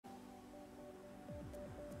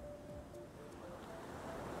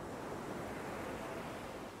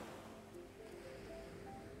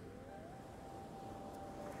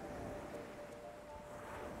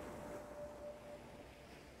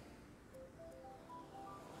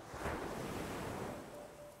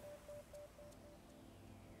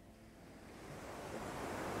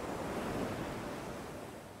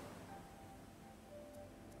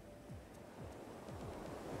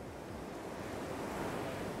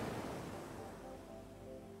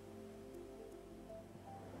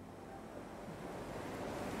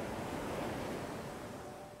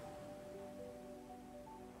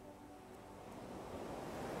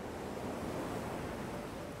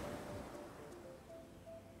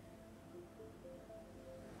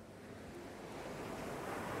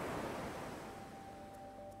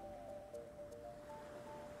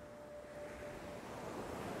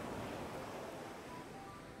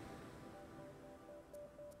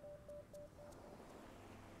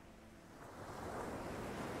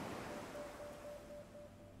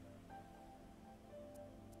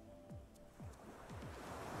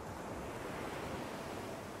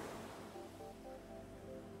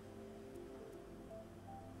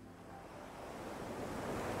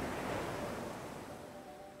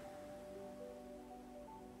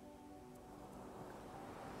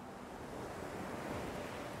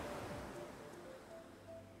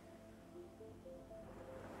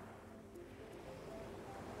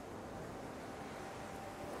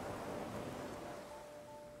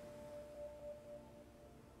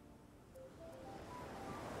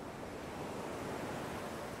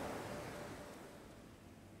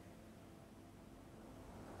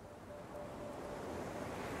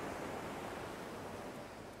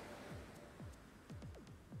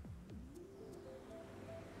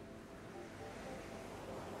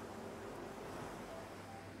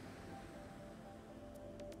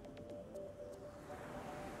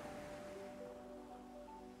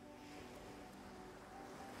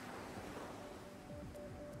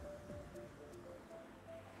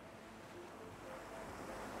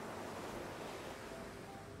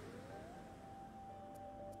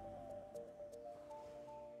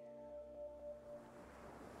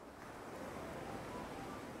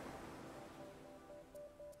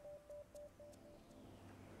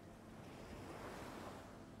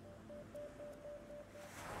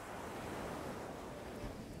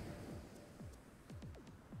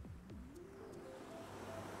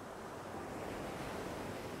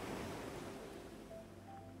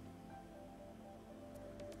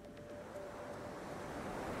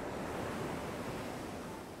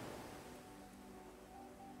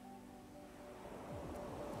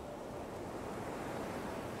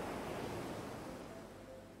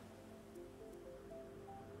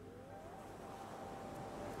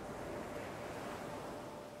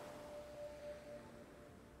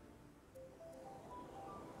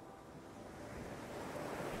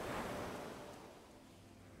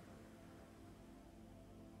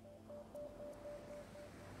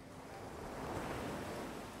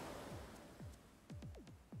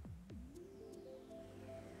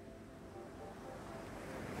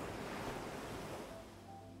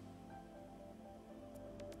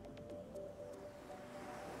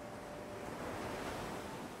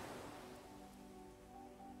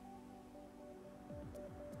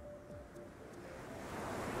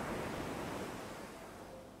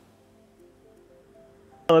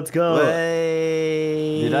Let's go.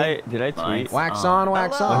 Did I tweet? Wax on,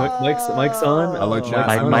 wax on. Mike's on. Hello, chat.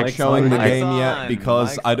 I'm not showing the game yet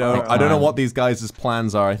because I don't know what these guys'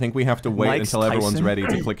 plans are. I think we have to wait until everyone's ready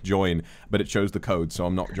to click join, but it shows the code, so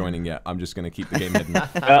I'm not joining yet. I'm just gonna keep the game hidden.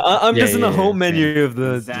 I'm just in the home menu of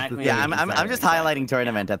the. Exactly. Yeah, I'm just highlighting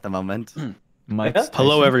tournament at the moment.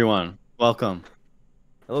 Hello, everyone. Welcome.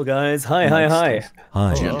 Hello, guys. Hi.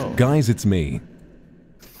 Hi, guys. It's me.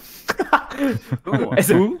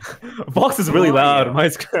 Who? Vox is really loud on my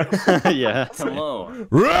screen. Yeah. Hello.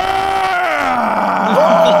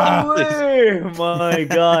 Oh my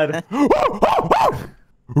god.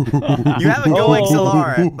 You have a Go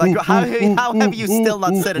XLR. Like, how have you still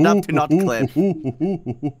not set it up to not clip?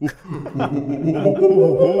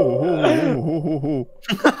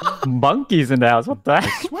 Monkeys in the house. What the? I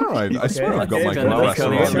swear I've got my compressor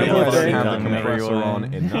on. Maybe I don't have the compressor on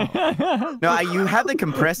enough. No, you have the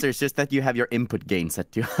compressor. It's just that you have your input gain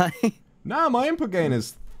set too high. No, my input gain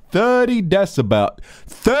is 30 decibels.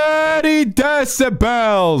 30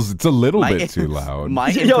 decibels! It's a little bit too loud.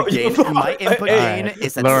 My input gain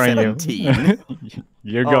is at 17.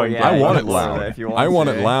 You're going. I want it loud. I want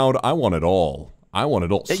it loud. I want it all. I want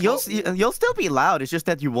it all. You'll still be loud. It's just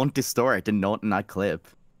that you won't distort and not clip.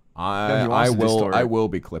 I will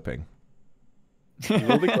be clipping. You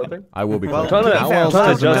will be clipping? I will be Well, clipping. how else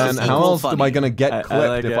am I gonna get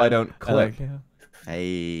clipped if I don't clip?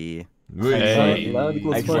 Hey.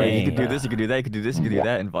 Actually, you could do this, you could do that, you could do this, you could do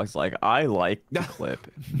that, and Vox like, I like to clip.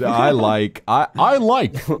 I like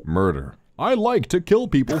murder. I like to kill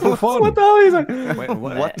people for fun. What the hell is that? Wait,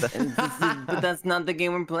 what? But that's not the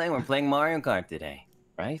game we're playing. We're playing Mario Kart today,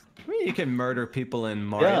 right? I mean, you can murder people in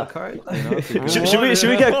Mario Kart. You know, should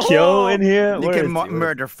we get Kyo in here? You can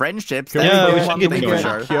murder friendships. Yeah, we should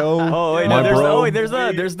get Kyo. Oh wait,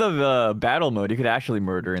 there's the battle mode. You could actually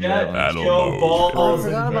murder in that. Battle mode. Oh, I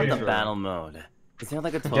forgot about the battle mode. Is there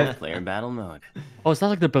like a 12-player battle mode? Oh, is that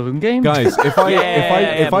like the balloon game? Guys, if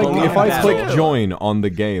I balloon click battle. join on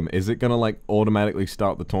the game, is it gonna like automatically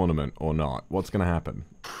start the tournament or not? What's gonna happen?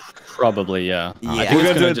 Probably, yeah. Yeah. We're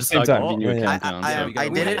gonna do it at the same time. I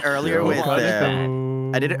did it earlier with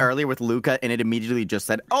I did it earlier with Luca, and it immediately just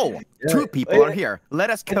said, "Oh, 2 people are here.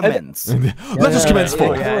 Let us commence." Let us commence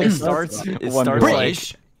for. It starts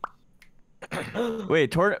British.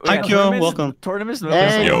 Wait, Hi, Kyo. Welcome. Tournaments Yo.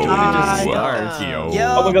 just starts. Yo.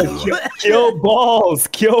 Oh my god, Kyo balls!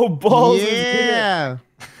 Kyo balls! Yeah.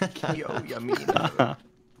 Kyo Yamina.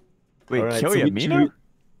 Wait, Alright, Kyo so we Yamina?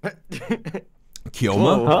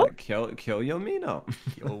 Kyoma? Huh? Kyo Yamino.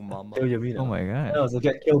 Kyo Mama. Kyo Yamina. Oh my god. Yeah, so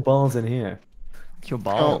get Kyo balls in here. Kyo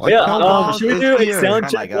ball. Yeah, should we do a sound Oh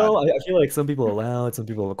check my God. though? I feel like some people are loud, some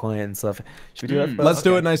people are quiet and stuff. Should we do that first? Let's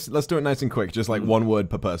do it nice. Let's do it nice and quick. Just like one word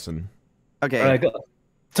per person. Okay. Alright, go.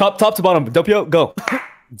 Top to bottom. Doppio, go.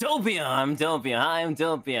 Dopia, I'm Dopia. Hi, I'm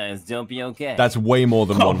Dopia. Is Dopia okay? That's way more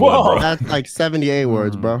than one word, bro. That's like 78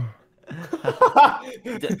 words, bro.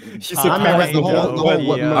 She's I memorized the whole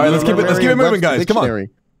All right, let's keep it moving, guys. Come on.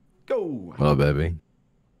 Go. Oh, baby.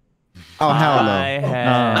 Oh, hell no.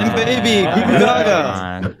 I'm baby.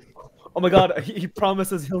 Gaga. Oh my god, he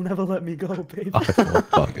promises he'll never let me go, baby.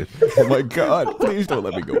 Fuck it. Oh my god, please don't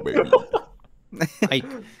let me go, baby.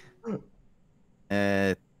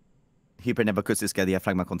 Hypernebakustiska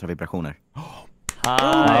diafragma kontra vibrationer.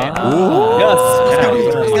 Hi. Yes.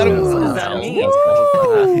 What does that mean?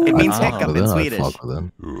 It means hiccup in Swedish.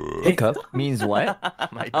 Hiccup? Means what?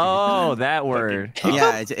 Oh, that word.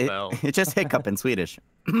 Yeah, it's just hiccup in Swedish.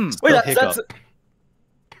 Wait, that's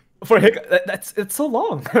for hiccup. It's so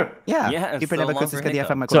long. Yeah. Yeah, it's so Hypernebakustiska long for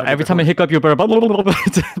diafragma So kontra every time I vibrationer. hiccup, you better.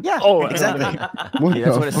 Yeah, Oh, exactly. Yeah,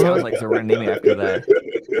 that's what it sounds like, so we're naming after that.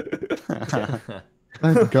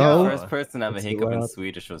 Let's The go. first person to have a hiccup in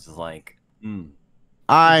Swedish was just like,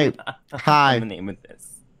 Hi. I'm the name of this.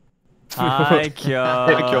 Hi, Kyo.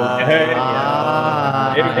 Hey,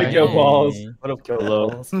 Kyo balls. What up, Kyo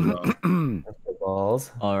balls?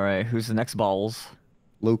 Balls. All right, who's the next balls?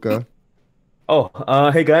 Luca.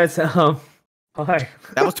 Oh, hey guys. Hi.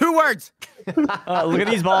 That was 2 words. Look at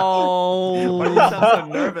these balls. Why do you sound so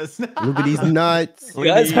nervous? Look at these nuts. Look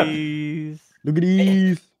at these. Look at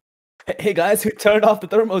these. Hey guys, who turned off the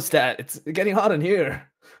thermostat? It's getting hot in here.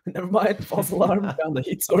 Never mind, false alarm. Found the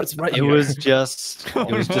heat source right It here. was just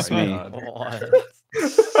me.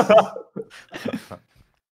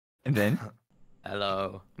 And then?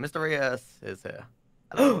 Hello, Mr. Rios is here.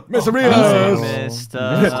 Mr. Rios!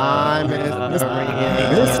 Hi, Mr.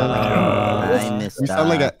 Rios. I missed You sound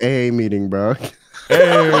like an AA meeting, bro.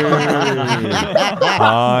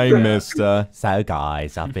 Hi, mister. So,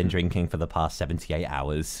 guys, I've been drinking for the past 78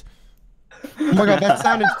 hours. Oh my god, that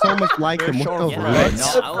sounded so much like him. What the Yeah,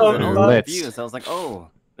 fuck? no, I was confused. I was like, oh,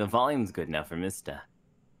 the volume's good enough for Mister.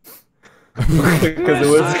 Because it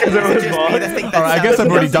was Vox. Alright, I guess I've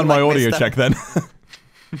already done my audio check then.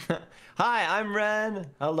 Hi, I'm Ren.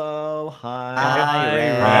 Hello. Hi.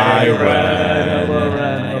 Hi, Ren. Hello,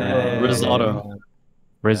 Ren. Risotto.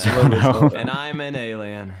 Risotto. And I'm an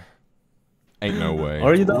alien. Ain't no way.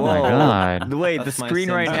 Are you done? Oh my god. Wait, the That's my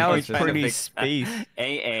screen right now is syntax. pretty space.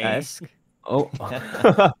 AA. Oh.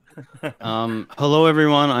 Hello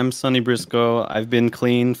everyone, I'm Sonny Briscoe. I've been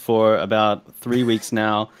clean for about 3 weeks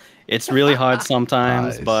now. It's really hard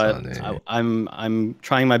sometimes, Hi, but Sonny. I'm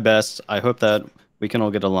trying my best. I hope that we can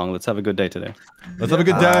all get along. Let's have a good day today. Let's have a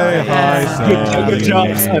good day. Hi, Sonny. Good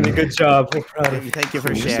job, Sonny. Good job. We're proud of you. Thank you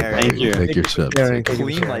for sharing. Thank you. Take your chips.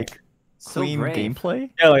 Clean, like, clean brave. gameplay?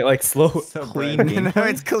 Yeah, like slow. Clean No, gameplay?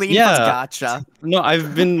 it's clean. Yeah. Gotcha. No,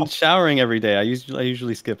 I've been showering every day. I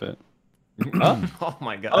usually skip it. Oh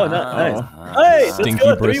my god. Oh, nice. Hey, let's Stinky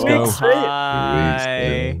go. 3 Briscoe. weeks straight.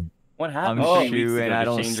 Hi. What I'm happened? Shu, and I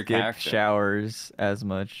don't skip character. showers as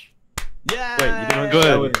much. Yeah. Wait, you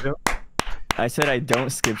doing Good. I said I don't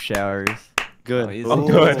skip showers. Good. Oh,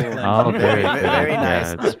 good. Oh, very good. Very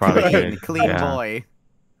Yeah, nice. it's probably Clean, good. clean Yeah. boy.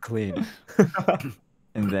 Clean.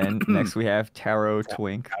 And then next we have Taro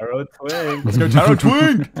Twink. Arrow twin. Let's go, Taro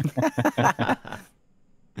Twink!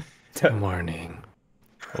 Good morning.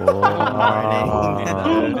 Yeah,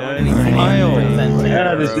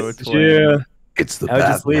 this is yeah. It's the I was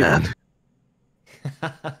just leaving.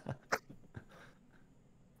 Batman.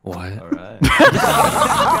 What? All right.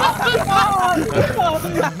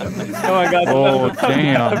 Oh my god. Oh,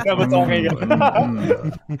 damn.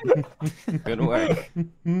 Good work.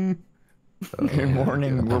 Good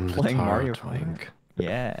morning, we're I'm the playing Tar Mario Twink.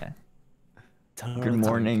 Yeah. Good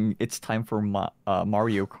morning. It's time for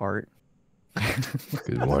Mario Kart.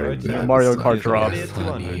 Good morning. man. Mario It's Kart not drops.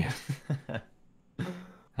 funny.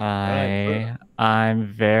 Hi, I'm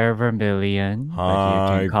Ver Vermilion, but you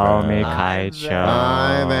Hi, can call me Ver. Kaicho.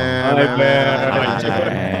 Hi, man. Hi, man.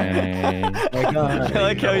 Hi. I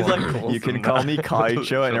like how he's like, you can call me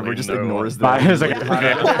Kaicho, and everyone just ignores Bye. that. It's like,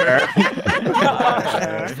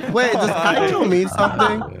 Wait, does Kaicho mean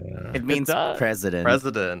something? It means does. president.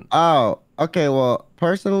 President. Oh, okay. Well,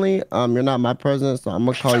 personally, you're not my president, so I'm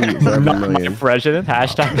gonna call you Vermilion. president.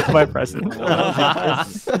 Hashtag not my president.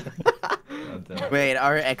 Wait,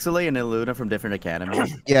 are Exile and Illuna from different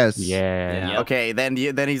academies? Yes. Yeah. Okay, then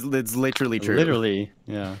it's literally true. Literally,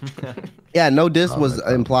 yeah. Yeah, no diss was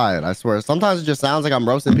implied, I swear. Sometimes it just sounds like I'm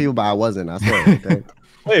roasting people, but I wasn't, I swear. Okay?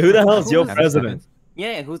 Wait, who the hell is your president?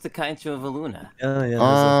 Yeah, who's the Kaicho of Illuna?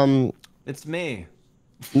 Yeah. It's me.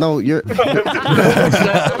 No, you're. It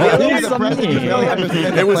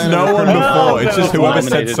was no one before. It's just whoever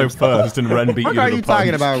said so first, and Ren beat you What to are the you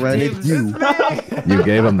talking punch. about, Ren? It's you. You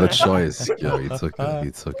gave him the choice. Yo, he took it.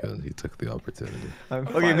 He took it. He took the opportunity.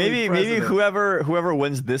 Okay, maybe whoever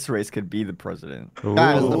wins this race could be the president.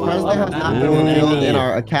 Guys, the president has not been revealed in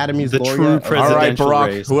our academy's The lore true yet. president. All right, Presidential Barack.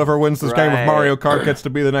 race. Whoever wins this game of Right. Mario Kart gets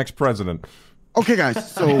to be the next president. Okay,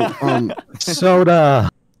 guys. So, Soda.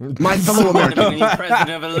 my fellow Americans, President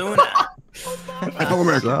of Illuna. my fellow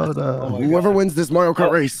Americans, whoever wins this Mario Kart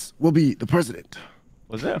race will be the president.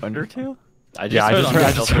 Was that Undertale? I just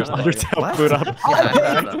heard Undertale boot up.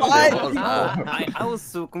 I was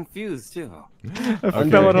so confused too. Okay.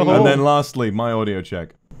 fell in a hole. And then lastly, my audio check.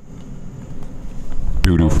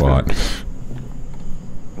 Doo-doo fart.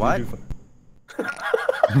 What? What?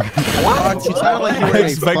 You sounded like you were I in a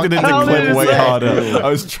expected it to fucking- clip way harder. I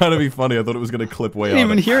was trying to be funny. I thought it was going to clip way I didn't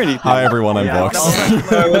harder. even hear anything. Hi everyone, I'm Vox. All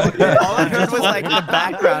I heard was like the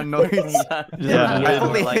background noise.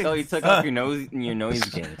 Like, oh, you took off your nose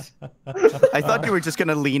gate. I thought you were just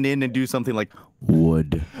gonna lean in and do something like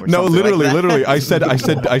wood. or No, something like literally,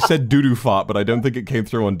 that. I said doo-doo fart, but I don't think it came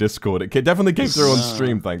through on Discord. It definitely came through on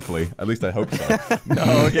stream, thankfully. At least I hope so. No,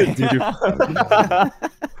 okay, doo-doo.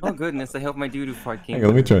 Oh goodness, I hope my doo-doo fart came. Hang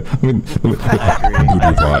on, let me try. Doo-doo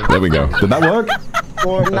fart. There we go. Did that work?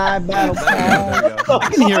 Fortnite battle pass. I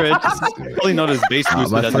can hear it. It's probably not as bass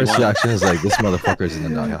boosted My as you first want. reaction is like, this motherfucker's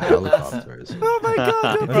in the helicopters. Oh my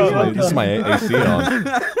god! This is my AC on.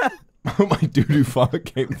 My doo-doo fart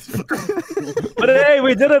came through. But hey,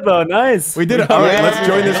 we did it though. Nice. We did it. All right, let's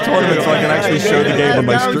join this tournament so I can actually show the game on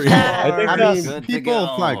my stream. I think I that's. mean, Good to people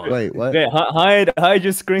go. fuck. Wait, what? Okay, hide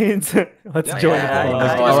your screens. Let's join it.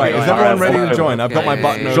 All right, is everyone ready to join? I've got my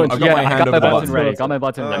button. I've got my hand over the button. ready. Got my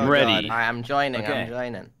button I'm ready. ready. I'm joining. Okay. I'm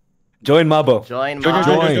joining. Join Mabo. Join. Join. Mom.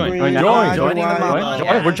 Join. Join. Join. Joining the Join.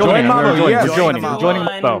 mom. We're joining. Mabo, We're yes. joining. Join We're joining.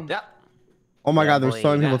 Mabo. Mabo. Yeah. Oh my God, there's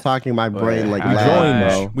so many people talking. My brain like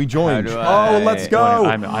We joined. Oh, let's go.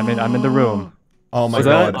 I'm in the room. Oh my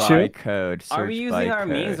God. Code. Are we using our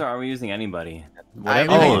me's or are we using anybody? I'm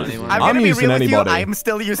gonna be real with you. I'm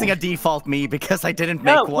still using a default me because I didn't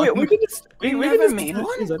make one. We haven't made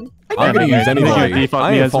one. I'm gonna use anybody.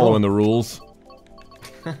 I ain't following the rules.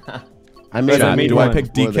 Do I pick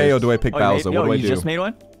DK or do I pick Bowser? What do I do? You just made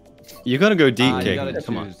one? You gotta go DK.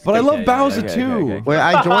 Come on. But I love Bowser too. Wait,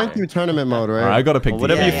 I joined through tournament mode, right? I gotta pick DK.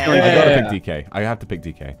 Whatever you feel. I gotta pick DK. I have to pick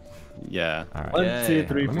DK. Yeah. All right. 1, 2,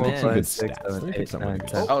 3, 4, 5, 6, 7, 8, 9,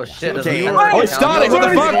 10. Oh shit! Oh, it's starting. What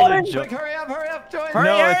the fuck? Hurry up, join.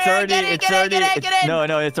 No,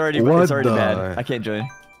 it's already. No, it's already bad. I can't join.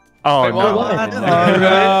 Oh no! Oh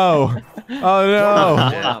no! Oh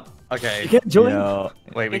no! Okay. You can't join. No.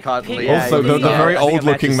 Wait, we can't leave. Also, the very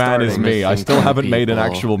old-looking man is me. I still haven't made an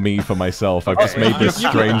actual me for myself. I've just made this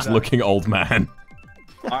strange-looking old man.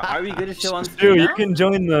 Are we good to show on screen? Dude, you can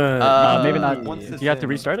join the. Maybe not. Do you have to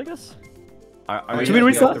restart, I guess? Should we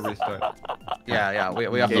restart? Yeah,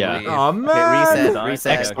 we have to leave. Oh man!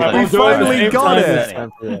 Reset. We finally got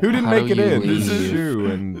it. Who didn't make it in? This is Shu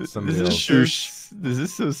and somebody else. This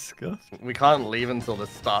is so scuffed. We can't leave until the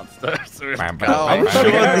start starts. We just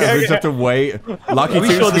have to wait. Lucky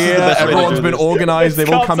Two's here. Everyone's been organized. They've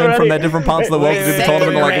all come in from their different parts of the world to do the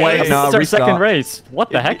tournament. We're like, wait, no, It's our second race. What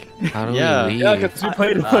the heck? How do we leave? Yeah, because we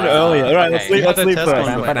played one earlier. All right, let's leave. Let's leave first.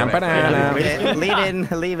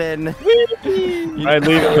 Leave in. All right,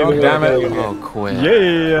 leave. Damn it! Oh, quit.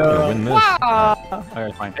 Yeah. Win this. All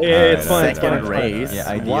right, fine. Hey, it's fine. Second race. Yeah,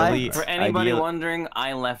 ideally. For anybody wondering,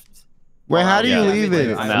 I left. Wait, how do you leave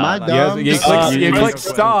it? Am I dumb? You click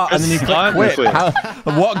start and then you click quit.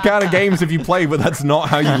 What kind of games have you played, but that's not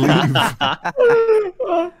how you leave?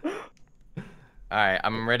 Alright,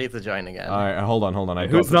 I'm ready to join again. Alright, hold on.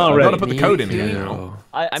 Who's not ready? I gotta put the code in here now.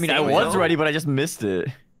 I mean, I was ready, but I just missed it.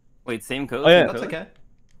 Wait, same code? Oh, yeah. That's okay.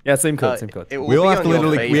 Yeah, same code. We all have to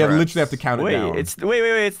literally have to count it Wait, down. wait,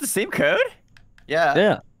 it's the same code?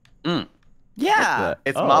 Yeah. Yeah. Yeah.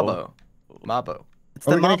 It's Mabo. Mabo.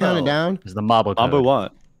 Are we gonna count it down? It's the Mabo code. Mabo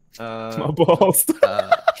what? My balls.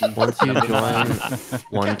 Once you join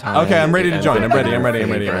one time. Okay, I'm ready to join. I'm ready.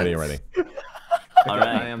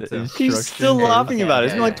 Alright. He's still laughing about it.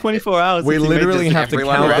 It's been like 24 hours. We literally have to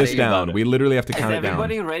everyone count ready this down. We literally have to Is count it down.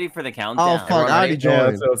 everybody ready for the countdown? Oh fuck, I already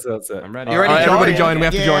Yeah, joined. that's it. I'm ready. You ready? Everybody join. We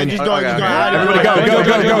have to join. Just join. Everybody go.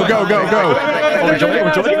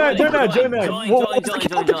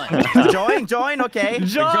 Join, okay.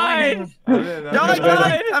 Join!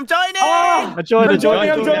 I'm joining. I'm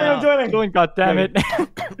joining. God damn it.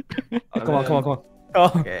 Come on.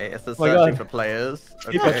 Okay, it's searching for players.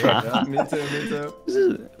 Okay. Me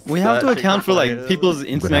too. We have to account for like people's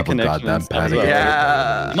internet have a connection. goddamn panic.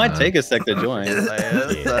 Yeah. It might take a sec to join. Players,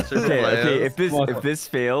 searching for Okay, players. if this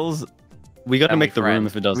fails, We gotta And make we the room friend.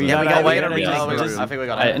 if it doesn't. Yeah, we gotta wait. I think we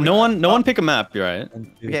got No one pick a map, you're right.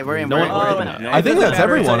 Okay, we're in. No We're one. in. I think that's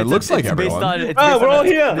everyone. It looks like it's based everyone. on. It's Oh, based we're on all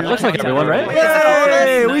here. It looks like everyone, right?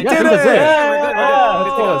 Yay! We did Good to it! go.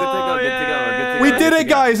 We did it,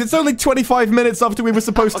 guys! It's only 25 minutes after we were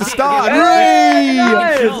supposed to start. We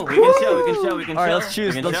can show. All right, let's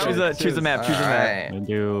choose a map. Can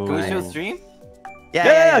we show stream?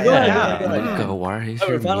 Yeah. Go ahead. Luca, why are you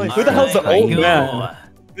here? Who the hell's the old man?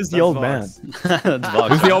 Who's the old man?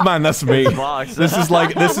 Who's the old man? That's me. Vox. This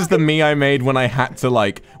is the me I made when I had to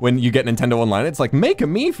when you get Nintendo Online. It's like, make a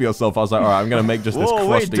me for yourself. I was like, all right, I'm gonna make just this Whoa,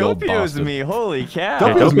 wait, crusty old Doppio's bastard. me. Holy cow.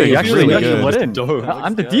 Doppio's me. Actually, You good. put in.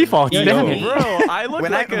 I'm the default. Damn it. Bro, I look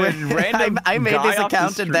When like a random I made guy this off the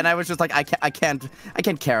account and then street. I was just like, I can't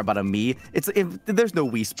care about a me. There's no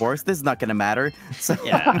Wii Sports. This is not gonna matter. So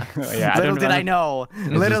Yeah. little did I know.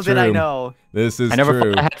 Little did I true. know. This is I never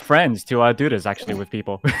true. thought I had friends to do this actually with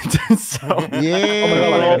people. So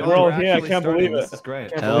Yeah. We're all here. I can't believe it. This is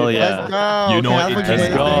great. Hell Let's yeah. go. You know what? Can I Let's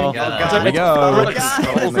go? There we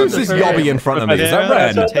go. Who's this yobby in front of me? Is that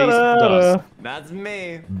Ren? Taste dust. That's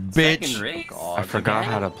me. Bitch. I forgot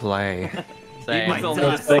how to play.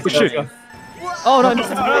 Oh no!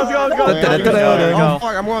 Oh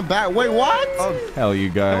fuck, I'm going back. Wait, what? Hell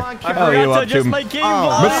you go. I Hell you forgot to up adjust to my game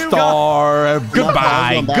volume. Mr.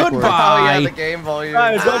 Goodbye. I'm going backwards. Oh yeah, the Goodbye. game volume.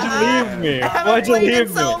 Guys, why'd you leave me? Why'd you leave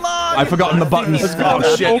me? I've forgotten the buttons.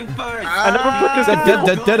 Oh shit. I never put this.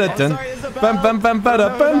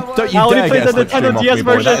 Don't you I only dare played get the a slipstream Nintendo off DS me,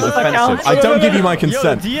 boy. version. That is Does that count? offensive. I don't give you my Yo,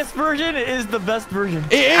 consent. DS version is the best version.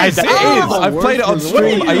 It is. I've played it on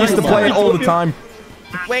stream. I used to play it all the time.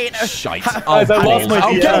 Wait. Shite. Guys, I lost my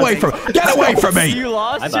DS. Get away from me! You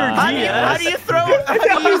lost your How do you throw? How do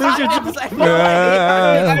you use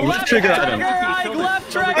Left trigger item.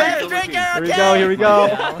 left trigger. Here we go.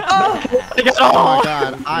 Oh my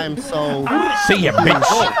god, I am so. See ya, bitch.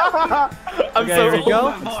 Here we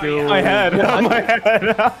go. My head.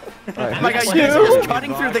 Oh my god, you guys are just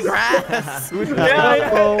cutting through the grass. What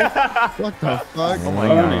the fuck? Oh my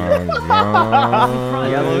god.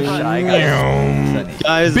 Yellow shy guy.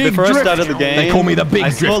 Guys, Big before I drift. started the game, They call me the big I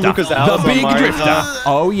saw drifter. Luca's The hours big on Mario drifter. Kart.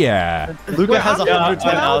 Oh yeah. Luca has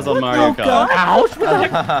 110 hours on Mario Kart.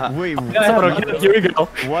 Wait, Here we go.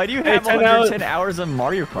 why do you Hey, have 10 110 hours on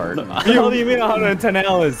Mario Kart? What do you mean 110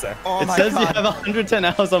 hours? Oh It my says you God. have 110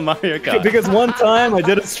 hours on Mario Kart. Because one time I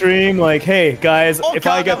did a stream like, hey guys, Oh, if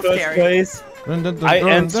God, I get that was first scary. place, I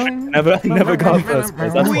enter. Never got first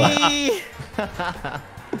place. That's why. Wee.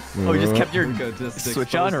 Oh, you just kept your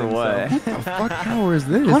switch on or what? What power is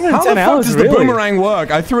this? 110 How the fuck hours, does really? the boomerang work?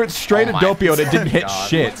 I threw it straight Oh at Doppio and it didn't hit God.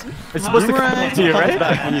 shit. It's supposed to come to you, Comes right?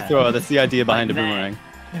 back when you throw it. That's the idea behind a boomerang.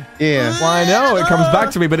 Yeah. Well, I know, it comes back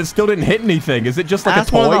to me, but it still didn't hit anything. Is it just like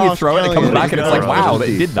That's a one of toy? the You throw it, it comes Australian back, and it's like, wow,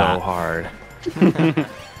 they did So that. hard.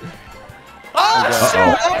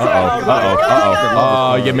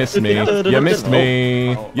 Oh, you missed me. You missed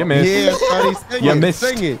me. You missed. Yeah, buddy, sing You it, missed,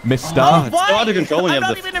 sing it. mister. It's hard to control when you I'm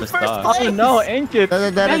have not even the in first star. place. Oh no, ink it.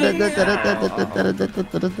 Don't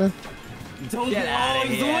get out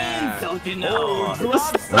of here. Don't you know?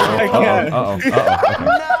 I can't.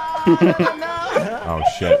 Oh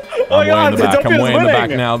shit. Oh my I'm way in God, the back. I'm Doppio's way in the back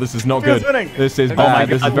winning. now. This is not Doppio's good. winning. This is my bad.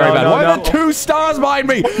 This is God, very no, bad. no, Why are no. there 2 stars behind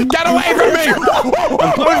me? Get away from me!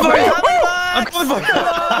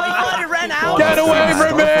 I ran out. Get away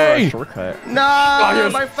from me! Shortcut. No,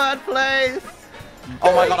 my third place.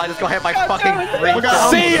 Oh my god, I just got hit by fucking three.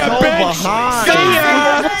 See ya, bitch!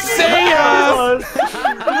 See ya!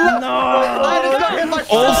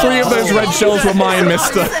 All 3 of those red shells were mine,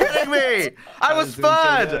 mister. Me. I was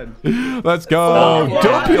third. Let's go.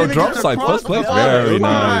 Doppio drop side first place. Very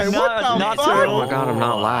nice. Not true. Oh my god, I'm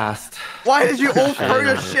not last. Why did you all throw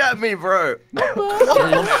your shit at me, bro?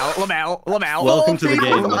 Lamau. Welcome to the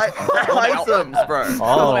game. Items, bro.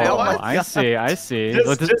 Oh, I see. I see.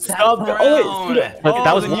 Look, Just stop. Oh wait, look,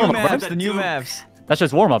 that was the new warm up, maps. right? The new maps. That's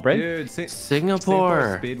just warm up, right? Dude,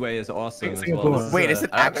 Singapore. Speedway is awesome. Singapore. Wait, is it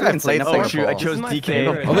I actually haven't played Singapore? Singapore. I chose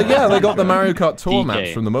DK. Oh, yeah, they got the Mario Kart Tour DK.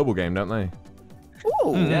 maps from the mobile game, don't they?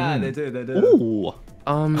 Yeah, they do. They do. Ooh.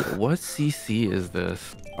 What CC is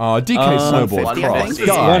this? Oh, DK Snowboard 150, I Cross. think.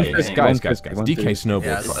 Guys. DK Snowboard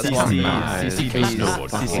Yeah, Cross. that's Oh, one. nice. CCD.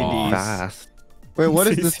 CCD. Fast. Wait, what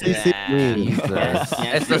does the CC mean? Jesus.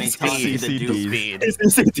 It's the speed.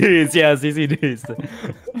 CCDs, yeah, CCDs.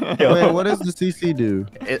 Wait, what does the CC do?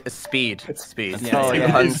 It's speed. Speed. Oh, yeah.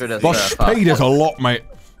 200 is The speed is a lot, mate.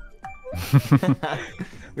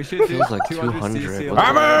 We should do Feels like 200 200. cc. What the-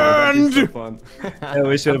 Hammond! Yeah,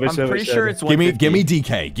 we should. I'm pretty sure it's Give me 150.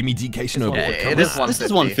 DK. Give me DK Snowboard. It is 150. This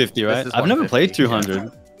is 150, right? This is I've never 150. played 200.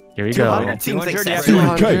 Here we go. 200 seems 200, yeah. excessive.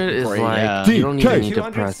 200 is like, Yeah. you don't even need to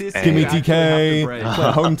 200 press cc. A. Give me Actually DK. have to brake.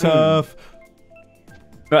 Home turf.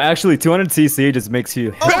 No, actually, 200cc just makes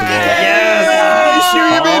you. Yes!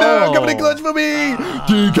 Oh. Coming clutch for me.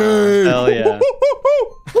 DK. Hell yeah.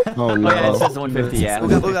 Oh Oh yeah, it no. says 150. Yeah. I'm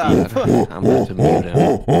going to mute him.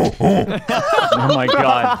 Oh my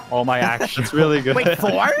god. All my actions. It's really good. Wait,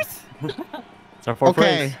 fourth? It's our fourth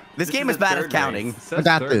Okay. race. This game is bad at counting. It says I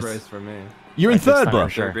got third this. race for me. You're in third, bro.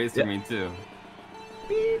 Third race for me too.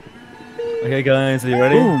 Okay, guys, are you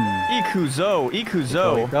ready? Ikuzo.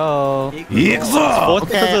 Ikuzo. Go. Fourth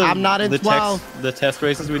Okay, because of I'm not in the 12. the test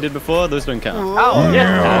races we did before, those don't count.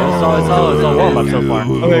 Yeah, it's all warm up so far.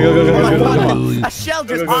 Okay, go. A shell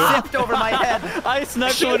just zipped over my head. I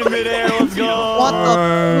sniped one in midair. Let's go. What the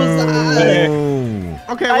was that?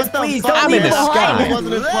 Okay, Guys, what the please, fuck? don't I'm in the leave sky. behind. It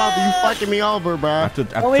wasn't his fault. You fucking me over, bro. I have to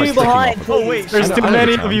Don't leave me press behind. sticking Oh wait, There's too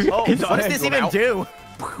many of you. What does this even do?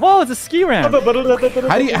 Whoa, it's a ski ramp. How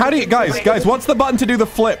do you, guys, what's the button to do the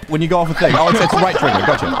flip when you go off a thing? Oh, it's right trigger,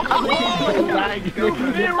 gotcha.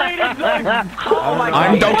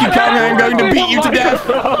 I'm Donkey Kong and I'm going to beat you to death.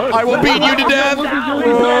 I will beat you to death.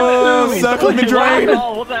 Oh, circle the drain.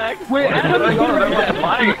 Wait,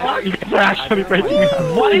 you guys are actually breaking up.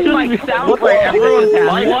 Why is my sound like everyone's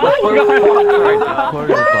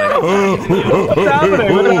What's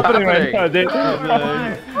happening right now,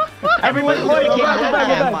 Everyone's looking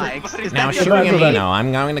at mics. Now, Shuyamino,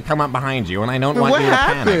 I'm going to come up behind you, and I don't want What you to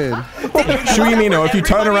panic. happened? Shuyamino, if you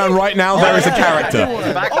turn around right now, there is a character.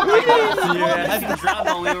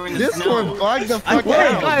 This one bugged the fuck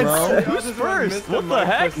out, bro. Who's first? What the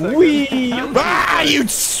heck? Ah, you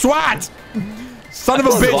swat! Son of a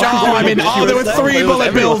bitch! Oh, I'm in. Oh, there were 3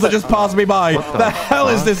 bullet bills that just passed me by. The hell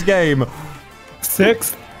is this game?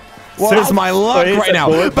 6. What is my luck right now?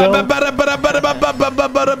 Who the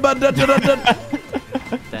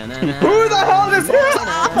hell is this?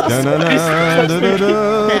 How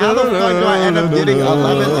the fuck do I end up getting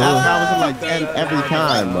 11 after I was in like 10 every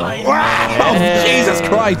time? Wow! Jesus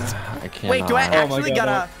Christ! Wait, do I actually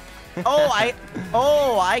gotta? Oh,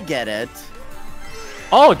 I get it.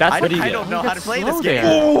 Oh, that's I don't know how to play this game.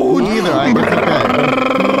 Oh, neither. I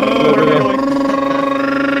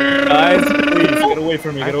Guys, please get away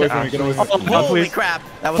from me. Get away from me. Get away from me. Holy crap!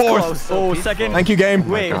 That was close. Oh, second. Thank you, game.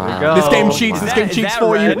 Wait, this game cheats. This game cheats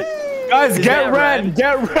for you. Guys, get red.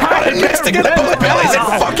 Get red. How did Mister get a bullet bill? He's in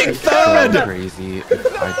fucking 3rd. Crazy.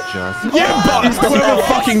 I just. Yeah, but whoever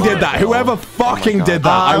fucking did that, whoever fucking did that,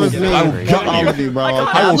 I will cut you, bro.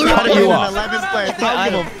 I will cut you up. 11th place. I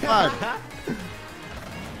don't give a fuck.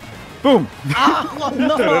 Boom. Oh,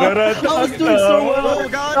 no. I was doing so well. Oh,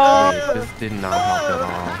 God. This did not help at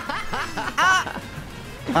all.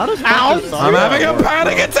 How does I'm having a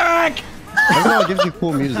panic attack. Everyone gives you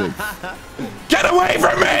cool music. Get away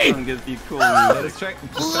from me! Gives you cool music.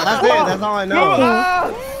 That's it. That's all I know.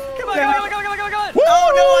 Come on. Oh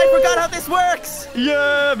no, I forgot how this works.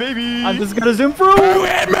 Yeah, baby. I'm just gonna zoom through. Who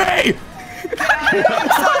hit me? Sorry,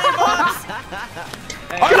 Vox.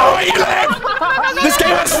 I know where you live! This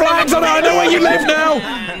game has flags on it! I know where you live now!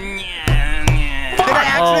 Did I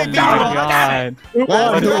actually beat you?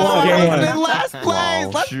 God. In last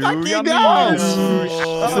place! Let's fucking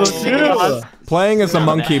go! Playing as a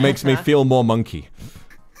monkey makes me feel more monkey.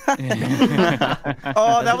 Oh,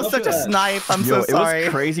 that was such a snipe. I'm so sorry. It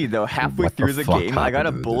was crazy though. Halfway through the game, I got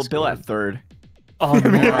a bullet bill at 3rd. Oh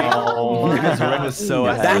no! Because Red was so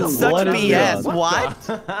ahead. That's such BS. What?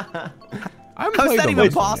 How is that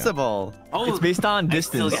even possible? Oh, it's based on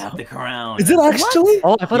distance. Still got the crown. Is it actually?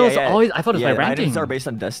 Oh, I thought it was always. I thought it was my ranking. Items are based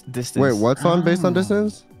on distance. Wait, what's on based on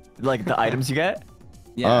distance? Like the items you get.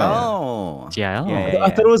 Yeah. Oh. Yeah.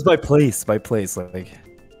 I thought it was by place. By place, like.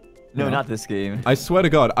 No, not this game. I swear to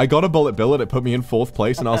God, I got a bullet bill and it put me in 4th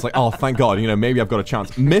place, and I was like, oh, thank God, you know, maybe I've got a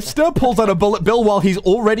chance. Mister pulls out a bullet bill while he's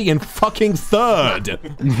already in fucking 3rd.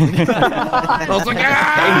 I was like,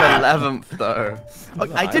 ah! 11th though.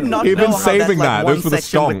 I did not He'd know been how saving that. Those were the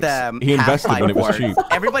stonks. He invested when it was cheap.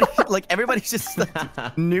 Everybody just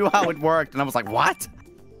knew how it worked, and I was like, what?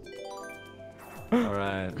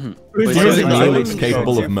 Alright. It's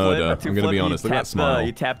capable of murder. I'm gonna be honest. Look at that smile.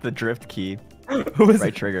 You tap the drift key.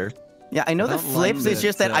 Right trigger. Yeah, I know the flips. It's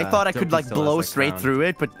just that I thought I could like blow straight through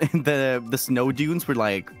it, but the snow dunes were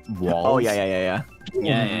like walls. Oh yeah.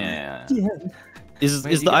 Is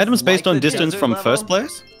the items based on distance from 1st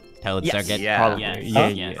place? Toad circuit.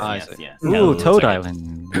 Yes. Ooh, Toad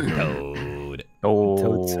Island.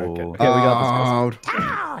 Toad circuit. Okay, we got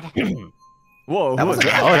this. Whoa, that was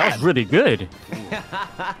really good.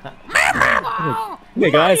 Hey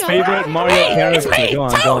guys, favorite Mario character. Go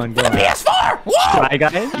on. PS4! Whoa! Try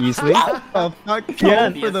guys, easily. Fuck yeah,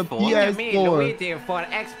 for the PS4. For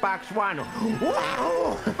Xbox One.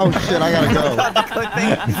 Oh shit, I gotta go.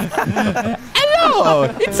 Hello,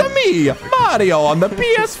 it's me, Mario on the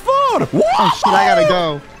PS4. Whoa! Oh shit, I gotta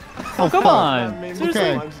go. Oh, come on.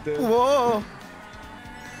 Okay. Whoa.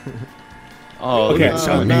 Oh, okay.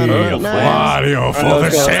 Mario for the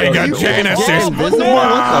Sega Genesis. What the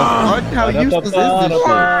fuck? How useless is this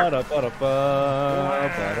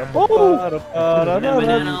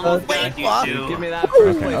shit? Give me that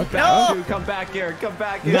first place. No! Come back here. Come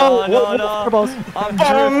back here. No. I'm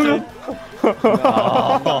drifting.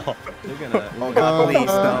 Oh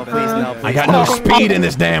god, please no. I got no speed in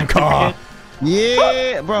this damn car.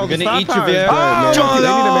 Yeah, bro. I'm gonna eat your beer.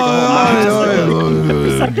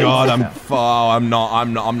 God, I'm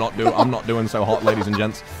not doing so hot, ladies and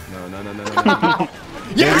gents. No.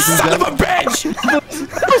 You son of a bitch!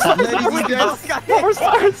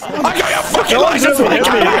 I got your fucking license plate!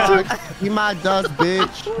 Eat my dust,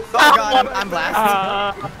 bitch. Oh god, I'm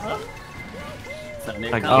blasted.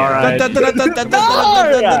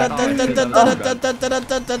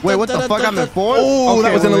 Wait, what the fuck? I'm in 4th? Oh,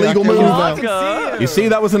 that was an illegal move. You see,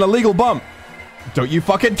 that was an illegal bump. Don't you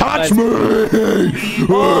fucking touch me!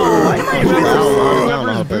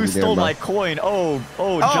 Who stole my coin? Oh,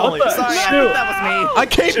 Jolly. Sorry, I thought that was me. I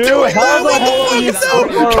keep doing that! What the fuck?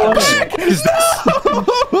 Come back!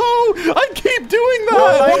 I keep doing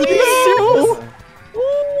that! No!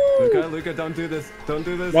 Luca, don't do this. Don't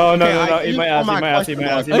do this. No. Eat my ass. I keep doing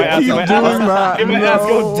that. Eat my ass.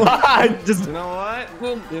 Go die. Just. You know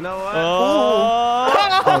what? Oh,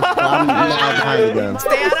 I'm not behind again.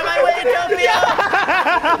 Stay out of my way, Tokyo!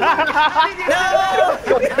 No!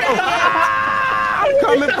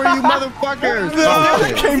 coming for you, motherfuckers.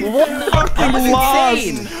 I came fucking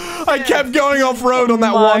lost. I kept going off road on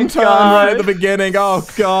that one turn right at the beginning. Oh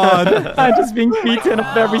god. I'm just being beaten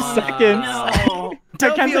up every second. I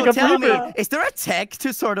can't take a breather. Is there a tech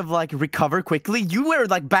to sort of like recover quickly? You were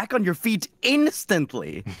like back on your feet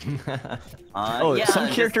instantly. Yeah, some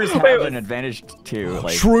characters have an advantage too.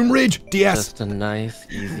 Like Shroom Ridge, DS. Just a nice,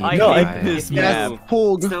 easy. I hate this map.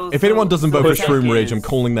 If anyone doesn't vote for Shroom Ridge, I'm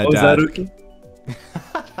calling their dad.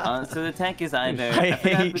 So the tech is either. I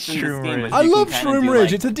hate Shroom Ridge. I love Shroom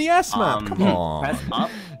Ridge. It's a DS map. Come on. Press up.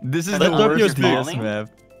 This is the worst DS map.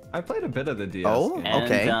 I played a bit of the DS. Oh,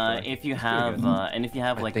 okay. And if you have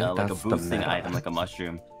like a boosting item like a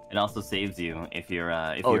mushroom, it also saves you if you're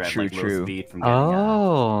at like low speed from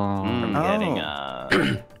getting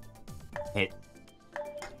hit.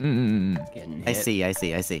 Getting hit. I see.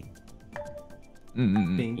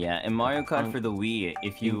 Yeah, in Mario Kart for the Wii,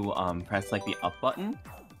 if you press like the up button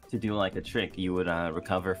to do like a trick, you would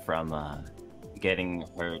recover from getting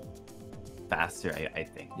hurt faster, I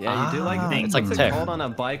think. Yeah, you do like it's like tech. Hold on a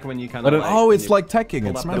bike when you kind of. Oh, it's like teching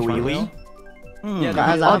in Smash Bros. Yeah,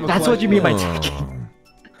 that's what you mean by teching.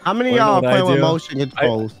 How many of y'all are playing with motion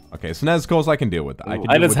controls? Okay, so of course I can deal with that.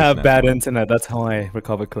 I just have bad internet. That's how I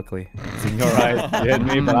recover quickly. Alright, you hit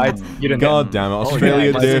me, but you didn't. God damn it,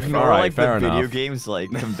 Australia diff. Alright, fair enough. Video games like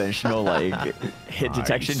conventional like hit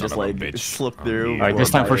detection, just like slip through. Alright, this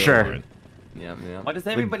time for sure. Yeah. Why does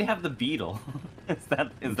everybody have the beetle? Is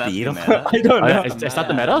that Beetle? the meta? I don't know. Is that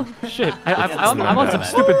the meta? Shit, I'm on some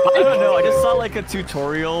stupid bike. I don't know. I just saw like a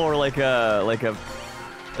tutorial or like a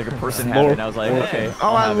person had it, and I was like, okay.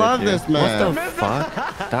 Oh, I love this, man. What the fuck?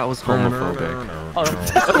 That was homophobic.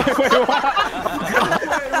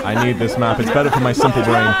 I need this map. It's better for my simple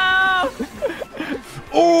brain.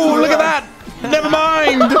 Oh, look at that! Never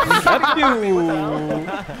mind!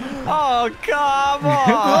 Oh, come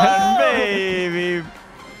on, baby.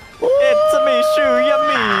 It's me, Shoo,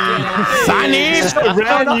 Sunny!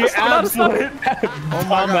 Ren, you absolute. Oh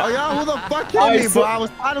my god. Yo, who the fuck hit me, bro? I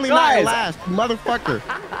was finally not last, motherfucker.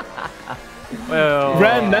 Well,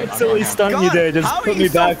 Ren mentally stunned you there. Just put me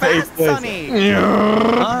back to 8th place.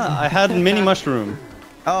 I had mini mushroom.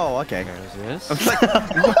 Oh, okay.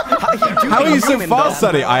 How are you so fast,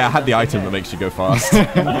 Sunny? I had the item that makes you go fast.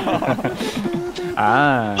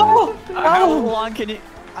 How long can you...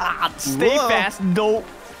 stay fast, no.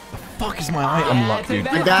 The fuck is my item luck, dude?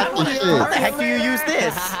 I got this shit. How the heck do you use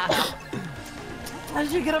this? How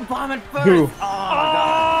did you get a bomb at first? Who?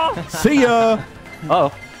 Oh, see ya!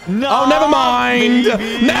 Oh. No! Oh, never mind!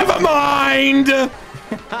 Baby. Never mind!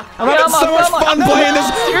 I'm having so much fun playing this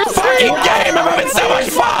fucking game! I'm having so much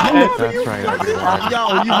fun! That's right.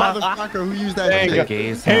 Yo, you motherfucker who used that shit.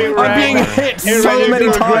 Hey, Ren. I'm being hit so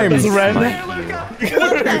many times! Ren.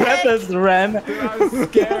 Regret this, Ren. I'm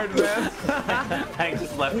scared, man. I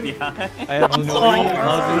just left behind. I have no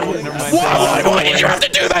Why did you have to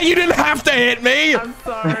do that? You didn't have to hit me! I'm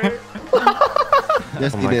sorry.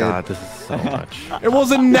 Yes, Oh he my did. god, this is so much. It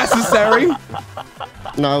wasn't necessary.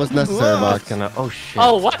 No, it was necessary, Vox. Oh shit.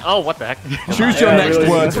 Oh, what the heck? Choose your next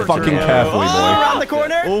words fucking carefully, boy. around the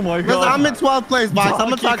corner. Oh my Because god. I'm in 12th place, Vox. I'm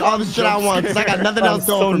gonna talk all the shit I want because I got nothing else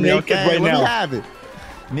going for me. naked Okay, right let me now. have it.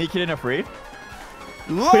 Naked and afraid?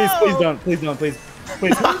 Please don't. Please.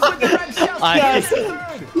 Ike is singing.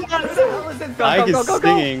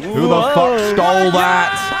 Who the fuck stole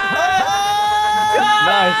that?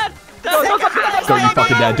 Nice. Don't you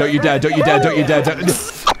fucking dare. Don't you dare. Don't you dare. Don't you dare.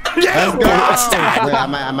 Yeah, bastard! Wait,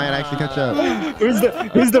 I might actually catch up.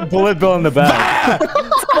 Who's the bullet bill in the back?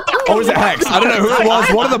 Or was it Hex? I don't know who it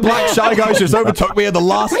was. One of the black shy guys just overtook me at the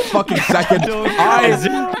last fucking second. 1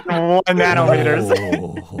 nanometers.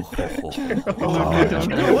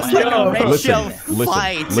 What's like a red shell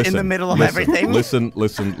fight in the middle of everything? Listen.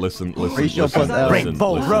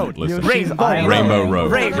 Rainbow Road.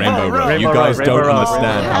 Rainbow Road. You guys don't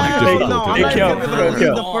understand how difficult it is.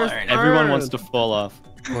 Everyone wants to fall off.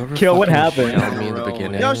 Kill, what happened? Me in the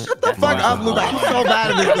beginning. Yo, shut the fuck up, Luke. I'm so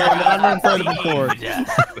bad at this game, man. I've never played it before.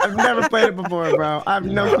 I've never played it before, bro. I have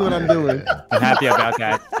no clue what I'm doing. I'm happy about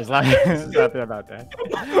that. Just happy about that.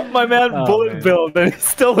 My man bullet bill, but he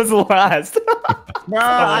still was last. Bro,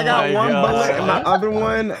 I got one bullet and my other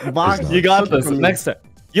one, Vox. You got this. Next time.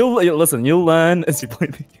 You'll learn as you play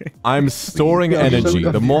the game. I'm storing energy.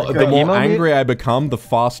 The more angry I become, the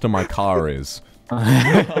faster my car is.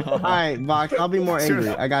 Alright, Vox, I'll be more angry.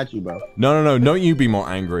 I got you, bro. No. Don't you be more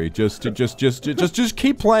angry. Just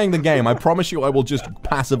keep playing the game. I promise you, I will just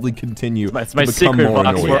passively continue to become more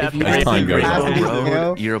annoyed as time goes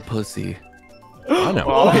on. You're a pussy. I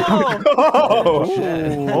know.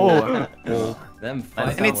 Them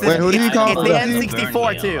And it's Wait, who do you call it's the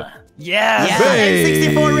N64 too. Yes!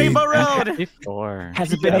 Yeah, N64 Rainbow Road. 64.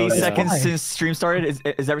 Has it been 8 seconds since stream started?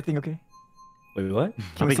 Is everything okay? Wait, what?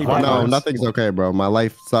 Can we say No, nothing's okay, bro. My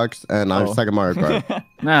life sucks, and I'm stuck in Mario Kart.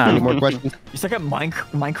 Any more questions? You stuck at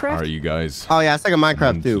Minecraft? Are you guys? Oh yeah, I stuck in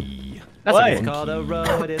Minecraft too. That's What? okay. Called a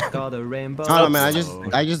road, it's called a rainbow. Oh man,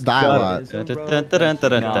 I just die a lot. No,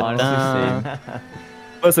 honestly, same.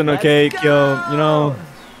 Listen, okay, yo, you know,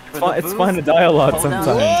 it's fine to die a lot sometimes.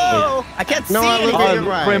 Whoa! I can't see anything.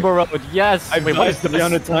 Right. Rainbow Road, yes. I've died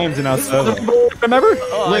 300 times in our server. Remember?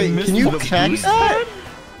 Wait, can you check that?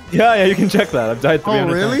 Yeah, you can check that. I've died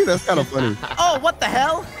 300 Oh really? times. That's kind of funny. Oh, what the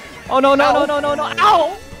hell? Oh no!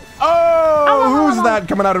 Ow! Oh, who's that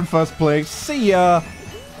coming out in first place? See ya.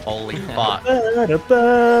 Holy fuck.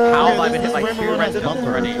 How have I been hit by 2 red jumps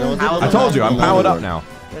already? I told you, I'm powered up now.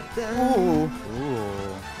 Ooh.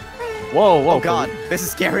 Whoa! Oh god, this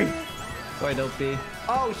is scary. Wait, don't be.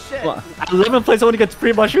 Oh shit. At 11th place, only gets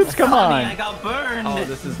 3 mushrooms. Come I on! got burned. Oh,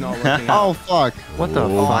 this is not working. Oh fuck. What the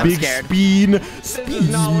Oh, I'm Big scared. speed.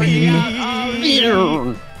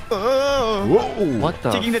 Oh. Whoa. What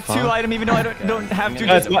the? Taking the 2 item, even though I don't have to,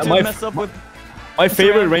 Guys, just to my- mess up with. My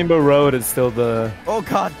favorite Rainbow Road is still the Oh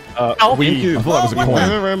god. Wii. I thought that was a My coin.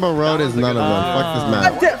 favorite Rainbow Road is none of them.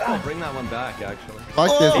 Fuck this map. I'll bring that one back, actually.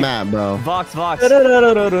 Fuck this map, bro. Vox. What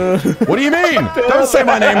do you mean? Don't say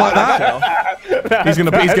my name like that. He's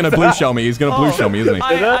gonna blue shell me. He's gonna blue shell me, isn't he?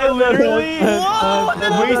 I literally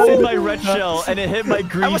wasted my red shell and it hit my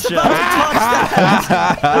green shell.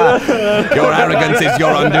 Your arrogance is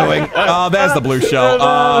your undoing. There's the blue shell.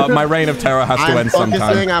 My reign of terror has to I'm end sometime.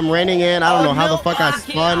 focusing, I'm raining in. I don't know how the fuck I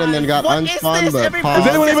spun and then got What is unspun, this? but Everybody- Is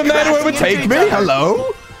anyone even there to overtake me?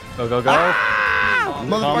 Hello? Go.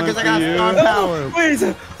 motherfuckers, I got star power. Please.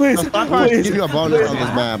 Star power gives you a bonus on this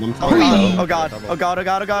map. I'm telling you. Oh god. Oh god. Oh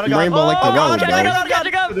god. Oh god. Oh god. Rainbow like the road, bro.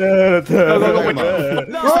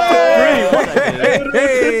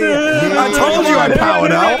 I told you I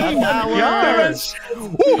powered up.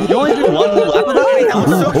 You only did 1 lap of that? That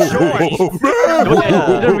was so short.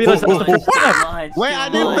 I didn't realize that was the first step. Wait, I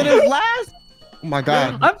didn't finish last? Oh my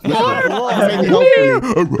god. I'm That made me hope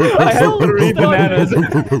for me. I have 3 bananas.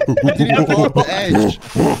 Did you fall off the edge?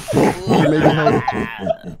 It made me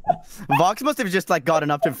hope. Vox must have just like gotten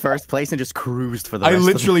up to first place and just cruised for the I rest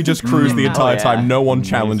literally just cruised the entire time. No one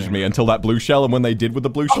challenged me until that blue shell, and when they did with the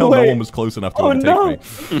blue shell, no one was close enough to overtake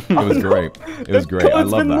me. It was great. It was great. I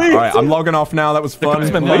love that. All right, I'm logging off now. That was fun.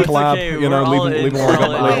 been Late late. collab, Okay, you know, we're leave all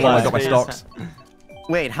where in. I got my stocks.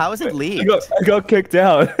 Wait, how is it leaked? I got kicked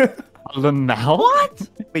out. Now? What?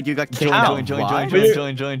 Wait, you got kicked out. Join. You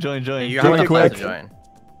Join have enough quick. time to join.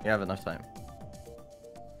 You have enough time.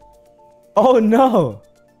 Oh no!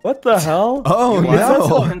 What the hell? Oh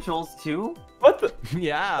no! Controls too? What the?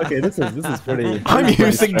 Yeah. Okay, this is pretty. I'm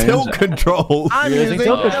using tilt controls. I'm using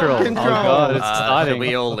tilt control. control. Oh god, it's Should starting.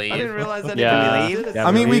 we all leave? I didn't realize that. Yeah. Did we leave?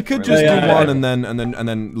 I mean, we could just Yeah, do yeah, one yeah. and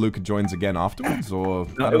then Luca joins again afterwards, or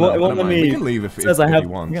No, I it don't won't know. let me- We can leave if says I he have-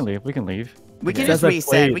 wants. We can leave. We can It just says I reset.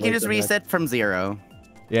 played, We can like, just the reset from 0.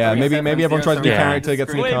 Yeah, maybe everyone tries a new Yeah. character,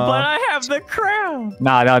 gets a new car. I have the crown.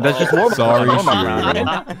 Nah, that's just warm up. Sorry, Warm up Shrew.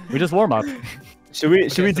 round. We just warm up. Should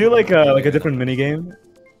we do like a different mini game?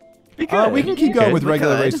 We can keep going with We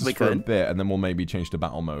regular could, races we for a could. bit, and then we'll maybe change to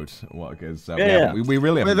battle mode. Well, because Yeah. we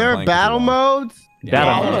really Wait, haven't there been are playing for battle too long. modes?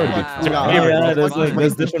 Battle mode. Yeah, there's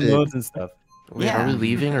What's different shit? modes and stuff. Wait, are we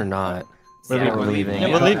leaving or not? Yeah, we're leaving. Yeah,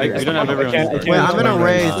 we're leaving. We don't have I can't- everyone. Wait, I'm in a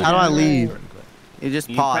race. How do I leave? You just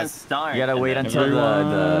You press pause. start. You gotta wait and until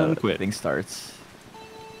then the thing starts.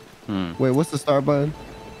 Wait, what's the start button?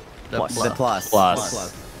 The plus.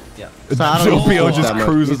 Plus. So I don't Scorpio use just that much.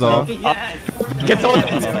 cruises off. Yes. Get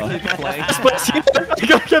you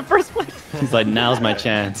got first place. He's like, now's my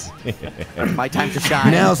chance. My time to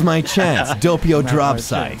shine. Now's my chance. Doppio drop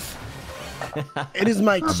scythe. It is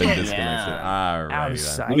my I've been chance. disconnected. All right. Out of then.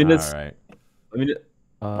 sight. I mean, it's- All right.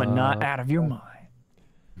 But not out of your mind.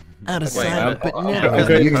 Out of Wait, sight, but okay,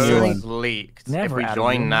 never. you can The do code's leaked. Never If we out of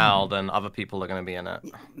join your now, then other people are going to be in it.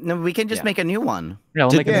 No, we can just make a new one. Yeah,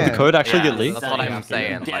 we'll make Did it. the code actually get leaked? That's what I'm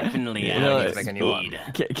saying. Like, Definitely. we out need of to make a new one.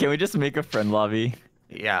 speed. Can we just make a friend lobby?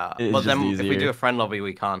 Yeah, It's but just then if we easier. do a friend lobby,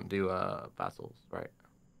 we can't do battles, right?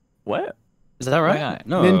 What? Is that right? not?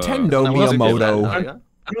 No. Nintendo That wasn't good, Miyamoto. that.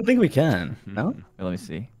 I don't think we can. No. Wait, let me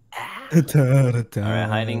see.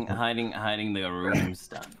 Alright, hiding the room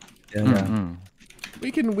stuff. Yeah. We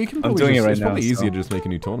can I'm probably doing it just, right it's now, probably so- easier to just make a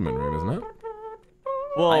new tournament room, isn't it?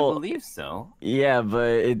 I Well, believe so. yeah, but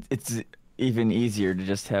it's even easier to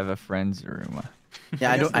just have a friends room.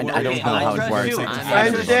 Yeah, I don't know how it works. He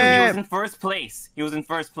was in first place. He was in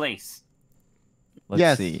first place. Let's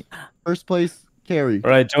Yes. see. First place carry. All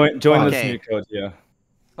right, join this new code. Yeah.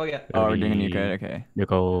 Oh yeah. Oh, we're doing a new code. Okay. New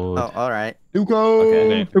code. Oh, all right. New code. Okay.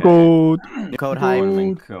 New code. New code hype.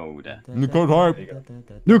 New code hype.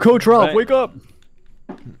 New code drop. Wake up.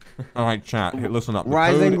 All right, chat. Hey, listen up.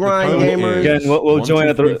 Rise and grind, gamers. Again, we'll join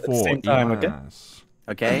at the same time. Okay.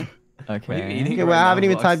 Okay. Okay. Okay, well, I haven't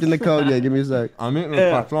even typed in the code yet. Give me a sec. I'm eating a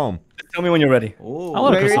croissant. Tell me when you're ready.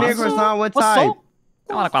 Oh. Wait, you need a croissant? What type?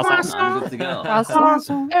 I want a croissant. I'm good to go.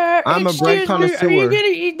 I'm a great connoisseur. Are you gonna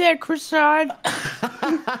eat that croissant?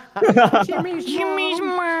 Jimmy's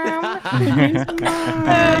mom.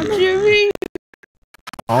 Jimmy.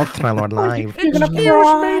 Ultra Lord Live. Excuse me.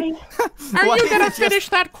 Are you gonna finish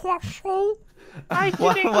that croissant? I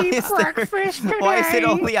didn't eat breakfast today. Why is it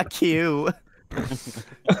only a Q? I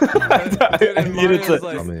needed to.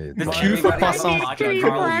 The Q for croissant.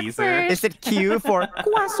 Is it Q for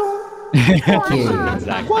croissant?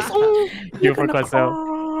 Q for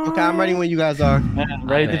croissant. Okay, I'm ready when you guys are.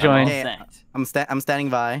 Ready to join. Okay, I'm standing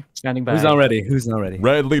by. Standing by. Who's not ready? Who's not ready?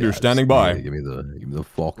 Red leader standing by. Give me the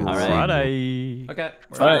Falcon. All right. Friday. Okay.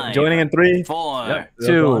 All right, joining in 3, 4,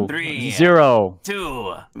 2, 3, 0.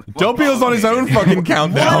 2. Doppio's on his own fucking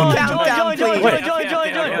countdown.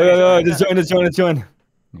 Just join.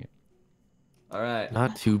 All right.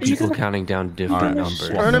 Not two people counting down different numbers.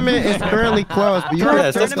 Tournament is currently closed, but you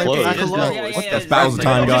guys that's closed. That's Bowser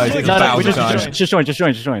time, guys. It's Bowser time. Just join.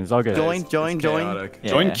 It's all good. Join.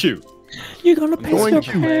 Join Q. You gonna piss your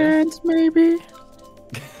pants, maybe?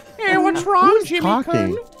 Hey, what's wrong, Jimmy?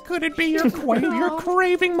 Talking. Could it be you're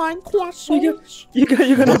craving my croissants? You're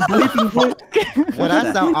gonna bleeping blip. Well,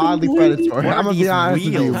 that sounds oddly predatory. I'm gonna be honest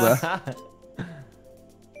with you, bro.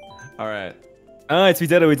 All right. Alright, we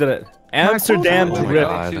did it. Amsterdam Oh my trip.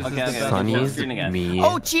 god. Sunny's me.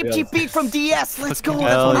 Oh, Cheap Beat from DS. Let's go.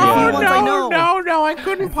 Hell That's one of the yeah. only ones I know. No, I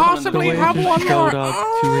couldn't The possibly way have you one more. showed up,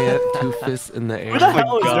 two fists in the air.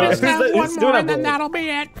 Hell is Just this? have Who's one doing more, that and then voice? that'll be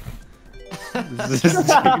it. This is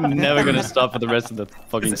never gonna stop for the rest of the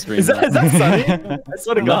fucking stream. Is that Sunny? I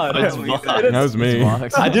swear to God. it's Vox. That was me.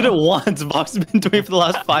 I did it once. Vox has been doing it for the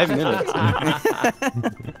last 5 minutes.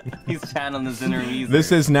 He's channeling his inner Weezer.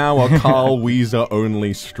 This is now a Carl Weezer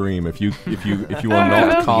only stream. If you are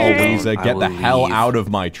not Carl Weezer, get the hell out of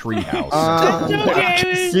my treehouse.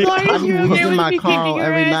 I'm using my car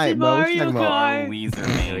every night, bro. What you talking about?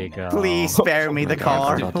 Weezer, Here we go. Please spare me the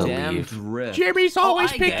car. Damn drip. Jimmy's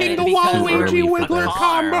always picking the Waluigi Wiggler I'm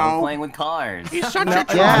combo. playing with cars. He's such a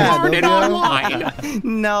Yeah, tryhard dude. online.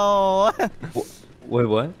 No. Wait,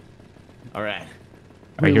 what? All right.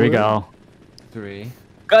 Alright, here we go. 3,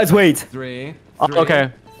 Guys, wait. 3. Oh, okay.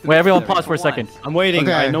 Wait, everyone pause for a second. I'm waiting.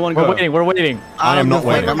 Okay. Alright, no one We're go. We're waiting. I am not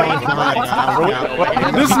waiting. I'm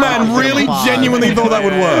waiting. This man really genuinely thought that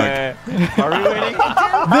would work. Are we waiting?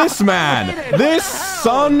 This man, this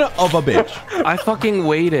son of a bitch. I fucking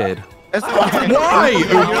waited. Why,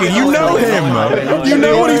 Uki? You know him. You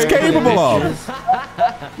know what he's capable of.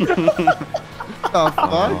 The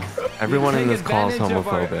fuck? Everyone in this call is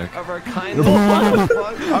homophobic. Of our kind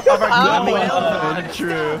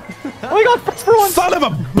True. Oh my God, first for one. Son of a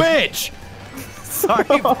bitch.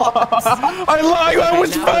 Sorry, boss. I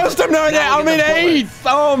was first. I'm not. I'm in 8th.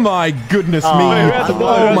 Oh my goodness me.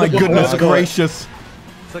 Oh my goodness gracious.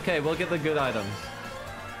 It's okay. We'll get the good items.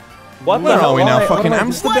 What Where the are we hell? now? Fucking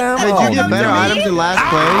Amsterdam? Did you get better items in last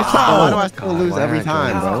place? Why do I still lose Why every not go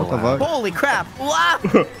time, bro? What the fuck? Holy crap. Wow.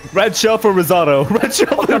 Red shell for risotto. Red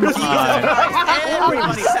shell for risotto.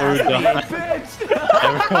 Everybody's So dumb. sassy.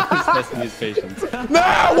 Everyone's testing his patience.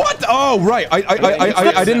 No, what? Oh, right.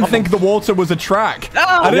 I didn't think the water was a track.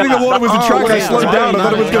 I didn't think the water was a track. I slowed down. I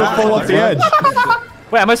thought it was going to fall off the edge.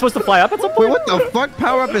 Wait, am I supposed to fly up at some Wait, point? what the fuck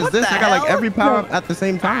power up is this? I got like every power up at the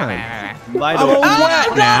same time. I'm all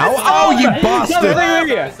wet now. Oh, you bastard.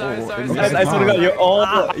 I swear to God, you're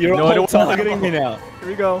all targeting me now. Here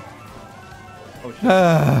we go.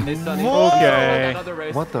 Hey, Sunny. Okay. Another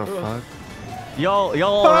race. What the fuck? Y'all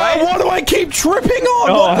alright? What do I keep tripping on?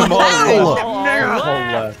 No, What I'm the all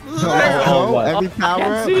hell? Oh, every power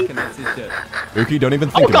up. I cannot see shit. Uki, don't even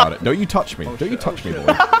think about it. Don't you touch me. Don't you touch me, boy.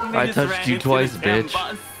 I touched you twice, bitch.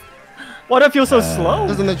 Why do I feel so slow?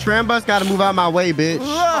 Listen, the tram bus gotta move out my way, bitch. Look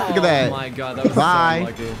at Oh that. my God, that was Bye.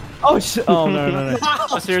 so lucky. Oh shit! Oh no!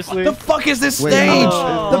 Seriously? The fuck is this Wait, stage?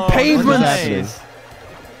 oh. The What is pavement. happening?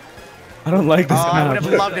 I don't like this. I would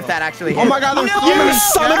have loved if that actually hit. Oh my God, there's so You many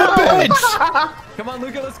son of a bitch! Come on,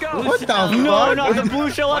 Luca, let's go. What the fuck? No, not the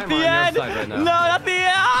blue shell Why at am I the on your end. side right now? No, not the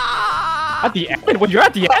end. At the end? When you're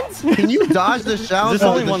at the end? Can you dodge the shell? There's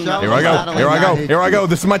only one. Here I go. Here I go. Here I go.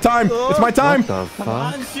 This is my time. It's my time.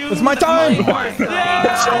 It's my time.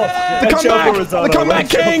 The comeback. The comeback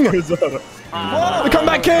king. The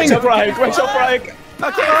comeback king. Great job, Reich.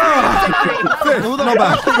 Okay. Not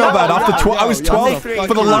bad. Not bad. After I was 12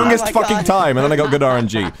 for the longest fucking time, and then I got good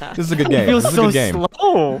RNG. This is a good game. This is a good game.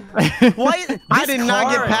 Slow. Why? I did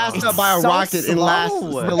not get passed up by a rocket in the last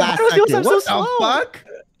second. What the fuck?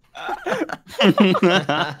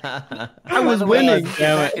 I was winning. Is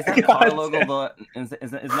that car logo is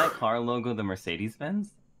my car logo the Mercedes Benz?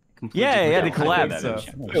 Yeah, they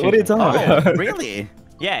collabed. What are you talking about? Really?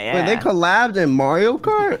 Yeah. Wait, they collabed in Mario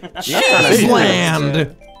Kart?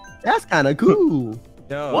 Cheeseland. That's kind of cool.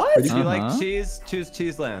 Yo, What? If you like cheese, choose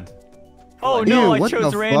Cheeseland. Oh Ew, no, I what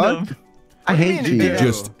chose the random. fuck? I hate cheese.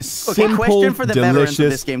 Just Okay, simple, question for the veterans of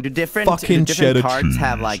delicious, this game. Do different fucking cheddar carts cheese.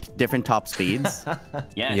 have like different top speeds?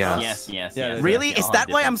 Yes. Really? Is that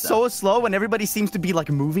why I'm so slow when everybody seems to be like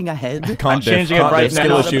moving ahead? Can't changing it right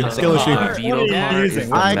now. Skill issue.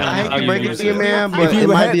 I hate to break it to you, man, but If you it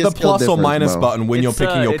might be hit a the skill plus or difference, minus bro. button when you're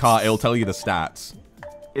picking your it's- car, it'll tell you the stats.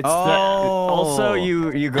 It's also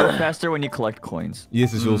you go faster when you collect coins.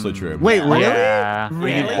 This is also true. Wait, really? Yeah.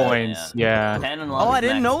 Really? Points. Yeah. Oh, I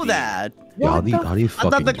didn't know that. Yeah, how do you I fucking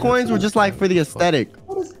thought the get coins that? were just like for the aesthetic.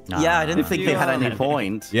 Yeah, I didn't think they had any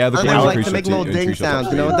point. Yeah, the I coins like to increase make your little T- ding increase your sounds,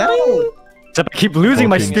 top you know? speed. That Except I keep losing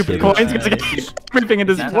my Fucking stupid shit. coins because I keep stripping in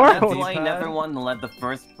this That's world. why you never want to let the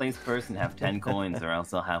first place person have 10 coins, or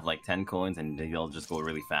else they'll have like 10 coins and they'll just go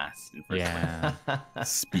really fast in first place.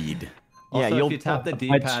 Speed. Also, Yeah, if you tap the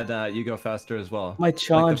D-pad, you go faster as well. My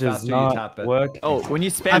challenge Like, the is faster you not tap it. working. Oh, when you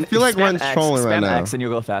spam, I feel like spam Ren's X, trolling right spam now. X and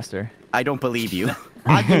you'll go faster. I don't believe you.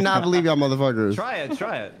 I do not believe y'all motherfuckers. Try it,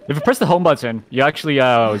 try it. If you press the home button, you actually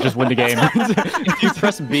just win the game. If you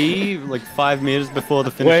press B like 5 meters before the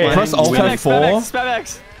finish Wait, line, press Alt you win. F4. Spam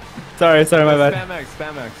X. sorry, my bad. Spam X,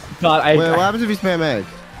 spam X. God, Wait, what happens if you spam egg?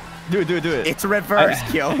 Do it. It's reverse,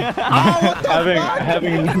 Kyo. having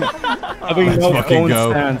Let's no fucking phone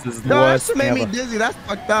go. stance is the No, that worst shit made me ever. dizzy. That's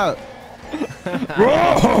fucked up.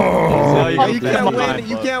 Oh, You can't win.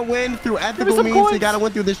 You can't win through ethical means. You gotta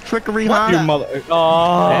win through this trickery, huh? You mother.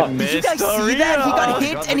 Oh, Did you guys see that? He got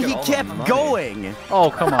hit and he kept going. oh,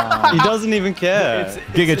 come on. He doesn't even care.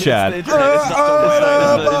 Giga Chad.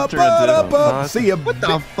 See ya. What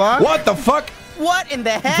the fuck? What the fuck? What in the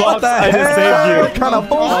heck? What the I just hell? saved you. What kind of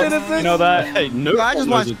bullshit is this? You know that? Hey, no. I just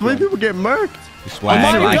watched 3 people get murked. Swag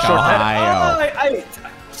my like God. Ohio.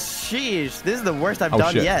 Sheesh, this is the worst I've Oh,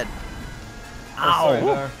 done shit. yet.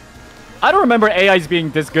 Ow. I don't remember AIs being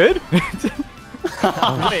this good. Wait,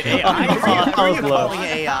 AI? Who are you calling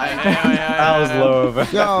AI? That was low.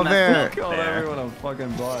 Yo, man. Killed everyone on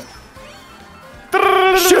fucking bot.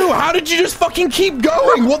 Shoo, how did you just fucking keep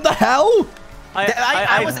going? What the hell?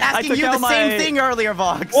 I was asking you the same thing earlier,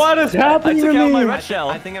 Vox. What is I happening took to out my me? red shell.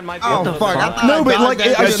 I think it might be. Oh, fuck. No, but like,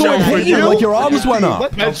 I saw it hit you, like your arms went up.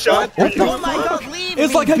 What the fuck? Oh my god, leave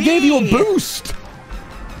It's me like I gave you a be. boost.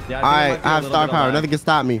 Yeah, Alright, I have star power. Nothing can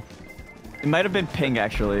stop me. It might have been ping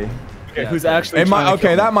actually. Okay, who's actually It might, trying to okay,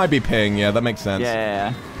 kill that might be ping. Yeah, that makes sense.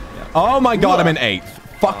 Yeah. Oh my god, I'm in 8th.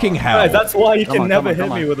 Fucking hell. Guys, that's why you Come can on, never come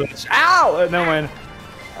hit on, me come with a... Ow! No, man.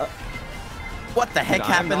 What the heck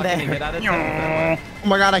happened there? Oh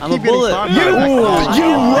my god, I keep getting star You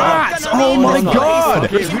power. rats! Oh my god!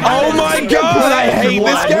 Oh my god! I hate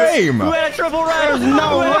this game! Who had a triple red? There's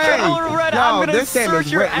no Who had a way. triple red? Yo, I'm gonna this game search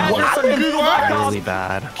is your red. address on Google Maps. Really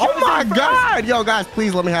bad. Oh my god! Yo, guys,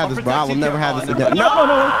 please let me have this, bro. I will never have this again.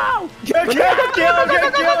 No!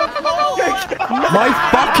 My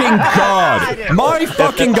fucking god! My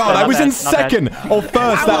fucking god! I was in second or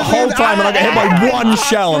first that whole time and I got hit by one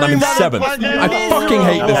shell and I'm in 7th. I fucking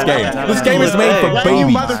hate this game. This game is made for You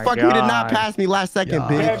babies. motherfucker, you did not pass me last second,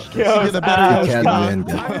 bitch. You're the better You coach. can't win.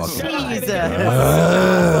 Get fucking. Jesus.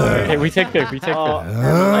 Okay, we take pick.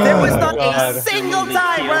 There was not a single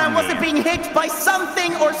time where I wasn't being hit by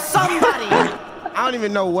something or somebody. I don't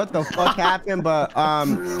even know what the fuck happened, but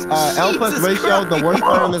L plus ratio, the worst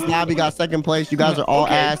player in this lobby got 2nd place. You guys are all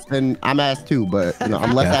ass, and I'm ass too, but you know,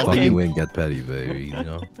 I'm less Can't ass than fucking you. win. Get petty, baby. You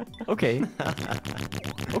know. Okay.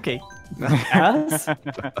 Okay. ass?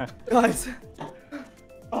 Guys.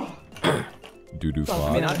 Doo-doo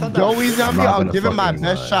I mean, I fly. thought that Joey's I'm gonna be not out gonna giving my fucking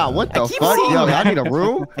best lie. shot. What the keep fuck? seeing Yo, that. I need a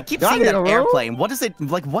room. I keep Y'all seeing need that a room? airplane. What is it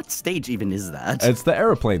like? What stage even is that? It's the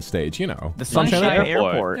aeroplane stage, you know. The Sunshine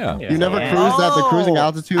Airport. Yeah. You never cruised at the cruising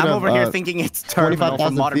altitude I'm of over here thinking it's Terminal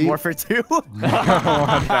from 25,000 Modern feet. Warfare 2.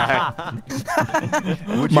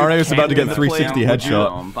 Mario's about to get 360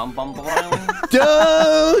 headshot.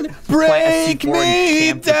 Don't break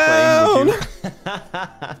me down.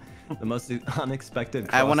 The most unexpected.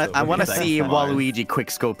 I wanna see Waluigi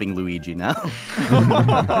quick-scoping Luigi now.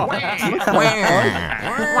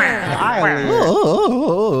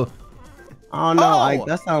 Oh no,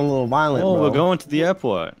 that sounds a little violent. Oh, bro. we're going to the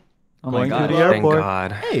airport. Oh my god! To the airport. Thank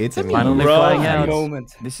God. Hey, it's a finally flying out.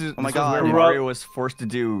 Moment. This is Oh my this God. was where Mario was forced to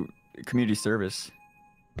do community service.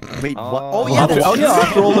 Wait, what? Oh yeah,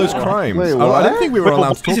 after all those crimes. Wait, I didn't think we were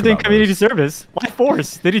allowed to talk He's doing about community those. service. Why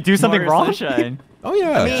force? Did he do something Mario wrong? Sunshine. Oh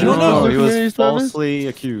yeah. mean, Do you not know? No, he was community service? falsely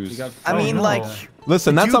accused. I mean, like,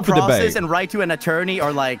 Listen, that's due up for process debate. and right to an attorney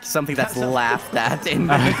are like something that's laughed at in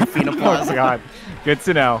Fina Oh Plaza. god. Good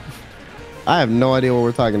to know. I have no idea what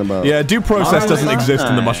we're talking about. Yeah, due process doesn't exist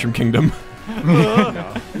in the Mushroom Kingdom.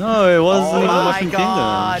 No, it wasn't in the my Mushroom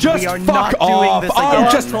God. Just We are fuck not doing off! this Oh,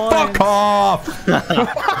 again. just fuck off!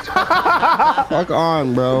 Fuck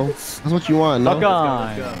on, bro. That's what you want, no? Fuck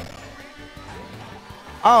on.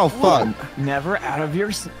 Oh, fuck. Never out of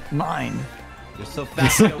your mind. You're so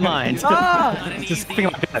fast. Mind. Not an Just easy,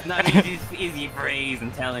 think like that. not an easy phrase,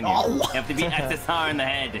 I'm telling you. You have to be SSR in the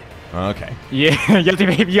head. Okay. Yeah, you have to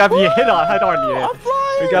be head on you.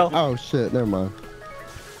 Here we go. Oh shit, never mind.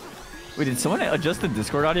 Wait, did someone adjust the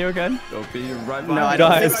Discord audio again? Don't be right No, behind I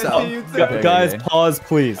don't me. think so. Okay, Guys, okay. pause,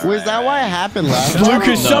 please. Was that why it happened last time?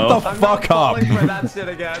 Lucas, shut the I'm fuck not up! falling for that shit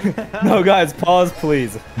again. No, guys, pause,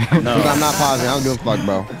 please. I'm not pausing. I don't give a fuck,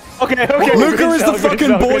 bro. Okay, okay. Luca is the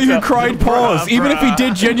fucking boy who cried pause. Even if he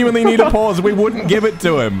did genuinely need a pause, we wouldn't give it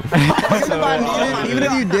to him. Even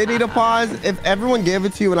if you did need a pause, if everyone gave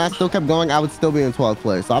it to you and I still kept going, I would still be in 12th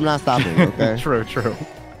place. So I'm not stopping, okay? True, true.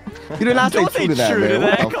 You did not say true to that, man.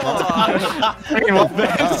 What the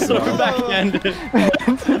fuck? So back-ended.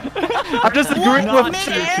 I'm just agreeing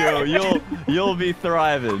with You'll be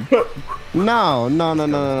thriving. No. I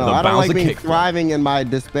don't like Bowser being kick. thriving in my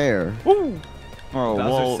despair. Oh, Bowser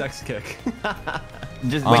well, sex kick.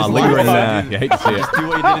 just Linger in there. You hate to see it. do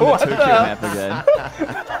what you did in the Tokyo map again.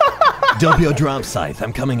 Doppio drop scythe,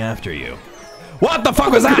 I'm coming after you. What the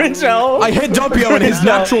fuck was that? Grincho. I hit Doppio and his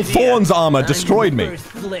natural thorns armor destroyed me.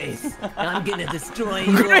 Place. I'm gonna destroy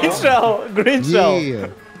you. Grincho. Yeah.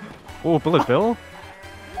 Oh, Bullet Bill?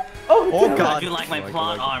 Oh I God. do like my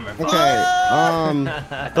plot armor. Okay.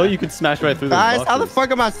 I thought you could smash right through the Guys, how the boxes. fuck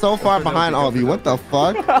am I so far behind all of you? What the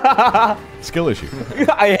fuck? Skill issue.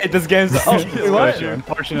 I hate this game. Oh, wait, what?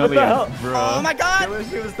 Unfortunately, What the hell? Oh my God. I wish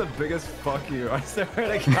he was the biggest fuck you. I swear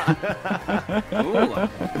to God.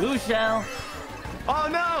 Ooh, blue shell. Oh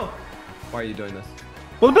no! Why are you doing this?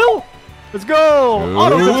 Bullet Bill! Let's go!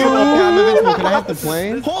 Auto Okay, control! I'm invincible. Can I hit the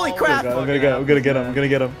plane? Holy crap. I'm gonna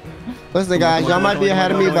get him. Listen, guys, y'all might be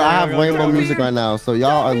ahead of me, but I have rainbow music right now, so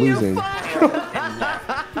y'all are losing.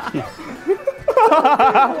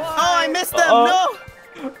 Oh, I missed them. No.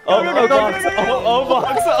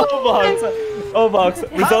 Box.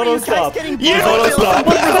 Risotto stop. Risotto stop. I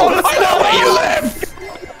know where you live!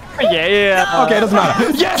 Yeah. Okay, doesn't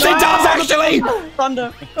matter. Yes, it does actually!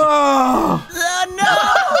 Thunder. Oh. No.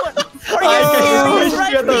 Are you serious?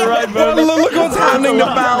 Right there. Look what's happening to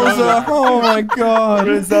Bowser! Oh my god!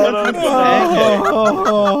 Risotto stop.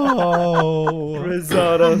 Oh.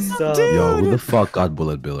 Risotto stop. Yo, who the fuck got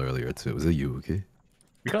Bullet Bill earlier too? Was it you, okay?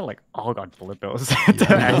 We got like all got bullet bills.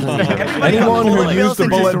 Anyone who used a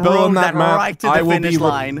bullet bill in that map, right to the I will finish be.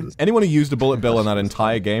 line. Anyone who used a bullet bill in that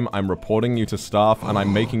entire game, I'm reporting you to staff, and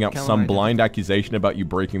I'm making up some blind accusation about you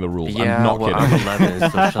breaking the rules. Yeah, I'm not well, kidding. I'm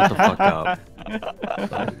 11, so shut the fuck up.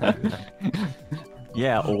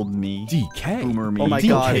 Yeah, old me. DK. Boomer me. Oh my DK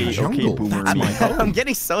God. Jungle. boomer That's me. my code. I'm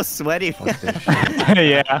getting so sweaty.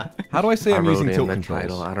 Yeah. How do I say I'm wrote using it in tilt the controls?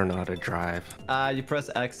 title. I don't know how to drive. You press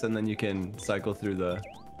X and then you can cycle through the.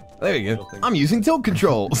 There you go. I'm using tilt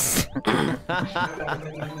controls.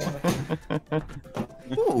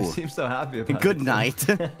 You seem so happy about Good night.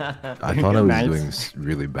 I thought I was doing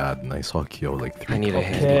really bad, and I saw Kyo like 3 I need a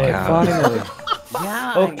copies. handicap.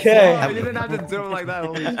 Yeah. Okay. I didn't have to do it like that.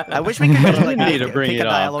 Holy shit. I wish we could like, need to bring pick it a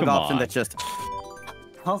up, dialogue come option on. that just.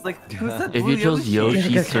 I was like, who's that If blue you chose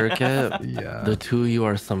Yoshi Circuit, Yeah. the two of you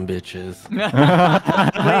are some bitches.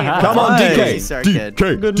 Come on, DK. Circuit.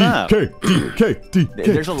 DK. Good map. DK. DK.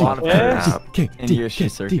 There's a lot of Yeah. in Yoshi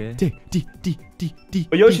Circuit.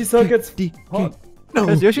 But Yoshi Circuit's. No.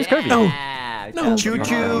 Yoshi's Kirby. No. Choo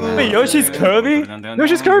choo. Wait, Yoshi's Kirby?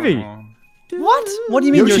 Yoshi's Kirby. What? What do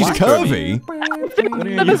you mean Yoshi's curvy.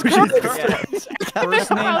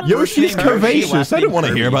 Yoshi's curvaceous. I don't want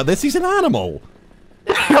to hear about this. He's an animal.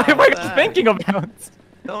 What are you thinking about?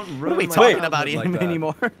 Don't What are we ruin my talking childhood about like that.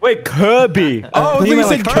 anymore? Wait, Kirby. Oh, I You think you meant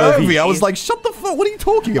said like curvy. I was like, shut the fuck. What are you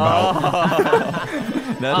talking about?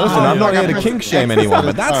 Listen, I'm not here to kink shame anyone,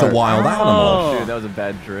 but that's a wild animal. Dude, that was a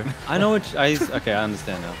bad drift. I know which. Okay, I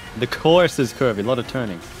understand now. The course is curvy, a lot of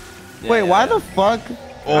turning. Wait, why the fuck?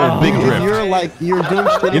 Oh, big drift. You're doing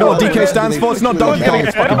shit. You know what DK stands for? It's not Donkey Kong,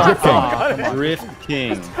 it's fucking Drift King. Drift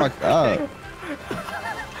King. Fuck up.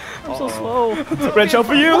 I'm so slow. Red shell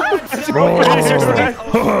for you.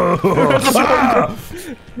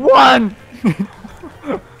 One.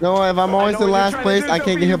 No, if I'm always in last place, I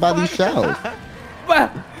can't get hit by these shells.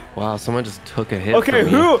 Wow, someone just took a hit. Okay,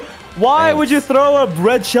 from me. why would you throw a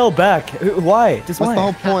red shell back? Why? Just What's why? the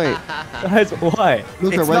whole point? Guys, why?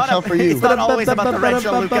 Luca, red shell for you. It's not always about the red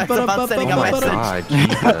shell, Luca. It's about sending a message. God,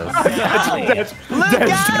 Jesus.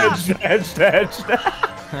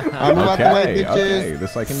 I'm about to wait, bitches. Okay,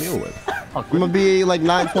 this I can deal with. I'm gonna be like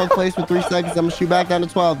 9th, 12th place for 3 seconds. I'm gonna shoot back down to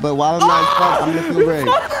 12, but while I'm 9th, 12th, I'm gonna feel great.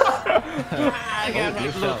 What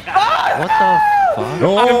the fuck?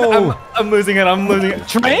 Oh! I'm losing it. I'm losing it.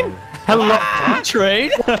 Train? Hello,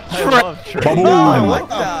 train? Boom. What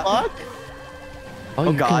the fuck?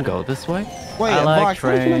 Oh, you can go this way? Wait, I like Vox,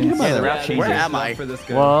 what did you trains. do about Yeah, it? the route changes. Where am I? For this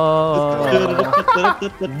guy. Whoa.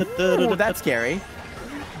 Ooh, that's scary.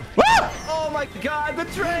 Oh my god, the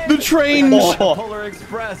train! The train! Polar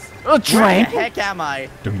Express. A Where train? the heck am I?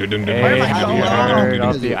 Hey, am I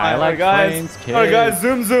going? I like trains, kid. Alright, guys,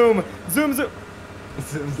 zoom. Zoom,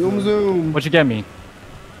 zoom. What'd you get me?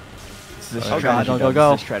 Oh god,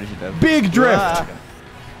 go. Strategy, Dev. Big drift!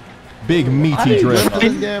 Big meaty drift.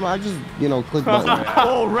 This game, I just, click button.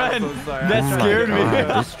 Oh, Ren! That scared me.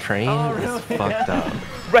 This train is fucked up.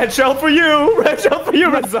 Red shell for you! Red shell for you,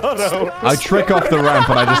 Risotto! I trick off the ramp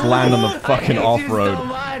and I just land on the fucking off-road.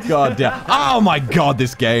 God damn. Oh my god,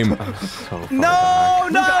 this game. No,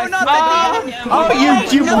 not that game. Oh,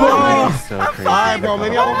 you bro! So crazy. Alright, bro,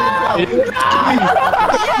 maybe I won't be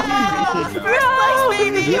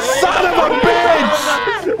Son of a bitch!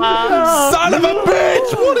 Son of a bitch!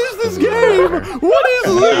 What is this game? What is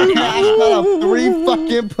this? out of 3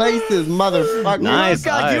 fucking places, motherfucker. Nice.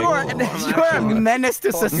 God, you are a menace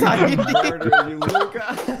to society. Oh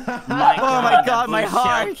my god, my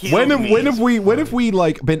heart. When have we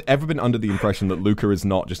like ever been under the impression that Luca is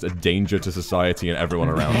not just a danger to society and everyone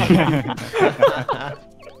around him?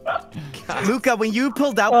 Luca, when you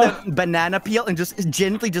pulled out the banana peel and just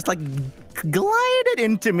gently just like glided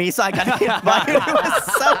into me so I got hit by it, it was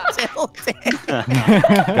so tilted.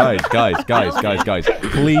 guys,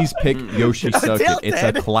 please pick Yoshi Circuit. It's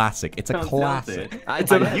a classic. It's a classic.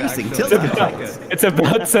 It's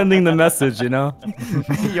about sending the message, you know?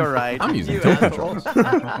 You're right. I'm using tilt controls.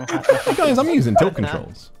 Guys, I'm using tilt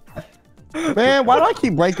controls. Man, why do I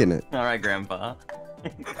keep breaking it? All right, Grandpa.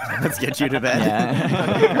 Let's get you to bed.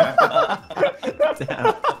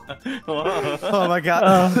 Oh my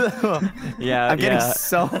god. I'm getting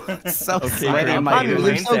so sweaty in my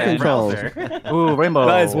controls. Ooh, rainbow.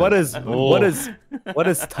 Guys, what is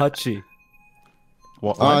touchy?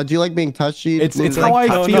 Do you like being touchy? It's how I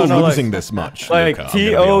feel losing this much. Like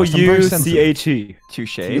TOUCHE.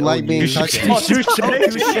 Touche. You like being touchy? Touche.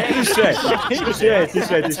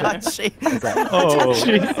 Oh.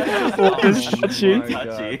 What is touchy?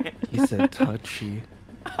 He said touchy.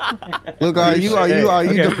 Look, are you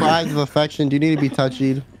deprived of affection? Do you need to be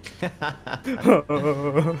touchied?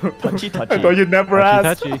 Touchy. I thought you'd never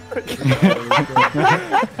ask. Touchy.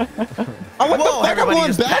 Oh, what the fuck? I'm everybody going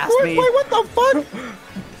just passed backwards? me. Wait, what the fuck?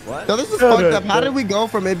 What? No, this is fucked up. How did we go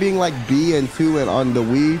from it being like B and 2 and on the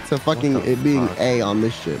Wii to fucking it being A on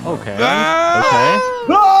this shit? Bro? Okay.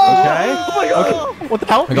 What the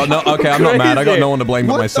hell? I'm not mad. I got no one to blame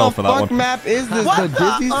but myself for that What one. the fuck map is this? The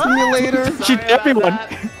Dizzy Simulator? Everyone.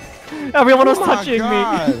 Everyone was Oh my touching me.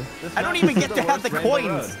 God. I don't even get to have the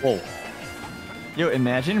coins. Yo,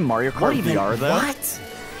 imagine Mario Kart VR though. What?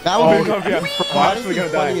 That would be Honestly gonna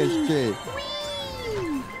die. funny as shit.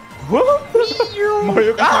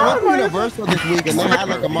 Mario I went to Universal this week and they had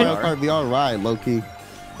like a Mario Kart VR ride, low key. It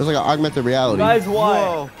was like an augmented reality. Guys, why?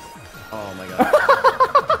 Whoa. Oh my god.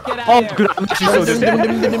 Oh, good. I'm actually so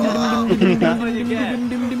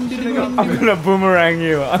I'm gonna boomerang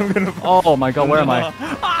you. Oh my god, where am I?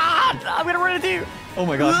 I'm gonna run into you. Oh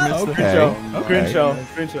my gosh, missed it. Green shell.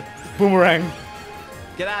 Boomerang.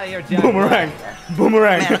 Get out of here, Jack. Boomerang.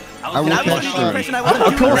 I will catch you.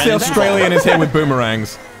 Of course the Australian is here with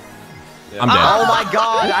boomerangs. I'm dead. Oh my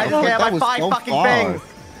god, I just That have like was 5 so fucking far. things.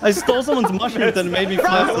 I stole someone's mushrooms and made me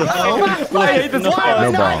faster. I hate this. No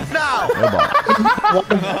ball. No ball.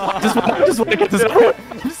 Just want to get this out.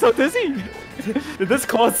 I'm so dizzy. This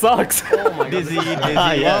call sucks. Oh my god. Dizzy. Yeah,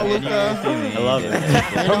 I love it.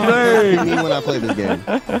 I me when I play this game.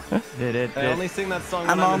 I only sing that song.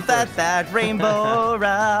 I'm on that rainbow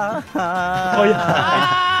ride. Oh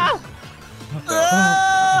yeah.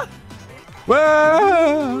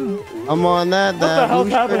 Whoa! I'm on that hell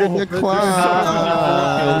blue happened? sugar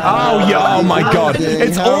cloud. Oh yeah! Oh my god!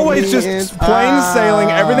 It's always just plain sailing.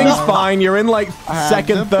 Everything's fine. You're in like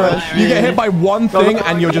second, third. You get hit by one thing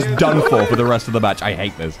and you're just done for the rest of the match. I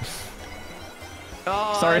hate this.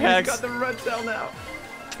 Oh, Sorry, Hex. Got the red cell now.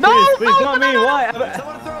 No, please, not me. Why?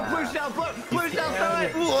 Someone throw a push down, push down,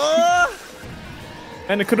 throw it.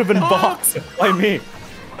 And it could have been Vox. Why me?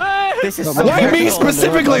 This is Why me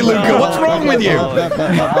specifically, Luca? What's wrong with you?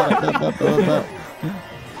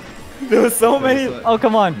 There were so many. Oh,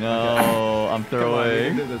 come on. No, I'm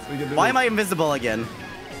throwing. Why am I invisible again?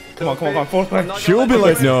 Come on. Fourth one. She'll be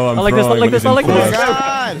like, no, I'm like this, throwing, like this, but like he's in this. fourth.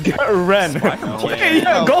 God. Get Ren. Hey,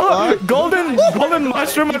 yeah, golden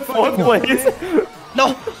mushroom at 4th place.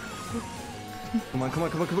 No. Come on.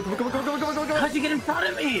 How'd you get in front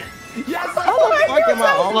of me? Yes. Fuck am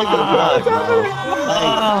I always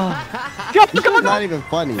It's not even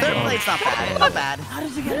funny. Third place, not bad. Not bad. How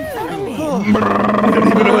did you get in front of me? I don't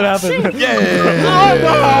even know what happened.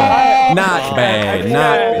 Yeah! Not bad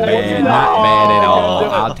at all.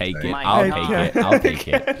 I'll take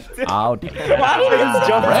it.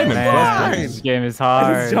 This game is I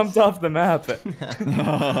hard. just jumped off the map.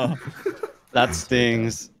 That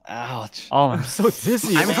stings. Ouch. Oh, I'm so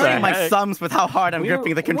dizzy. I'm hurting my thumbs with how hard I'm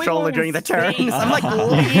gripping the controller during the turns. I'm like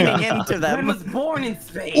leaning into I them. was born in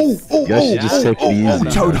space. You guys should just take it easy.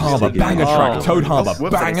 Toad Harbor, banger track. Toad Harbor,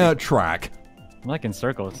 Whoops, banger track. I'm like in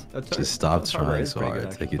circles. Just stop trying so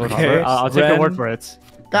hard. Take it Okay. easy. I'll take your word for it.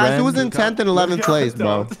 Guys, who was in 10th and 11th place,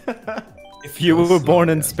 bro? If you were born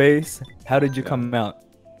in space, how did you come out?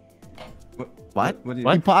 What?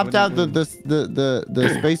 He popped out the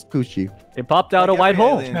space coochie. It popped out a white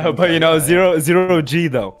hole. No, but you know, zero G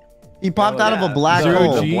though. He popped out of a black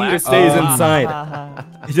hole. He just stays inside.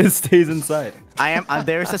 He just stays inside.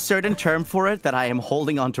 There's a certain term for it that I am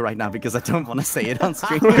holding on to right now because I don't want to say it on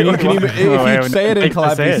stream. Can you, if you say it in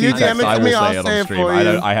collab You PC damn text, it I to will me, say I'll it on say it stream. for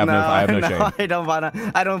I have no shame.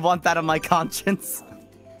 I don't want that on my conscience.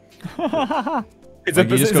 Is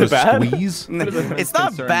Like, you just gotta bad? squeeze? It's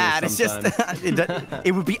not bad. It's just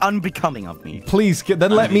it would be unbecoming of me. Please,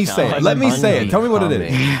 then let me say it. Let me say it. Tell me what it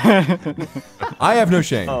is. I have no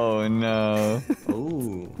shame. Oh no.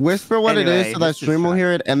 Whisper what it Anyway, is so that stream will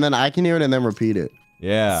hear it, and then I can hear it, and then repeat it.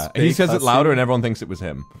 Yeah, he says it louder, and everyone thinks it was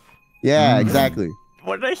him. Yeah, exactly.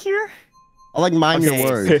 What did I hear? I like mime your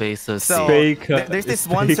words. So there's this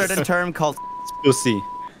one certain term called pussy.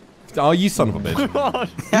 Oh, you son of a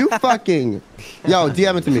bitch. You fucking... Yo,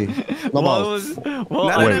 DM it to me. No balls. No.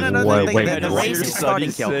 The race is starting,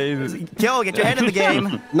 Kill. Kill, get your head in the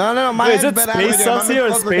game. No. My Wait, is head's it been space sussy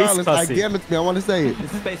or space Like, pussy? DM it to me. I want to say it.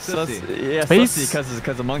 Space pussy. Yeah, Space?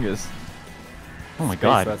 because Among Us. Oh my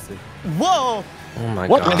god. Whoa! Oh my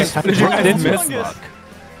What? god. How did you I didn't miss?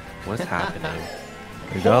 What's happening?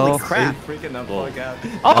 There you go. Holy crap. Freaking the fuck out.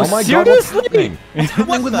 Oh, my god, what's seriously? happening? What's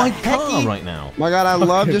happening with my car right now? My god, I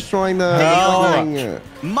love destroying the...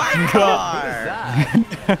 My car!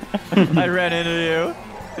 I ran into you.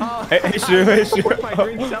 Hey, Shu.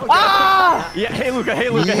 Ah! Yeah, hey Luca.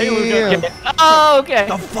 Yeah. Oh, okay.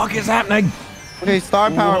 What the fuck is happening? Okay,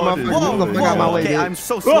 star power, motherfucker. Move the fuck out my way, Okay, dude. I'm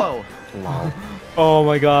so slow. Oh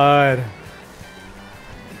my god.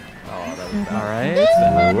 All right.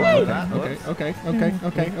 Okay.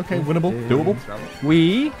 Winnable. Doable.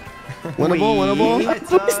 We. Winnable.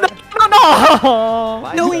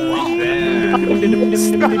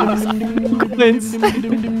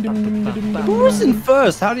 Who's in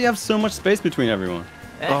first? How do you have so much space between everyone?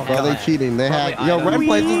 Bro, they cheating. They had... Yo, Ren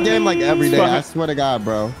plays this game like every day. I swear to God,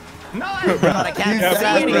 bro. No, I can't see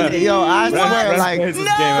anything. Yo, I swear, like, plays this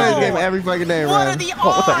this game game every fucking day, What are Ren. the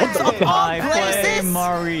odds of all I play places?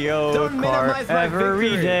 Mario Kart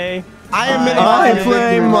every day. I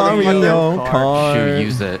play Mario Kart. Shoot,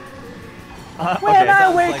 use it. When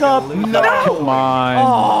I wake up, no. Come on.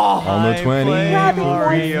 On the 20. I play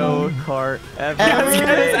Mario Kart every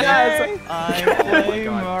day. I play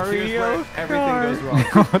Mario Kart. Everything goes wrong.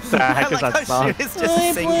 What the heck is that song? It's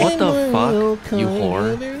just singing. What the fuck? You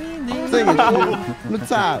whore. Sing it, Stu. The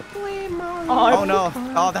top. Oh no.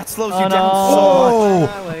 Oh, that slows you down so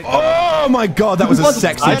much. Oh my god, that was a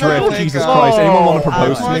sexy drift. Jesus Christ. Anyone want to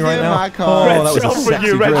propose to me right now? Oh, that was a sexy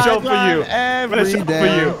drift. Red shell for you. Every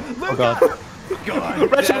day. Oh god.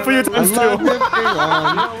 God. Red shell for you times 2.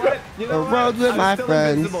 The road with my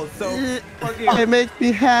friends. It makes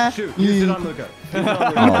me happy. Use it on Luca.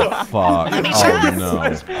 Oh, fuck. Oh, no.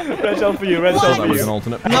 Red shell for you. Red shell for That was you. an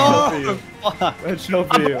alternate. No. Red shell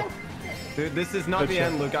for you. Dude, this is not the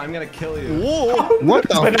end, Luca. I'm gonna kill you. What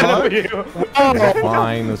the fuck? This is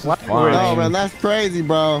fine. This is fine. Oh man, that's crazy,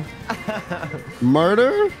 bro.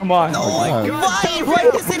 Murder? Come on. Oh my God. Why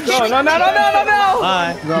is it No, no, no, no, no, no, no.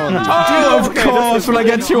 Oh, of course, when I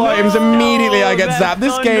get 2 items, immediately I get zapped.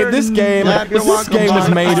 This game was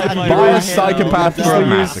made by a psychopath for a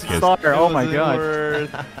masochist. Oh my god.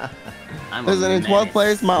 Listen, in 12th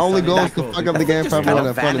place, my only goal is to fuck up the game for everyone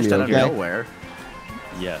in front of me, okay?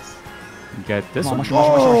 Yes. Get this one.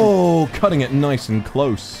 Oh, cutting it nice and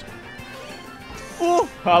close. Oh,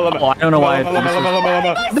 I don't know why. Oh,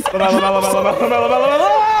 no.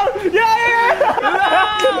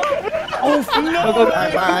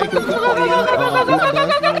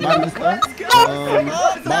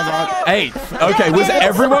 Hey, okay, was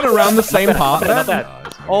everyone around the same part then?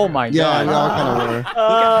 Oh my god. Yeah, we all kind of were. Look at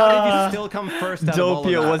how did you still come first out of all of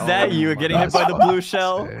Doppio, was that you getting hit by the blue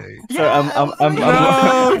shell? So I'm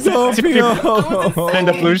No, Doppio. And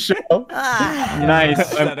the blue shell.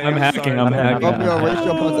 Nice. I'm hacking. I'm hacking. Doppio,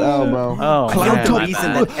 ratio plus L, bro. Oh,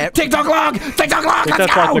 TikTok log! TikTok log! Let's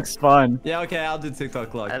TikTok go! looks fun. Yeah, okay, I'll do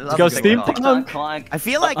TikTok log. Let's go Steam. I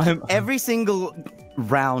feel like every single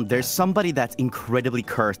round there's somebody that's incredibly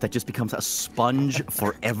cursed that just becomes a sponge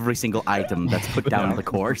for every single item that's put down on the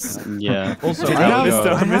course. Yeah. Also,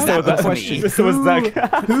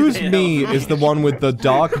 Who's me is the one with the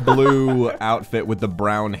dark blue outfit with the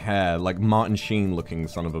brown hair, like Martin Sheen looking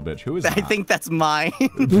son of a bitch? Who is that? I think that's mine. You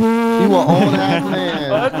an old ass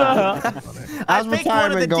man. What the hell? I picked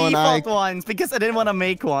one of the default ones because I didn't want to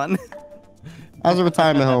make one. How's the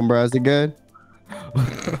retirement home, bro? Is it good?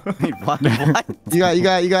 What? You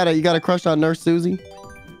got a crush on Nurse Susie?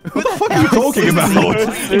 What the fuck are you talking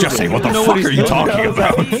about? Jesse, what the fuck are you talking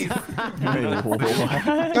about?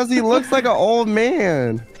 Because he looks like an old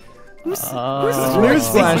man.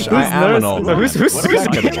 Newsflash, I am an old man. Who's Susie?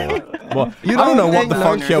 Well, I don't know what the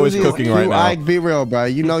fuck Kyo is cooking right now. Ike, be real, bro.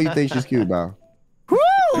 You know you think she's cute, bro.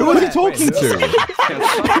 Who is he talking to?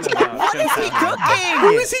 What is he cooking?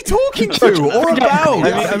 Who is he talking to or about?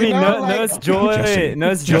 I mean, Nurse Joy.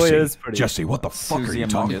 Nurse Joy is pretty. Jesse, what the fuck are you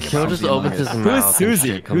talking about? Kyo just opens his mouth. Who's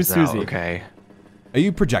Susie? Who's Susie? Okay. Are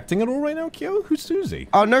you projecting it all right now, Kyo? Who's Susie?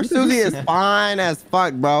 Oh, Nurse Susie is fine as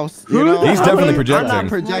fuck, bro. You know, He's definitely projecting. I'm not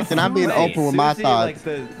projecting. I'm being open with my thoughts.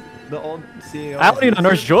 Like the old CEO. I don't need a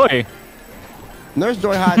Nurse Joy. Nurse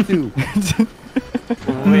Joy hot too.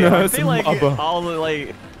 I feel like all the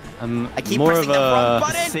like. I keep more of pressing the wrong a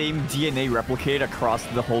button. same DNA replicate across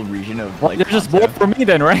the whole region of like. Well, there's just more for me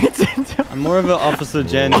then, right? I'm more of an Officer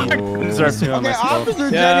Jenny. Okay,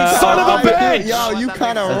 Officer Jenny. Son of a bitch! Yo, you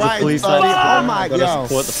kind of As a right, police son. officer, Oh my gotta god.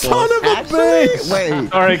 support the Son force. of a bitch! Wait.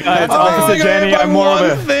 Sorry guys, Officer Jenny.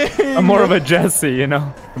 I'm more of a Jesse, you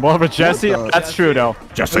know. More of a Jesse. That's true though.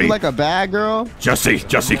 Jesse, You like a bad girl? Jesse,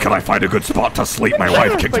 can I find a good spot to sleep? My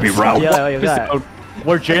wife kicked me round. Yeah.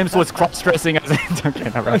 Where James was cross-dressing as a... Okay,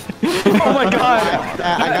 not right. Oh my god.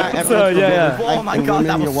 I got So, yeah. Oh my god,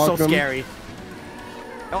 that was so welcome. scary.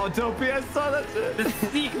 Oh, Dopey, I saw that shit. The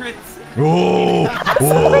secrets. Oh, that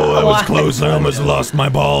was close. I almost lost my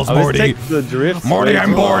balls, Morty. The drift. Morty,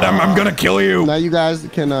 I'm bored. I'm gonna kill you. Now you guys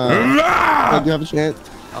can you have a chance.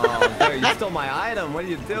 Oh, there, you stole my item. What are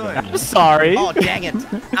you doing? I'm sorry. Oh, dang it.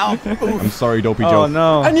 Ow. I'm sorry, Dopey Joe. Oh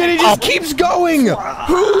no. And yet he just keeps going.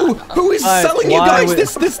 Who is selling you guys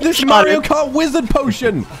this Mario Kart Wizard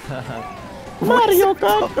Potion? Mario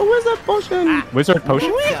Kart, the wizard potion. Wizard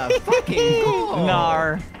potion?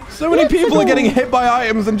 Nar. So many people are getting hit by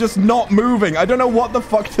items and just not moving. I don't know what the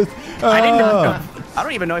fuck to... I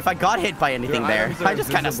don't even know if I got hit by anything there. I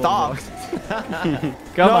just kind of stopped.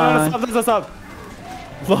 Come on. No, stop.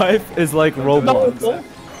 Life is like Roblox.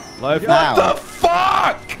 Life. What the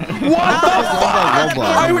fuck? What the fuck?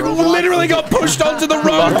 I literally got pushed onto the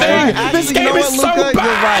wrong thing. This game is so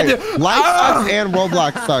bad. Life sucks and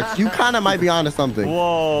Roblox sucks. You kind of might be onto something.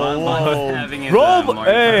 Whoa.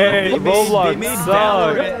 Hey, Roblox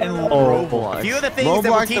sucks. A few of the things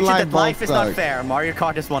that will teach you that life is not fair. Mario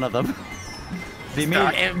Kart is one of them. They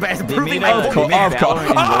made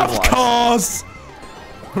Of course.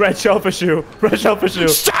 Red shell for shoe. Red shell for shoe.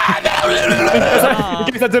 Shut up.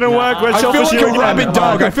 In case that didn't work, red I shell feel for like shoe. a rabid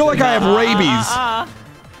dog. I feel like I have rabies.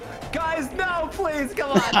 Guys, no, please,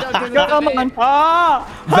 come on. Come on.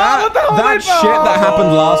 That shit that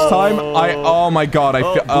happened last time, oh my god, I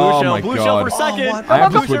feel, oh my blue shell for god. second. I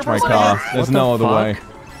have to switch my car. There's no other way.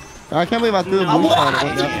 I can't believe I threw the blue shot.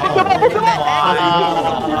 What the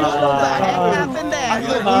heck happened there? I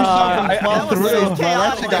threw the blue shot from 12 through, bro.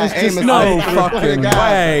 That shit got aim assist. No fucking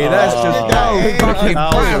way. That's just no fucking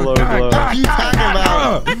way. What are you talking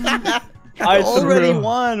about? I already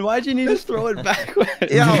won. Why'd you need to throw it backwards? Yo,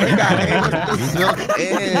 it got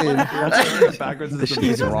aim assist Backwards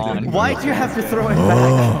is wrong. Why'd you have to throw it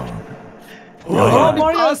back? Oh,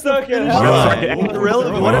 Mario stuck it.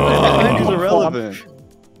 Irrelevant. What if the end is irrelevant?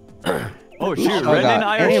 Oh shoot, Ren and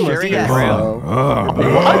I are sharing a ground.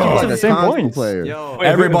 Why'd you the same points?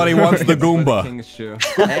 Everybody wants the Goomba.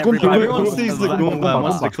 Everyone sees the Goomba and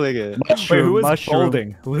wants to click it. Wait, who is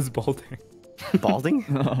balding? Who is balding? Balding?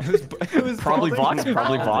 Probably Vox.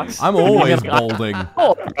 Probably Vox. I'm always balding.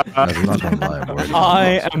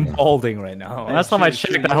 I am balding right now. Last time I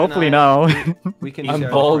checked, hopefully no. I'm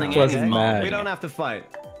bald plus mad. We don't have to fight.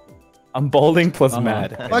 I'm balding plus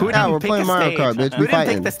mad. Fuck that, we're playing Mario Kart, bitch. Who We didn't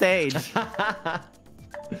pick fighting. the stage?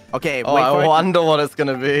 Okay, Oh, wait for I wonder what it's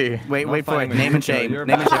gonna be. Wait for it. Name and shame. Name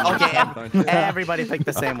and shame. Okay, everybody pick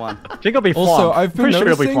the same one. I think it'll be Also, Flonk. I've been Pretty sure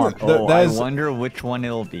it'll be noticing Flonk. that I there's wonder which one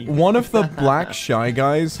it'll be. one of the black shy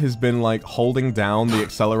guys has been like holding down the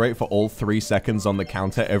accelerate for all 3 seconds on the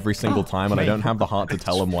counter every single time, and I don't have the heart to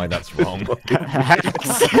tell him why that's wrong. How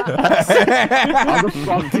the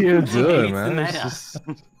fuck do you do it, man? It's just...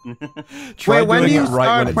 Try when doing do you it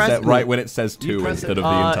right start when it says 2 instead of the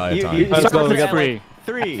entire you- time. you- Let's go. Let's go. Three.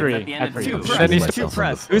 Three. At the end of Two. two. That needs Two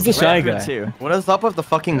press. Who's the shy guy? Two. What is up with the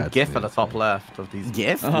fucking GIF at the top left of these?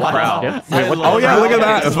 GIF? Wow. Yeah. I Wait, love Oh yeah, it. look at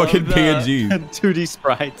that! A It's fucking the PNG. 2D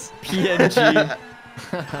sprites. PNG.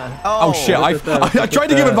 Oh shit! I tried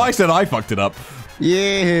to give advice and I fucked it up.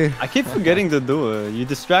 Yeah. I keep forgetting to do it. You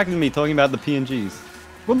distracted me talking about the PNGs.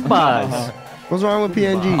 Goombas. What's wrong with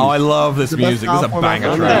PNG? Oh, I love this The best music. This is a album banger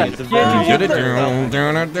ever. track. It's a very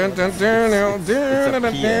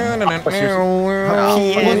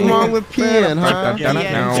What's wrong with PN, huh?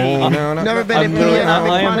 Never been in PN.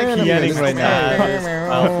 I am I'm PNing right now.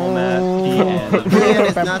 PN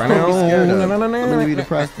is not something to be scared of. I'm gonna be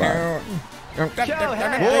depressed by it. Red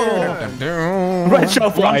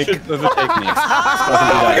shelf like. I'm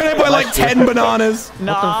gonna put like 10 bananas.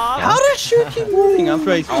 How does Shu keep moving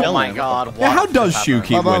after he's Oh my chilling? god. Yeah, how does Shu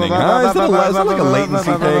keep winning, huh? Is that like a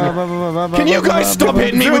latency thing? Can you guys stop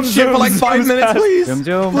hitting me with shit for like 5 minutes, please?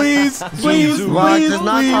 Please, please, Vox, it's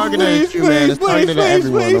not targeted at you, man. It's targeted at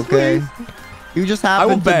everyone, okay? You just I happen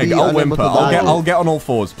will to beg, be I'll unable whimper, to dodge I'll it. get on all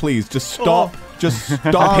fours, please. Just stop, just Oh,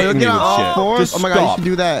 stop you'll hitting me get on with all shit. fours? Just Oh my god, you stop. should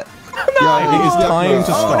do that. It is time to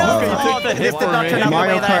stop.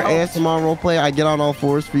 Mario Kart ASMR roleplay, I get on all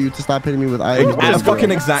fours for you to stop hitting me with items. As fucking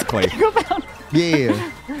exactly. Yeah.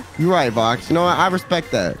 You're right, Vox. You know what? I respect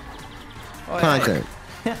that. Content.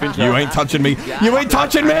 You ain't touching me. You ain't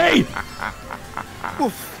touching me!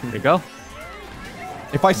 There you go.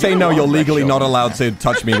 If I say no, you're legally not allowed to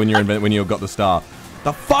touch me when you've got the star.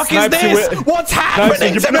 The fuck is this? What's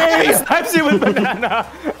happening to me? Snipes you with banana.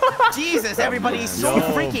 Jesus, everybody's so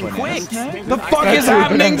freaking quick. The fuck is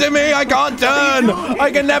happening to me? I can't turn. I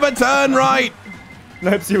can never turn right.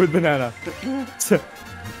 Snipes you with banana.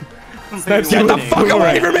 Snipes Get the fuck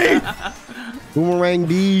away from me! Boomerang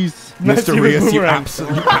these. Mr. Rios, you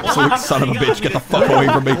absolute son of a bitch. Get the fuck away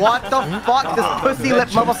from me. What the fuck? This pussy lip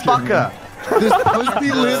motherfucker. This pussy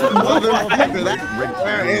lip motherfucker. That's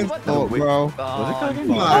rare insult, bro. Oh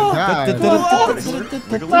my god. That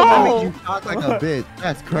makes you talk like a bitch.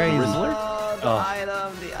 That's crazy.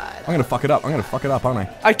 I'm gonna fuck it up. I'm gonna fuck it up, aren't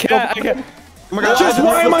I? I can't. Oh my god. Just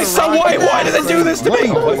why am I so white? Why did it do this to me?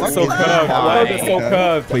 Why is it so curved? Why is it so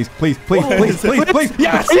curved? Please, please, please, please, please, please.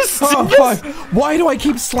 Yes! Oh, fuck. Why do I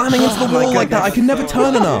keep slamming into the wall like that? I can never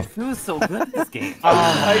turn enough. Who's so good at this game?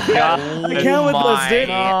 I can't with this, dude.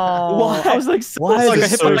 Why? I was like, Why I is it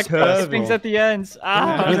hit so like curvy? things at the ends.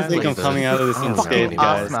 I don't think I'm coming out of this unscathed,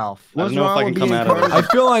 guys. I don't know if I can come out of it. I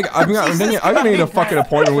feel like I'm gonna need a fucking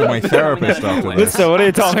appointment with my therapist after this. Listen, what are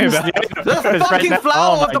you talking about? This fucking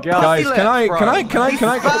flower with the Guys, pussy can I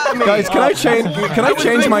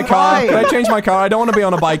change my car? Can I change my car? I don't want to be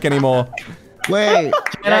on a bike anymore. Wait.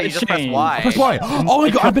 Yeah, you just press Y. Press Y. Oh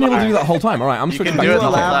my god, I've been able to do that the whole time. All right, I'm switching back do to it the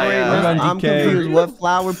whole nothing. time. I'm confused. What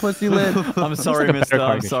flower pussy lip? I'm sorry, mister.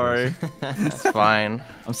 I'm sorry. It's fine.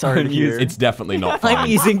 I'm sorry to hear. It's definitely not I'm fine.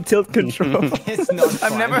 using tilt control. It's not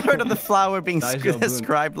I've never heard of the flower being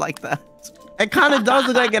described like that. It kind of does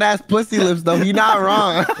look like it has pussy lips, though. You're not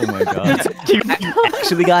wrong. Oh my god.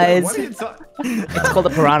 Actually, guys, it's called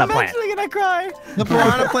the piranha plant. I'm gonna cry. The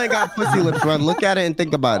piranha plant got pussy lips, run. Look at it and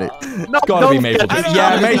think about it. It's gotta be maple tree.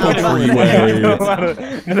 Yeah, maple tree.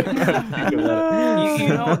 You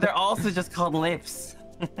know, they're also just called lips.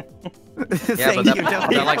 Yeah, but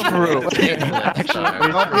that like true.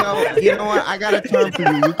 You know what? I got a term for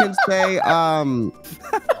you. You can say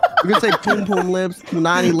poom poom lips,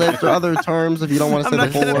 punani lips, or other terms if you don't want to say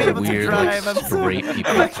the full word. Weird, like, straight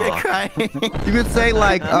people talk. You could say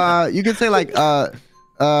like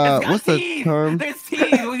what's the term? There's teeth.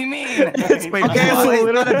 What do you mean? Okay, well,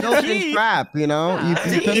 it's not a built-in trap, you know. You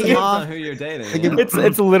piss them off. Who you're dating?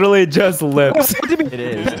 It's literally just lips. It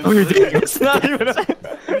is. It's not even.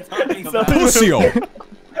 Pussy-o.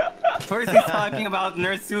 First he's talking about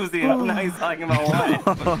Nurse Susie, and now he's talking about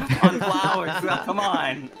what? On flowers. Come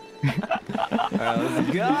on.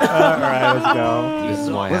 Let's go. Alright, let's go. This is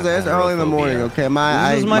why It's early in the morning, okay?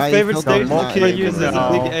 This is my favorite stage. There's a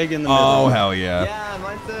big egg in the middle. Oh, hell yeah. Yeah,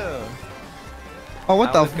 mine too. Oh,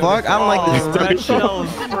 what the fuck? I don't like this.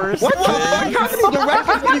 What the fuck? How many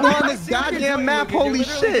directions can you go on this goddamn map? Holy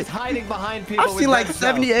shit. Hiding behind people. I've seen like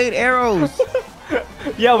 78 arrows.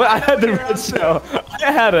 Yeah, but I had the red shell.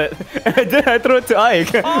 I had it. And then I threw it to Ike.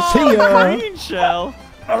 See ya. Green shell.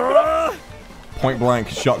 Point blank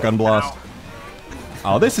shotgun blast.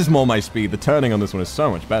 Oh, this is more my speed. The turning on this one is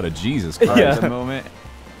so much better. Jesus Christ. Yeah.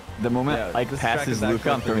 The moment Ike passes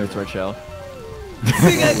Luca, I'm throwing the torch shell.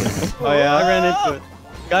 Oh yeah, I ran into it.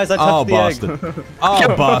 Guys, I touched the bastard. egg. Oh,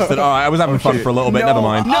 bastard. Alright, I was having fun for a little bit. Never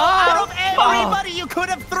mind. No, out of everybody, you could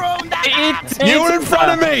have thrown that. You were in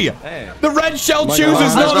front of me! The red shell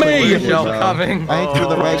chooses, not me! I hate you,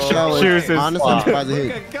 the red shell. Honestly, I'm surprised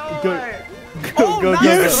it hit.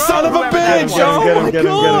 You son of a bitch! Oh my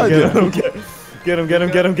god! Get him.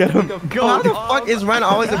 How the fuck is Ren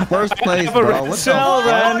always in first place, bro? What the fuck?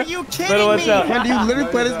 Are you kidding me? Man, do you literally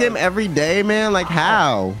play this game every day, man? Like,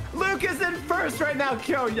 how? Luke is in first right now,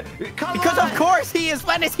 Kyo. Because of course he is.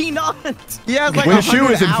 When is he not? He has like When Shu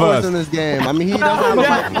is in hours first. in this game. I mean, he doesn't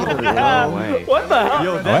have a No way. What the hell?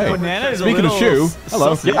 Yo, Hey, banana is speaking of Shu,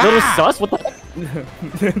 hello. Little sus? What the heck?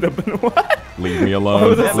 What? Leave me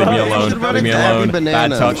alone. Leave me alone. Leave me alone.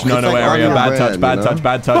 Bad touch. No area. Bad touch. Bad touch.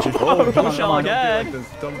 Bad touch. Oh, don't shell again.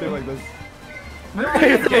 Don't do like this.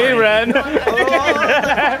 Hey, Ren.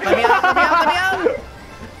 Let me out.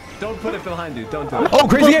 Don't put it behind you. Don't do it. Oh,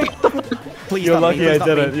 crazy eight! Please You're stop lucky me. I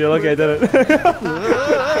did it. You're lucky I did it.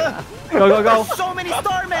 Go. There's so many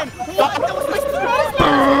starmen. What?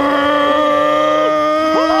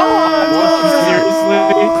 Seriously?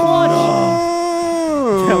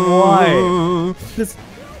 Why?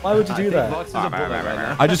 Why would you do that?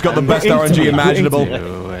 I just got the best RNG imaginable.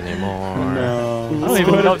 anymore. No. I don't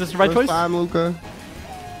even know if this is the right choice. Time, Luca.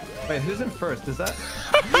 Wait, who's in first? Is that?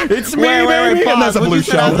 It's me, baby! And there's a blue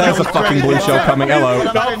shell. There's a fucking blue shell coming. Hello.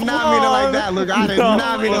 I did not mean it like that, Luca. I did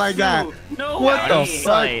not mean it like that. What the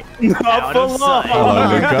fuck?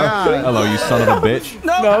 Hello, Luca. Hello, you son of a bitch.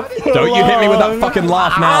 No. Don't you hit me with that fucking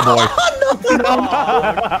laugh now, boy. Come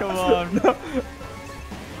on. No.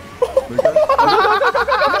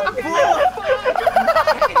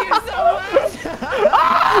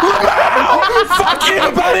 Fuck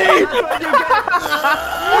you, buddy!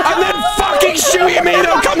 And then fucking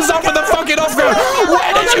Shuyamino comes up with the fucking off-road.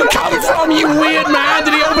 Where did you come from, you weird man?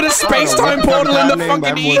 Did he open a space-time portal in the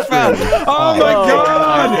fucking ether? Oh my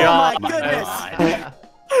god! Oh my goodness.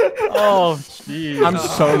 Oh, jeez. I'm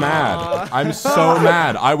so mad. I'm so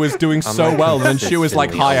mad. I was doing so well, and then she was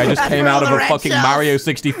like, hi, I just came out of a fucking Mario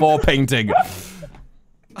 64 painting.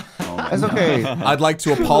 It's okay. I'd like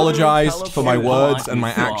to apologize for my words and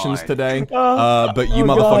my actions today, but you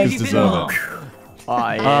motherfuckers deserve it. Oh,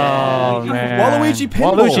 yeah. Oh, man. Waluigi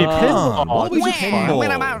pinball. Waluigi pinball. Waluigi pinball.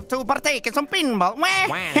 We're about to partake in some pinball.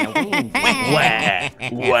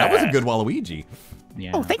 That was a good Waluigi.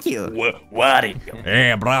 Yeah. Oh, thank you. What?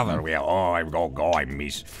 Hey, brother. I'm going,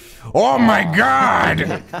 miss. Oh my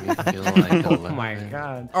god! Oh my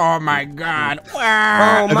god. Oh my god.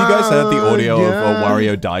 Have you guys heard the audio of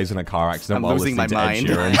Wario dies in a car accident while losing listening my to Ed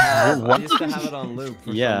mind. Sheeran? I used to have it on loop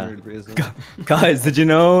for some weird reason. Guys, did you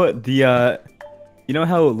know the you know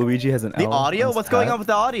how Luigi has an The L audio? on What's his going hat? on with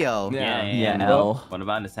the audio? Yeah, L. What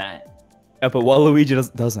about his hat? Yeah, but Waluigi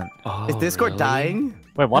doesn't. Is Discord dying?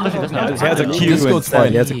 Wait, what if he doesn't have He has a it? Q Discord's instead.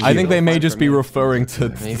 fine. He has a Q. I think they may just be referring to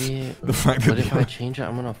Maybe. the fact What that if I change it?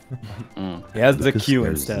 I'm gonna. He has the Q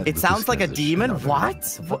instead. It sounds like a demon?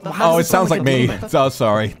 What? Oh, it sounds like me. Oh,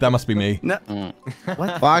 sorry. That must be me. No.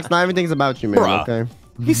 What? Fox, not everything's about you, man. Bruh. Okay.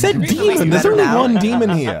 He said demon. There's only one demon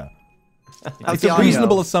here. It's a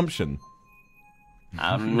reasonable assumption.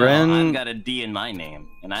 I don't know. I've got a D in my name,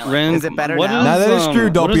 and I like Is it better what now? Now that is true,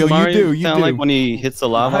 what does Doppio. You Mario do. You sound do. like when he hits the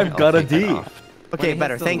lava? I've got a D. Okay,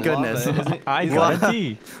 better. Thank goodness. I got a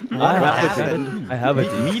D. I have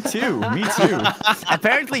it. Me too. Me too.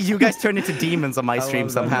 Apparently, you guys turned into demons on my stream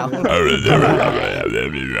somehow.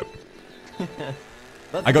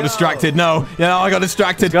 I got distracted. No, I got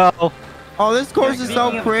distracted. Go. Oh, this course is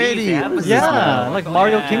so pretty. Yeah, like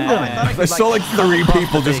Mario Kingdom. I saw like 3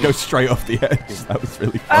 people just go straight off the edge. That was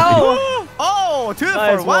really funny. Oh! Oh, 2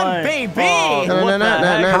 for 1, baby!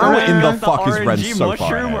 How in the fuck is Ren so far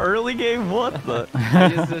mushroom ahead? early game? What the? I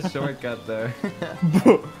used a shortcut there.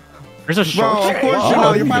 There's a short. Bro, of course you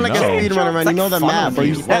know. You're probably like a speedrunner, man. You know the map, bro.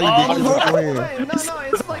 You study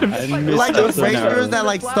like those racers that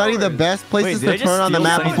like study the best places to turn on the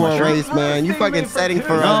map before a race, man. You fucking setting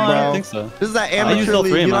for us, bro. I don't think so. This is an amateur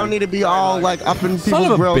league. You don't need to be all like up in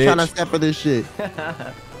people's grill trying to step for this shit.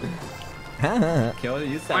 Kill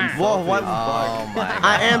you sound Whoa, what?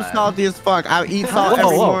 I am salty as fuck. I eat salt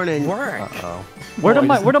every morning. Where do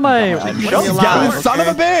my You son of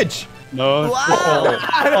a bitch! No.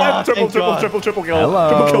 Triple kill. Hello.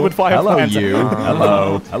 Triple kill with fire. Hello, you.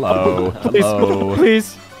 Hello.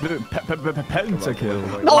 Please. Pentakill.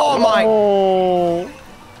 Oh my!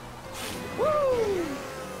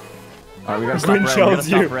 Alright, we gotta stop Red. We gotta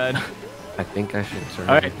stop Red. I think I should turn.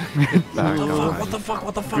 Alright. What the fuck?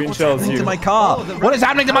 Green shells you. To my car? What is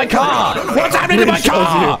happening to my car? What's happening to my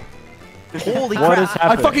car? Holy What is crap! I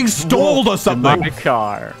happening? fucking stalled or something. My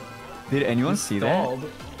car. Did anyone see that?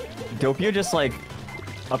 Dopia just like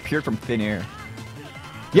appeared from thin air.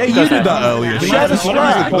 Yeah, you did that earlier.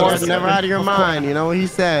 Never out of your mind. You know what he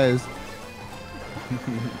says.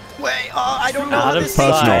 Wait, I don't know. Out of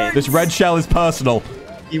Personal. sight. This red shell is personal.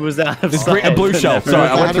 He was out of This green and blue shell. Sorry,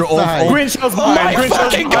 I went through all. Green shell's Oh mine. my Green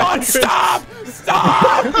shell's fucking mine. god! Stop!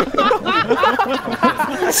 Stop!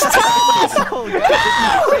 Stop!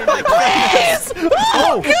 Please!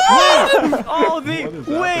 Oh god! Oh,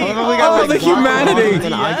 the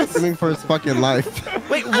humanity! I'm swimming for his fucking life.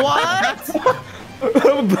 Wait, what?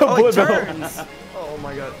 Oh, it turns. Oh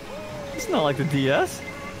my god. It's not like the DS.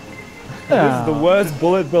 This is the worst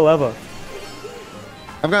bullet bill ever.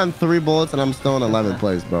 I've gotten 3 bullets and I'm still in 11th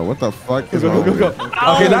place, bro. What the fuck is wrong with you?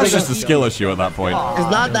 Okay, that's just a skill issue at that point.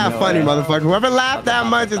 It's not that funny, motherfucker. Whoever laughed that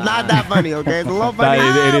much is not that funny, okay? It's a little funny.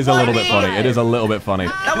 It is a little bit funny. It is a little bit funny.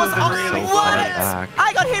 That was awesome. What?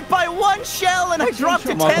 I got hit by 1 shell and I dropped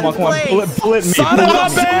to 10th place. Bullet me. Son of a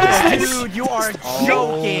bitch! Dude, you are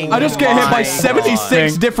joking. I just get hit by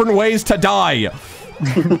 76 different ways to die.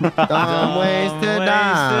 Dumb ways to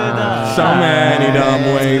die. So many dumb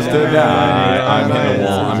ways to die. I'm in the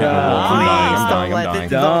wall. I'm in the wall. I'm dying. I'm dying.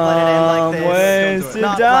 Don't let it end like this. Ways to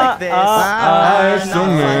Not die. like this. So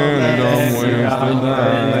many dumb ways to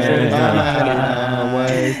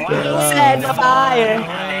die. Set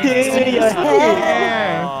fire to your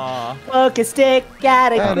hair. Poke a stick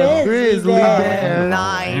at a grizzly bear.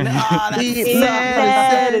 9. Eat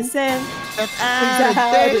medicine.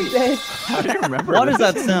 How do you remember? What does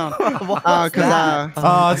that sound?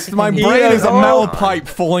 Cause my brain is a metal pipe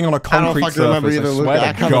falling on a concrete surface. I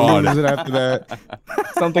swear to God. After that.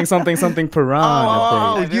 Something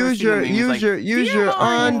piranha. Use your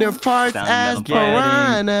underparts as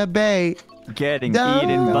piranha bait. Getting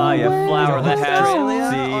eaten by a flower that has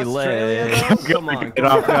sea legs. Come on. Get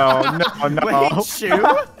off. No. Shoot.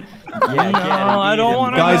 I don't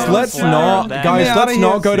want to. Guys, let's not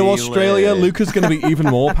go to Australia. Luca's gonna be even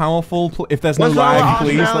more powerful. If there's no lag,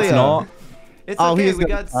 please, let's not. It's okay, we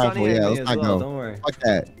got powerful. Sunny Yeah, and me let's as not well, go. don't worry. Fuck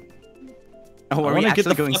that. Oh, I want to get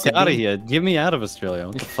the fuck out of here. Get me out of Australia.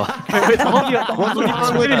 What the fuck? What's wrong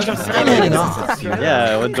with Australia?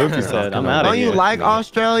 Yeah, what Dopey said. I'm out of Don't here. you like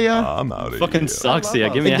Australia? I'm out of here. Fucking sucks here.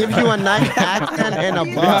 Get me It out. gives you a nice accent and a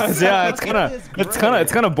bus. Yeah, it's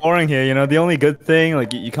kind of boring here. You know, the only good thing,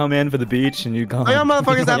 like you come in for the beach and you go. Oh, y'all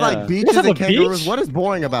motherfuckers have like beaches have and a kangaroos. beach? What is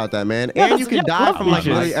boring about that, man? Yeah, And you can die from like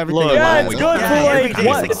literally everything. Look, in Yeah, life. it's good for like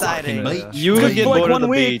what? Exciting. You It's would good get for like bored of 1 the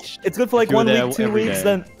week. beach. It's good for like if you were 1 there week, 2 every weeks.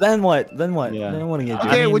 day. Then what? Yeah. Then I want to get.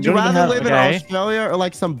 Okay, would you rather live in okay. Australia or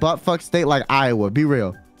like some buttfuck state like Iowa? Be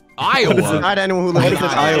real. Iowa. Not anyone who lives in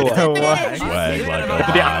Iowa. Swag like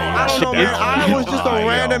a I don't know, man. Iowa's just a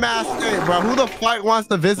random ass state, bro. Who the fuck wants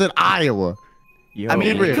to visit Iowa? I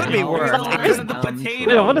mean, it could be worse.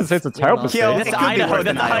 Yeah, I wouldn't say it's a terrible state. It could be worse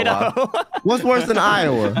than Iowa. What's worse than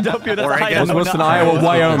Iowa? What's worse than Iowa?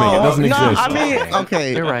 Wyoming. It doesn't No, exist. I mean,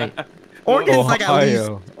 okay. You're right. Oregon's like at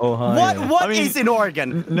least. What is in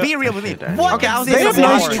Oregon? Be real with me. What Okay, I was exists thinking of in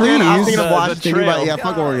nice Oregon? trees. I was thinking of The Washington, trail. but yeah,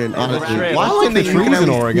 fuck Oregon, honestly. trail. I like Washington, the you can trees at in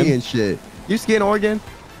least Oregon. ski and shit. You ski in Oregon?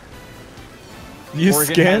 You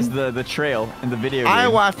Oregon has the trail in the video game.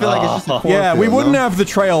 Iowa, I feel like it's just a cornfield, Yeah, we wouldn't no? have the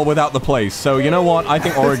trail without the place. So you know what? I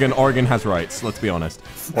think Oregon has rights. Let's be honest.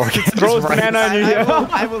 Throws banana on you.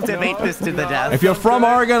 I will debate this to the death. If you're from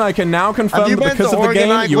Oregon, I can now confirm Have you that been because to of the Oregon,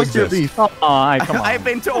 game, Ike? you What's your exist. beef? Come on. I've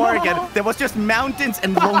been to Oregon. There was just mountains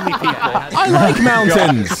and lonely people. I like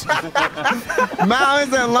mountains.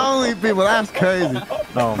 Mountains and lonely people. That's crazy.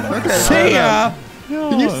 Oh, man. Okay, See ya.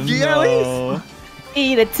 Can you ski at least?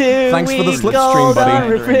 Eat a 2 Thanks for the week slipstream, gold buddy. on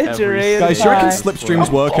refrigerator. Guys, you reckon slipstreams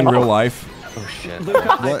work in real life? Oh shit.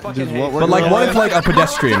 What? Just what? But like, what if like a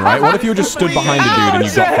pedestrian, right? What if you just stood behind a dude and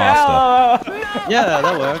you got faster? Yeah,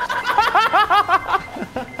 that works.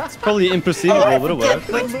 It's probably imperceivable, but it works.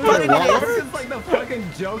 It's like the fucking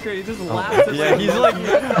Joker. He just laughs. Yeah, he's like,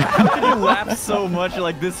 how can you laugh so much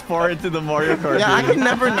like this far into the Mario Kart? Yeah, I can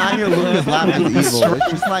never not hear Lucas laugh as evil.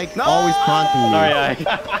 It's just like always taunting me.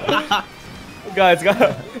 Sorry, Guys,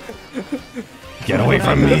 Get away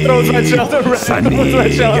from me, throws that shell around. Sonny.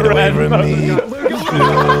 Get away from me.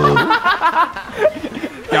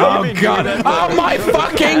 Oh god! Oh my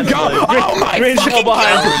fucking god! Oh my Green shell fucking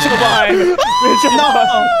behind. god! Green shell behind. Green shell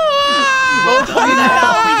behind.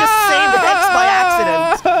 We just saved X by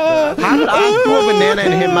accident. How did I throw a banana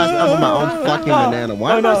and hit myself with my own fucking banana?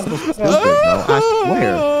 Why am I so stupid, bro? I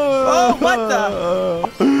swear. Oh, what the?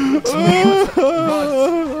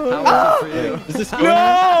 Is this good?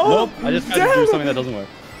 No! Nope. I just tried to do something that doesn't work.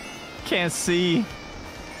 Can't see.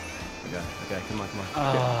 Okay, come on.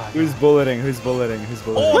 Who's bulleting? Who's bulleting?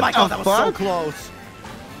 Oh my god, that was so close.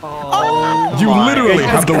 You literally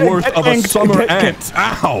have the worth of a inked. summer ant.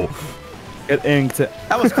 Ow! Get inked.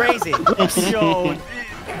 That was crazy. Yo,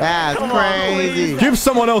 That's crazy. Give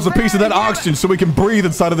someone else a piece of that oxygen so we can breathe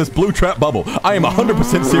inside of this blue trap bubble. I am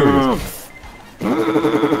 100% serious. I I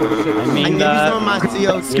mean give you some of my with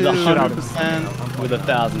CO2. 100%, with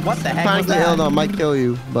 1,000. What the heck Trying was to get ill that? though might kill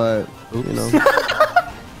you, but you know.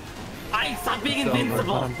 I stop being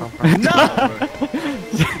invincible.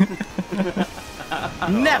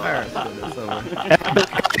 Never.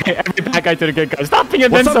 every bad guy to the good guy. Stop being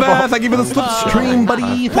What's invincible. up, Beth? Thank you for the slipstream,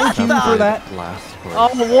 buddy. Thank you for that. Oh,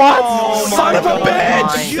 what? Son of a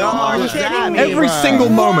bitch! You are kidding me. Every single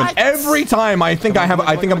moment, every time I think I'm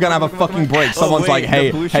gonna have a fucking break. Someone's like, hey,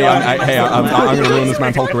 I'm gonna ruin this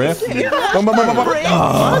man's whole career. Oh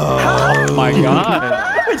my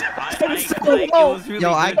god.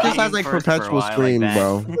 Yo, I just has like perpetual scream,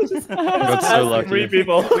 bro. Got so lucky. 3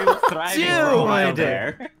 people. Dude.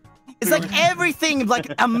 It's like everything like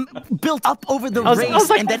built up over the I was race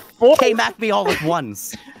like and then four. came at me all at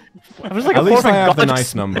once. I was like At a least I have the God nice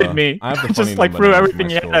just number. hit me. I have the funny just like number threw now for everything my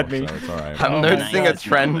he had score, at me. so it's alright. I'm noticing a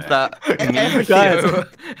trend that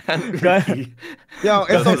Guys, Yo,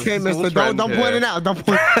 it's okay, mister. Don't point it out. Don't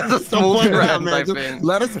point it out, man. Just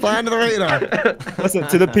let us fly under the radar. listen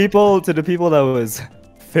to the people that was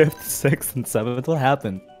 5th, 6th, and 7th. What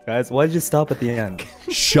happened, guys? Why did you stop at the end?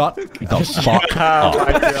 Shut the fuck up.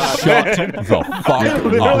 Shut the fuck up.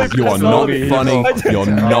 You are not funny. You're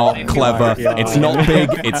not clever. It's not big.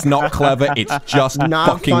 It's not clever. It's just Not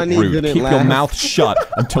fucking funny, rude. didn't Keep your laugh. mouth shut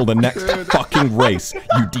until the next fucking race. You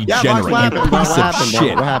Yeah, degenerate. what You happened? piece What of happened, bro?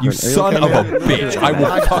 shit. What happened? You Are you son okay, of a man? bitch. I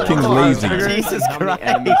will fucking lazy you. Jesus Christ. A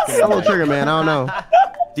little trigger, man. I don't know.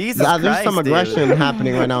 Jesus There's Christ, some aggression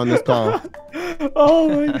happening right now in this call.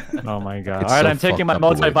 Oh my god. It's Alright, so I'm taking my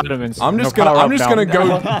fucked up multivitamins. I'm just No gonna power-up now.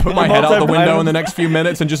 go put my head out the window in the next few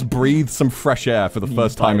minutes and just breathe some fresh air for the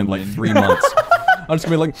first time in like 3 months. I'm just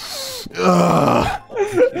gonna be like, ugh.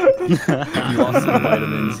 You lost some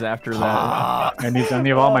vitamins after that. I need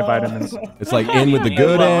all my vitamins. It's like in with the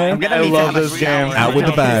good air, I love this game. out with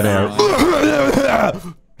the bad air.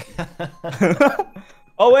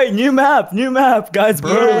 Oh wait, new map, guys.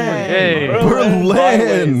 Berlin. Hey.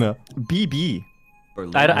 Berlin. BB.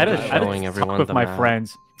 I showing everyone with the my map.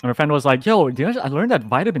 friends. And my friend was like, yo, I learned that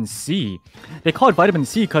vitamin C. They call it vitamin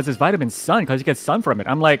C because it's vitamin sun, because you get sun from it.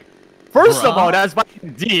 I'm like, first of all, that's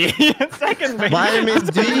vitamin D. Secondly, Vitamin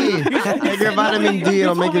D. Take your vitamin D.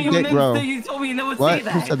 It'll make your dick grow. You told me you never What?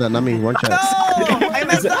 say Who that. said that? Not me. One chat. I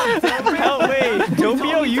messed up. Oh wait,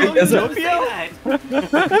 Dopio, you Dopio?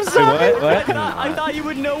 I'm sorry. What? I thought you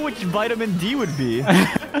would know which vitamin D would be.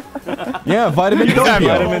 Yeah, vitamin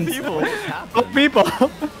vitamin D. People.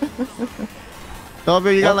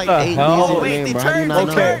 Dobby, you got like 8 D's in your Wait, name, they bro. How do you turned. not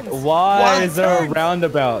Okay, know? why is there a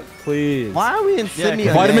roundabout? Please. Why are we in Sydney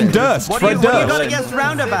Vitamin again? Dust. What Fred do you got Dust. against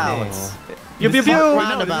roundabouts? Fuck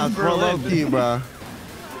roundabouts, bro. Low key, bro.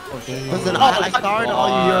 Listen, I started all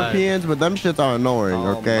you Europeans, but them shits are annoying,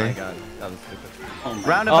 okay? God, that was stupid.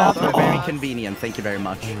 Roundabouts are very convenient. Thank you very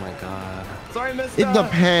much. Oh my god. Sorry, mister. It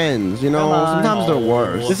depends, you know. Sometimes they're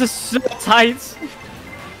worse. This is so tight.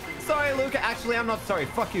 Sorry, Luca. Actually, I'm not sorry.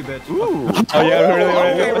 Fuck you, bitch. Ooh. Oh yeah, really.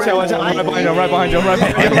 Watch out. I'm right behind you.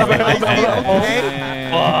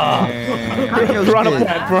 Run a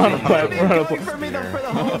plant. For me for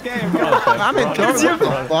the whole game. I'm in trouble.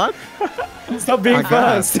 What the fuck? Stop being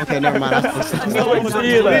fast. Okay, never mind.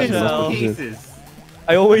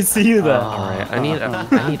 I always see you there. Alright, I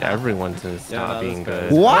need everyone to stop being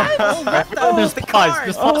good. What? Just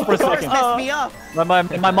pause for a second.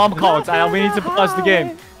 My mom called. We need to pause the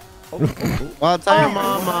game. Well, tell your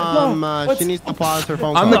mom she needs to pause her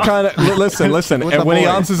phone call. I'm the kind of listen. And when he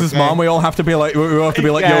answers his mom, we all have to be like, yo,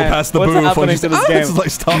 pass the booth. What's happening to this game? It's like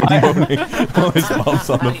stop moaning while his mom's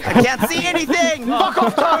on the phone. I can't see anything. Fuck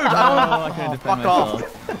off, Toad. Fuck off.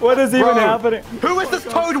 What is even happening? Who is this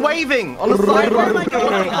Toad waving on the side? Where am I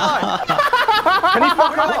going? Can he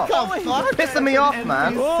fuck off? Pissing me off,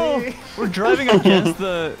 man. We're driving against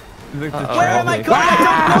the. Where am I going?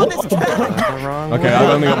 I don't know this track. Okay, I've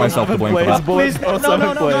only got myself to blame for that. Please, No,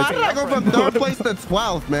 I go from 3rd place to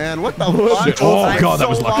 12th, man. What the fuck? Oh god, that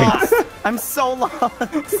was lucky. I'm so lost.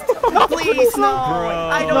 Please, no.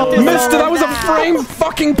 I don't deserve Mister, that was a frame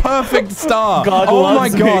fucking perfect start. Oh my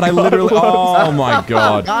god, I literally. Oh my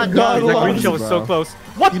god. The green show was so close.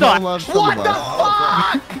 What the? What the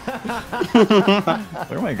fuck?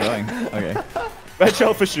 Where am I going? Okay. Red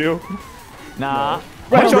shell for shoe. Nah.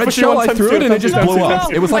 Red shell, I threw it and it just blew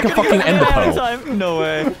up. It was like a fucking ender pearl. No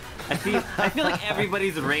way. I feel like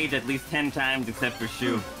everybody's raged at least 10 times except for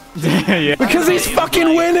Shu. Yeah. Because he's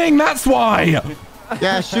fucking winning, that's why!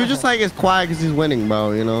 Yeah, Shu just like is quiet because he's winning,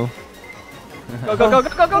 bro, you know? Go.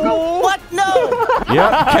 What? No!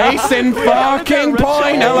 Yep, case in fucking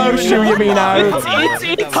point! Hello, Shu, you mean out?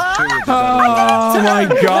 Oh my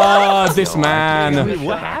god, this man.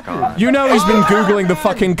 What happened? You know he's been Googling the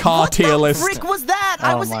fucking car tier list. What the frick was that?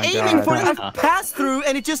 I was aiming for a pass through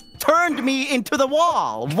and it just turned me into the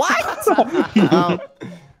wall. What?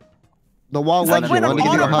 The wall It's like led when you. I'm Wanted to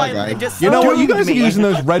give you a hug, autopilot, it guy. just You know what? You turned guys are me. using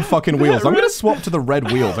those red fucking wheels. I'm gonna swap to the red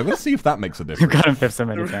wheels. I'm gonna see if that makes a You've difference. got him fifth so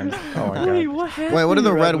many times. Oh my god. Wait, what do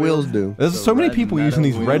the red wheels do? There's so many people using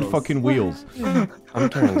these red fucking wheels. I'm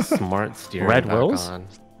turning smart steering Red back wheels? on.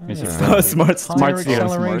 Smart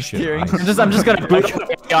steering. I'm just gonna boot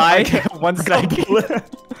the guy. 1 second.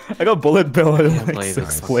 I got bullet bill in Play like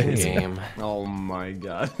this 6 ways. game. Oh my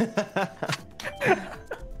god.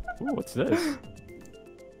 Ooh, what's this?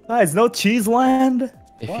 Guys, no cheese land.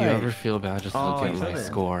 If you ever feel bad, just look at my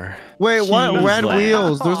score. Wait, what? Red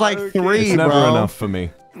wheels? There's like 3, It's never bro. enough for me.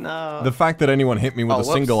 No. The fact that anyone hit me with a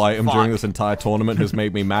single whoops. item during this entire tournament has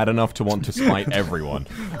made me mad enough to want to smite everyone.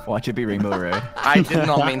 Watch it be Rainbow Road. I did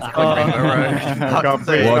not mean to click Rainbow Road.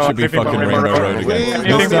 Watch it be fucking Rainbow Road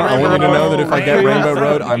again. Mister, I want you to know that if I get Rainbow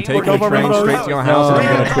Road, I'm taking a train straight to your house and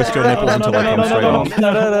I'm gonna twist your nipples until I come straight off.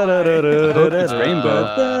 It's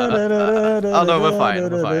Rainbow. Oh no, we're fine.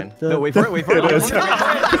 We're fine. No, wait for it.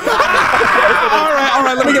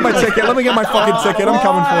 Alright, let me get my ticket. Let me get my fucking ticket. I'm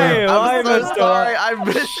coming for you. I'm so sorry. I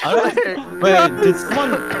missed it. Wait, did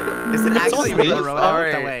someone? Is it actually me? Rainbow Road?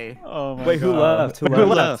 Sorry. Way. Oh my Wait, who left? Who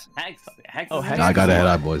left? Hex. I gotta head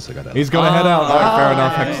out, boys. I gotta head out. He's gonna head out. Alright, fair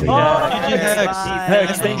enough, Hex.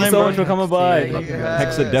 Hex, thank you so much for coming by.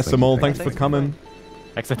 Hexadecimal, thanks for coming.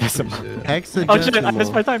 Hexadecimal. Hexadecimal. Oh shit, I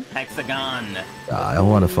missed my time. Hexagon. I don't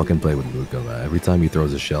want to fucking play with Luca, man. Every time he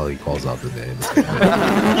throws a shell, he calls out the name.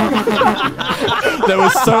 There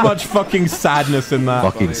was so much fucking sadness in that.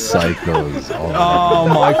 Fucking psychos. Oh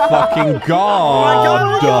my fucking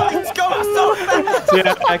god. It's going so fast.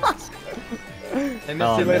 Yeah, Hex. And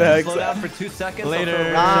Hex. slow down for 2 seconds. Later.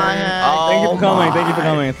 Thank you for coming. Thank you for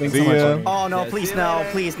coming. Thanks so much. Oh no, please no,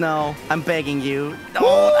 please no. I'm begging you.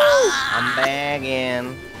 I'm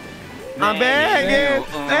begging. I'm begging.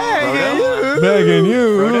 Begging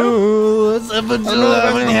you. Put your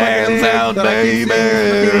loving hands out, baby.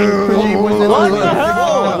 What the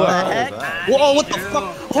hell? What the heck? Whoa, what the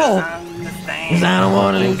fuck? Oh.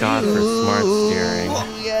 Thank God for smart steering.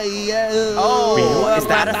 Oh, is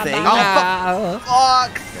that a thing? Oh, for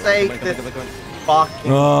fuck's sake, this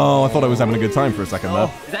fucking... Oh, I thought I was having a good time for a second there.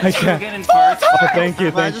 Is that Shu getting first? Oh, thank you,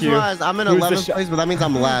 I thank just you. realized I'm in Who's the 11th place, but that means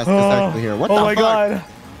I'm last. Exactly here. What the Oh my fuck? god.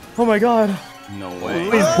 Oh my god. No way.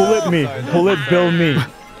 Please bullet me. Bullet bill me.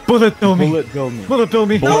 Bullet bill me. Bullet bill me. Bullet bill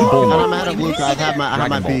me. And I'm out of Luca. I have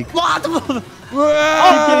my peak. No.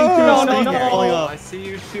 I see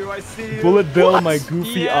you, Shu. I see you. Bullet bill my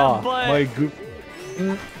goofy Yeah, but- my goof.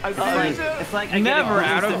 It's like I Never get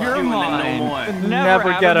out of your and then mind. no more.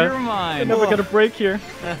 Never out get of a- your mind. Never get a break here.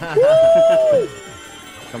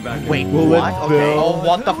 Come back. Wait, Bullet what? Bill. Okay. Oh,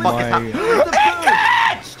 what the fuck is happening?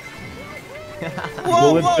 Where's the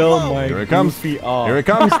Bullet Bill, my Here it comes. goofy Here it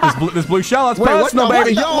comes. This blue shell. That's personal,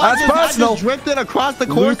 baby. Yo, That's I personal. just drifted across the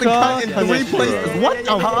course and cut in 3 places. What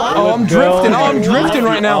the fuck? Oh, I'm drifting. Oh, I'm drifting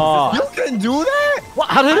right now. You can do that? What?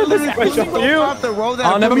 How did it miss you? Off the road that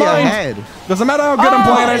Oh, never put me mind. ahead. Doesn't matter how good I'm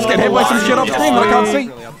playing. I just get hit by some shit off screen that I can't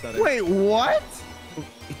see. Wait, what?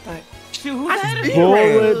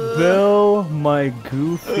 Bullet Bill, my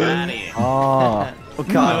goofy. Oh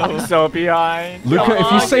God. I'm so behind. Luca,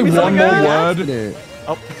 if you say one more word, There's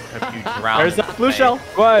a blue shell.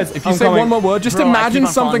 Guys, if you say one more word, just imagine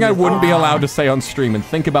something I wouldn't be allowed to say on stream and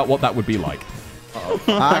think about what that would be like.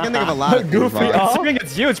 I can think of a lot of Goofy. things. Considering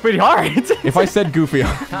it's you, it's pretty hard. If I said goofy,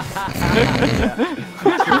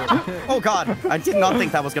 Oh God, I did not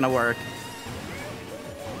think that was gonna work.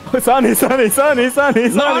 Sunny. No.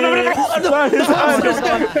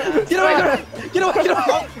 Get away.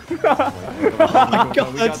 Oh my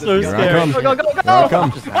God, that's so scary. Go.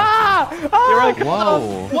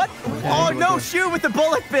 Whoa. What? Oh no, shoot with the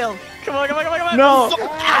bullet bill. Come on. No.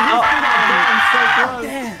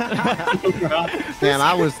 Man,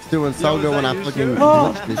 I was doing so good when I fucking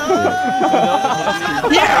glitched this shit.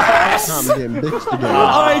 yes! I'm getting bitched again.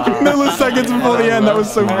 Like milliseconds before the end. That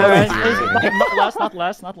was so funny. Not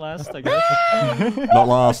last, I guess. Not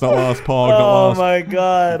last, Pog. Not Oh last. my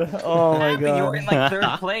God. Oh my But you were in like God.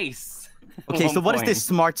 3rd place. Okay, so what is this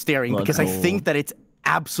smart steering? Because I think that it's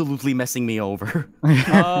absolutely messing me over.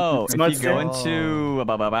 Oh, if Smart you go into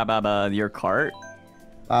your cart,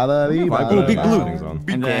 Big blue.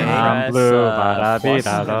 and then I'm press,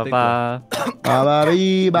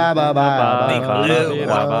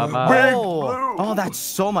 blue. Oh, that's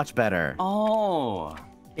so much better. Oh.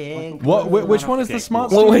 Which one is the smart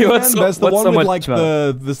Well, steering wait, again? what's There's the so one with much like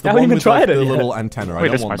better? the I haven't one even with like tried it the yet. little antenna. I Wait, don't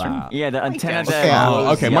there's want mushroom? that. yeah, the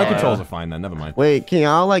antenna. Okay, my controls are fine then. Never mind. Wait, can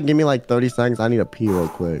y'all like give me like 30 seconds? I need to pee real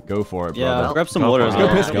quick. Go for it, Yeah, brother. grab some water. Let's go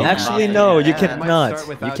piss. Go. Actually, no, you cannot.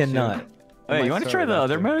 You cannot. Wait, you want to try the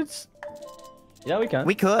other modes? Yeah, we can.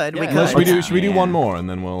 We could. No, should we do one more and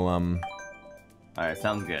then we'll Alright,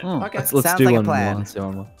 sounds good. Okay, let's Sounds do like a one plan. more. Let's do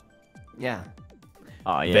one more. Yeah.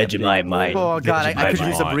 Oh yeah. Vegemite, mate. Oh God, I could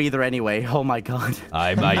use a Vegemite. breather anyway. Oh my God.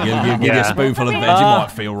 Hey mate, you give you a spoonful of Vegemite,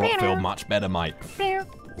 feel much better, mate.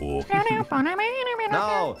 Oh.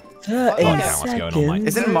 No. What's going on, mate?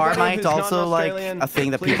 Isn't Is Marmite it also like non-Australian? a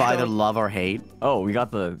thing that Please people either don't. love or hate? Oh, we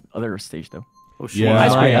got the other stage though. Oh shit. Yeah,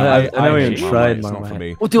 Ice cream. I never even hate tried It's not for Marmite.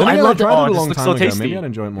 me. Oh, dude, Then I again, love tried it. it Oh, a this long looks time so ago. tasty. Maybe I'd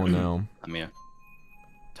enjoy it more now. I'm here.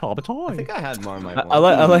 I Talbatoy. think I had Marmite. I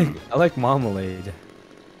like marmalade.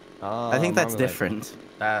 I think that's different.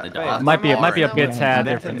 It might be a bit tad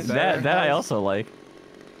different. That I also like.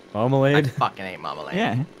 I Marmalade. fucking hate marmalade.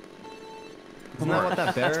 Yeah. Isn't that what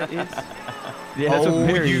that bear eats? Yeah, that's what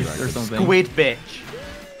Mary you or something. squid bitch.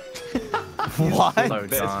 What? So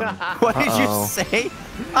dumb. What did you say?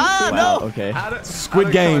 Ah Wow, no! okay.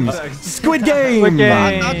 Squid Games. Squid Game.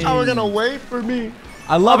 I thought y'all were gonna wait for me.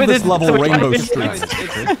 I love this level, so Rainbow it's- Streets.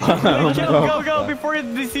 Go before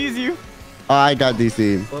he sees you. Oh, I got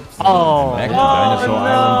DC. Oh. Back to Dinosaur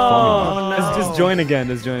Island. Let's join again.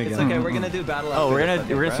 It's okay, we're gonna do battle. Oh, we're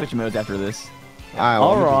gonna switch modes after this.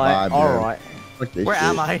 Alright. Where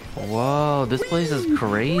am I? Whoa, this place is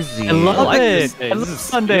crazy. I love like it. this. I love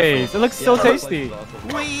Sundays. It looks so tasty.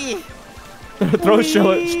 Wee! Throw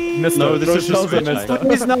shell at Mr. No, this Throw is shells at just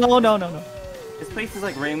Mr. No. This place is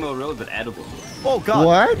like Rainbow Road, but edible. Oh God!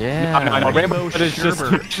 What? Yeah. I know, Rainbow Road is just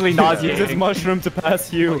actually Use nauseating. this mushroom to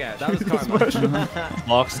pass you. Okay, that was karma.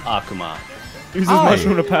 Vox Akuma. Use this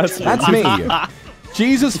mushroom to pass you. That's me.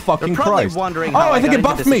 Jesus fucking You're probably Christ. wondering Oh, how I think got it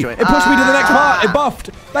buffed into this me. It situation. pushed me to the next part. It buffed.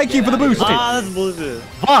 Thank you for the boost. That's bullshit.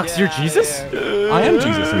 Vox, you're Jesus? I am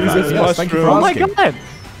Jesus in fact. Jesus Yes, thank you for Oh my asking. god.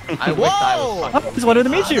 I wish I was. I just wanted to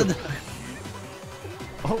meet you.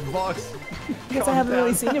 Oh, Vox. Because I haven't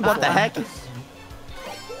really seen you What the heck?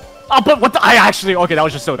 Oh, but what the? I actually. Okay, that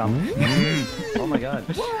was just so dumb. Oh my god.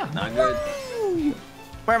 Not good.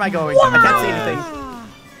 Where am I going? I can't see anything.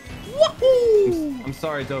 I'm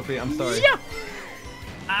sorry, Dopey. I'm sorry.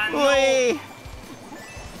 Wee!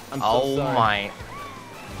 I'm so Oh sorry. my.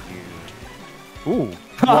 Ooh.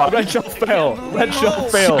 Red shell fail. Red shell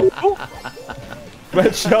fail.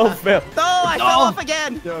 Red shell fail. No, I fell off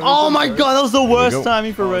again. Oh my god, that was the worst go.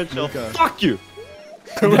 timing for Red Shell. Fuck you.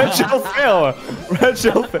 Red shell fail. Red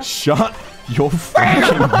shell fail. Shut your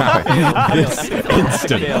freaking mouth this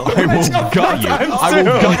instant. I will gut you. I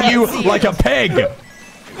will gut you like a pig.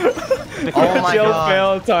 Oh my Shell god.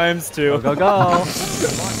 fail times 2. Go.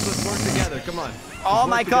 Let's work together. Come on. Oh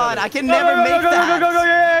my God! I can never make that. Go.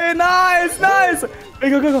 Yeah, nice. Hey,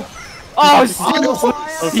 go. Oh, son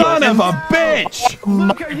of a bitch!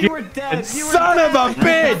 Luca, you were dead. Son of a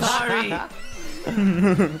bitch!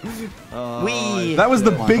 That was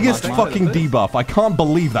the biggest fucking debuff. I can't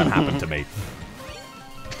believe that happened to me.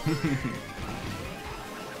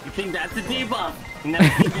 You think that's a debuff? You never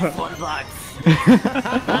seen this one, Vox.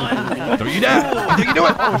 Don't you dare! You think you do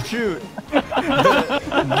it? Oh shoot!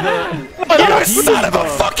 You son of a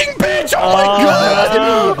fucking bitch! Oh my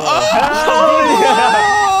god!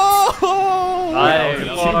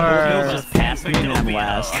 Just passing them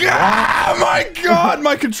last. Oh my god!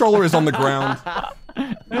 My controller is on the ground.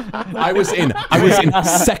 I was in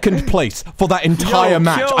second place for that entire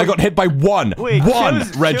match. I got hit by one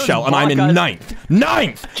red shell, and I'm in ninth.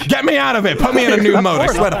 Ninth! Get me out of it! Put me in a new mode, I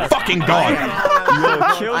swear to fucking God!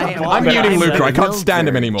 I'm muting Luca, I can't stand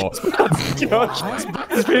him anymore. It's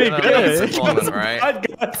pretty good. I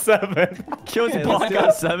got 7. I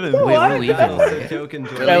got 7. Wait, we're leaving.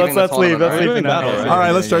 Yeah, let's leave. Let's leave now.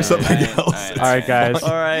 Alright, let's try something else. Alright, guys.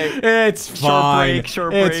 Alright. It's fine.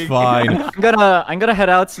 It's fine. I'm gonna head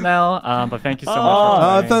out now, but thank you so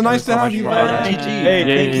much. It's nice to have you, man. Hey,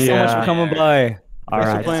 thank you so much for coming by. All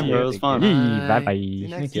right, playing, bro. It was fun. Bye bye.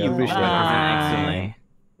 Thank you. Appreciate it.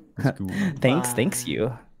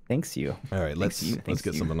 Thanks you. All right, let's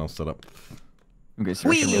get something else set up.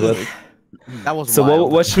 That was so.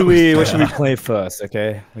 What should we play first?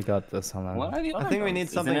 Okay, we got this. Hold on. I think we need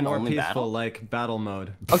something more peaceful, like battle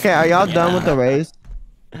mode. Okay, are y'all done with the race?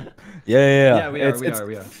 Yeah, we are.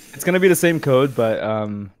 It's gonna be the same code, but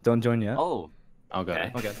don't join yet. Oh,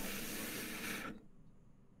 okay.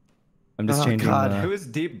 I'm just changing. God, who is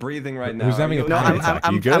deep breathing right now? Who's having a panic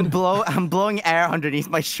attack? You good? I'm blowing air underneath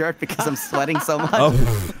my shirt because I'm sweating so much. Oh,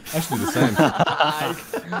 I should do the same.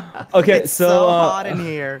 Okay, it's so hot in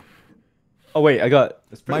here. Oh wait, I got.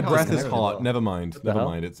 My breath is hot. Never mind.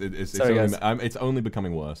 It's only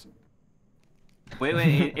becoming worse.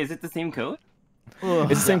 Wait, is it the same code? It's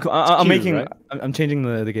the same code. I'm changing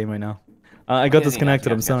the game right now. I got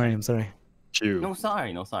disconnected. I'm sorry. No,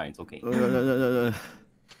 sorry. It's okay.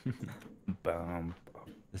 Boom.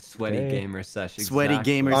 The sweaty gamer session. Sweaty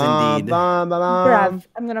gamers indeed. Bruv,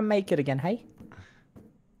 I'm gonna make it again, hey?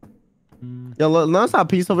 Yo, look, notice how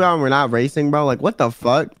peaceful we are and we're not racing, bro? Like, what the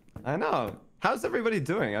fuck? I know. How's everybody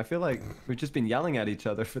doing? I feel like we've just been yelling at each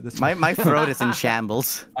other for this. My throat is in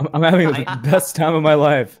shambles. I'm having the best time of my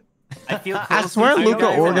life. I swear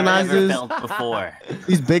Luca organizes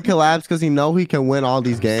these big collabs because he know he can win all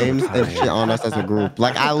these games and shit on us as a group.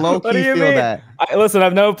 Like, I low-key feel that. Listen,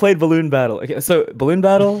 I've never played Balloon Battle. Okay, so Balloon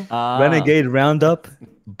Battle, Renegade Roundup,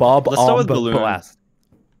 Bob Let's start with Balloon. Blast.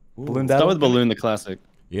 Balloon Battle? Start with Balloon, the classic.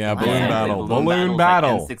 Yeah, Balloon Battle. Balloon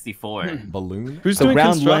Battle. N64. Balloon? Who's doing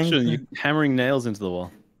construction? You hammering nails into the wall.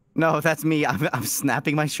 No, that's me. I'm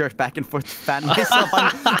snapping my shirt back and forth to fan myself.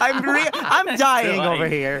 I'm dying over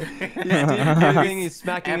here. He's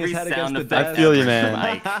smacking his head against the desk. I feel you,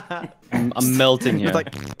 man. I'm melting here. Oh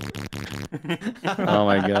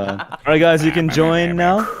my god. All right, guys, you can join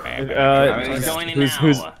now.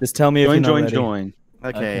 Just tell me if you're not ready. Join.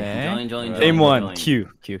 Okay. Join. Name one. Q.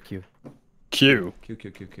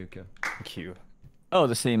 Oh,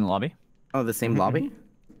 the same lobby? Oh, the same lobby?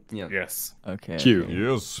 Yeah. Yes. Okay. Q.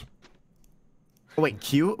 Yes. Oh, wait,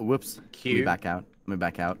 Q? Whoops. Q. Let me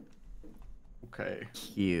back out. Okay.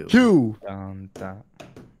 Q.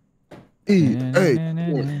 E, A,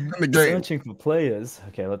 Searching for players.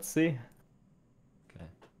 Okay, let's see. Okay.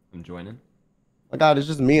 I'm joining. My god, it's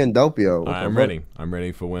just me and Doppio. I'm ready. I'm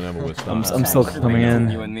ready for whenever we're starting. I'm still coming in.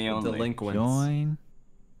 You and me only. Delinquents. Join.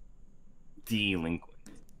 Delinquent.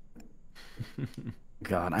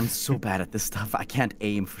 God, I'm so bad at this stuff. I can't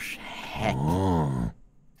aim for heck. Oh,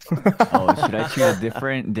 should I choose a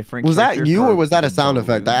different? Was that you or was that a sound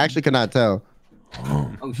effect? I actually could not tell.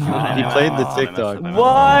 Oh, shoot. He played the TikTok.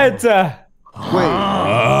 What? Wait.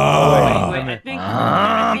 Wait, I think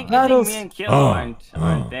me and Kill aren't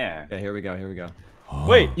there. Okay, here we go.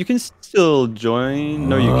 Wait, you can still join?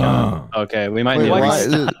 No, you can't. Okay, we might need Wait,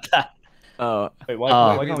 why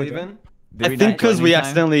Are we leaving? I think because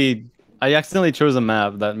I accidentally chose a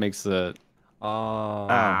map that makes it.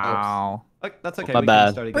 Ow. That's okay. My we bad.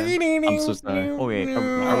 Can start again. I'm so sorry. Oh wait.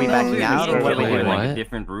 Are we backing out or what? We're in like a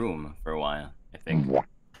different room for a while, I think.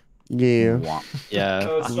 Yeah.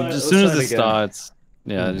 Yeah. As soon as it starts.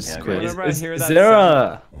 Yeah, just quit. Is there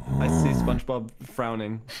a? I see SpongeBob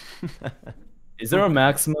frowning. Is there a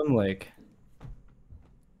maximum like?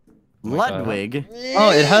 Ludwig. Oh,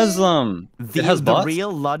 it has it has the bots?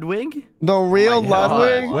 real Ludwig. The real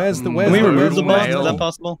Ludwig. Can we remove the bots? Is that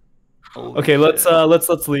possible? Okay, let's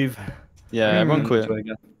leave. Yeah, everyone quit.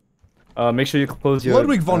 Make sure you close your.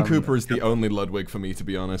 Ludwig von Cooper is the only Ludwig for me, to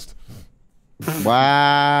be honest.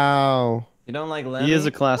 Wow. You don't like Lemmy? He is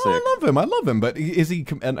a classic. Oh, I love him, but is he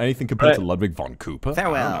anything compared to Ludwig von Cooper?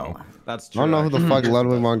 Farewell. That's true. I don't know who the fuck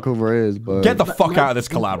Ludwig von Cooper is, but get the fuck out of this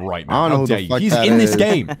collab right now. I don't know who the fuck He's that in this is.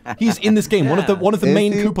 game. He's in this game. One of the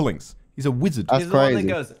main he? Koopalings. He's a wizard. That's He's the one that crazy.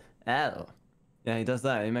 goes, oh. Yeah, he does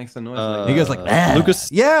that. He makes a noise. He goes like,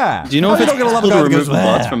 Lucas. Yeah. Do you know if it's possible to remove the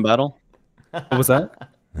bots from battle? What was that?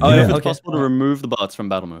 Oh, yeah. If it's possible to remove the bots from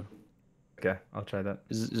battle mode. Okay, I'll try that.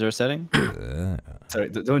 Is there a setting? Sorry,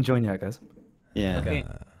 don't join yet, guys. Yeah. Okay.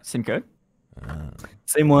 Same code?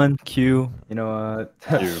 Same one. Q. You know,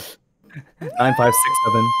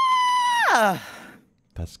 9567.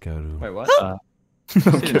 Let's go. Wait, what?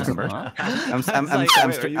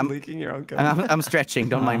 I'm leaking your own code? I'm stretching.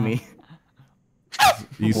 Don't mind me.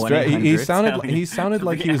 He sounded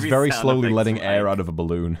like he was very slowly letting air out of a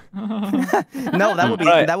balloon. No,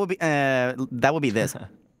 that would be this.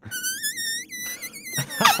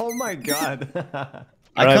 Oh my god.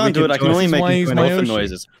 I can't do it. I can only make dolphin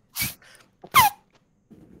noises.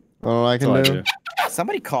 All I can do.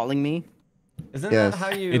 Somebody calling me? Isn't Yes. that how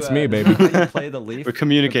you? It's me, baby. How you play the leaf? We're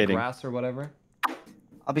communicating. Grass or whatever.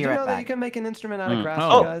 I'll be Do you right know that you back. can make an instrument out of grass,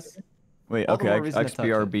 Oh. you guys? Wait, All the okay, more reason to touch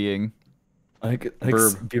it. XBRBing.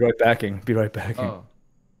 Be right backing. Be right backing. Oh,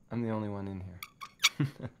 I'm the only one in here.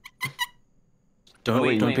 Don't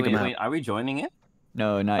wait, pick him out. Are we joining it?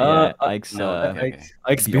 No, not yet. Ike's,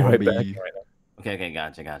 Ike's be right back. Okay,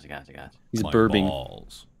 gotcha. He's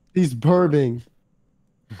burbing. He's burbing.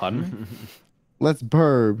 Pardon? Let's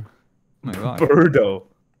burb. Oh my god. Birdo.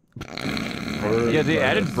 Yeah, they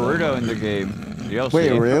added Birdo in the game. DLC.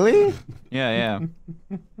 Wait, really? Yeah.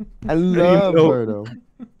 I love Birdo.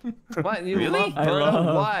 What? You Really? love I Birdo?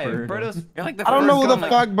 love Why? Birdo. Birdo's... You're like the I don't know who first the gun,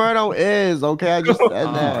 fuck Birdo is. Okay, I just said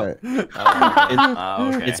that.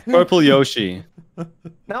 Okay. It's Purple Yoshi.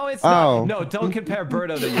 No, it's Oh. not. No, don't compare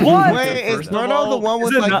Birdo to you. What? Wait, is First of Birdo all, the one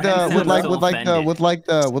with is it like not- the is with it like so with like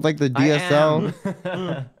the offended? with like the DSL?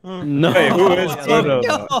 No. Wait, who is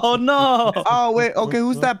Birdo? Oh no. Oh wait, okay,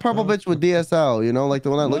 who's that purple bitch with DSL? You know, like the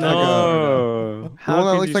one that looks like a No. the one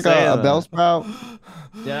that looks like a bell sprout.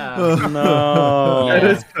 Yeah. No. That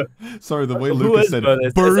is- Sorry, the way Who Lucas is said Birdo?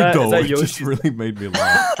 Is that Birdo it just Yoshi? really made me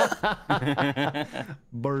laugh.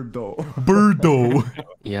 Birdo. Birdo.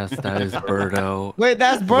 Yes, that is Birdo. Wait,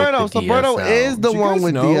 that's Birdo. With So the Birdo DSL. is the Do you one guys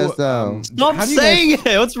with know, DSL. Stop How do you saying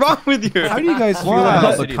it. What's wrong with you? How do you guys feel Why?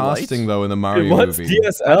 about the City casting Lights? though in the Mario What's movie? How do you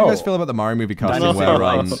guys DSL? feel about the Mario movie casting Dinosaur where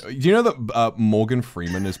Lights. do you know that Morgan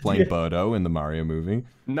Freeman is playing Birdo in the Mario movie?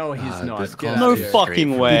 No, he's not. this Get calls out No of here.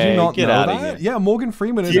 fucking way. Did you not Get know out that? of here. Yeah, Morgan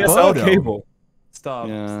Freeman is DSL Birdo. cable. Stop.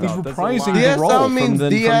 Yeah. He's Stop. That's a reprising lie. the role DSL from means the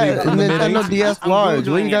DS from the Nintendo mid-80s. DS I'm large.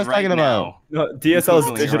 What are you Googling guys it talking right about? now. No, DSL is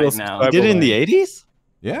Googling it digital right now. subscriber Did it in the line. 80s?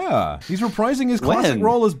 Yeah, he's reprising his classic When?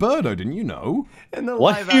 role as Birdo. Didn't you know? In the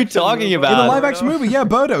What live are you action talking movie. about? In the live action movie, yeah,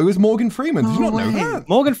 Birdo. It was Morgan Freeman. Did you not know that?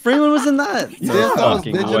 Morgan Freeman was in that? Yeah. DSL is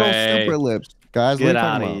Fucking digital way. super lips. Guys, what are Get you out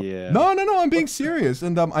talking of about? here. No, I'm being serious.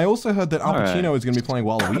 And I also heard that Al Alright. Pacino is going to be playing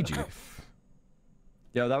Waluigi.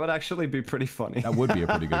 Yo, that would actually be pretty funny. That would be a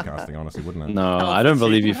pretty good casting, honestly, wouldn't it? No, I don't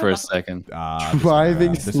believe you for a second.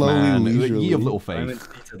 Driving This slowly, man, leisurely. ye of little faith.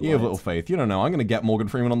 Ye of little faith. You don't know. I'm going to get Morgan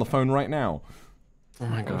Freeman on the phone right now. Oh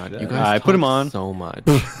my god, shit. you guys Put him talk on. so much.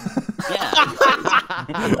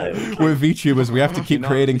 We're VTubers. We have to keep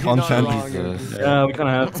creating you're not content. wrong. Yeah, we kind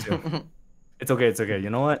of have to. It's okay. You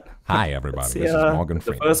know what? Hi, everybody. See, This is Morgan the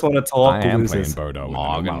Freeman. first one to talk I am playing loses. Bodo. in the new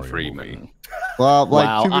Morgan Mario Freeman. movie. Well, like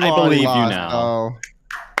Wow, two people I already believe you lost, now. so-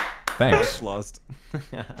 Thanks. Lost.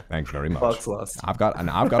 Thanks very much. Fox lost. I've got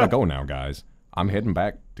to go now, guys. I'm heading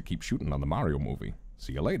back to keep shooting on the Mario movie.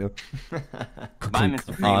 See you later. Bye, Mr.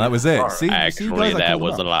 Oh, Freeman. that was it. See, Actually, see, guys, I that called it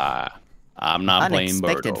was a out. lie. I'm not playing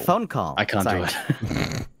Unexpected Birdo. phone call. I can't Sorry. do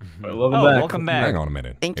it. Welcome back. Hang on a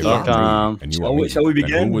minute. Thank If you. it's me Welcome. and you Shall are we- me, shall we then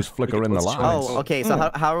begin? who was flickering the lights? Oh, okay. So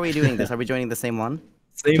how are we doing this? Are we joining the same one?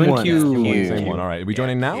 Same one. Same one. All right. Are we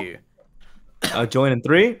joining now? Join in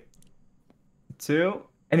 3, 2.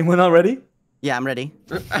 Anyone not ready? Yeah, I'm ready.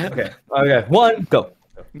 Okay. 1, go.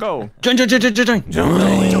 Go. Join. Join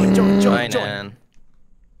in.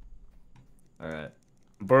 All right.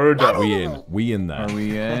 Birdo. We in there. Are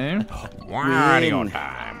we in? Wario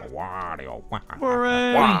time. Wario. Wait,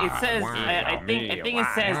 it says. I think it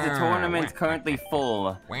says the tournament's currently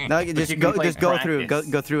full. No, you But just you go can play through. Go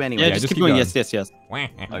practice. through anyway. Yeah, Yeah, just just keep keep going. going. Yes.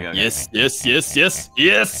 Okay. Yes. Just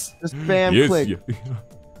spam Yes. click.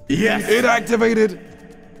 Yes. It activated.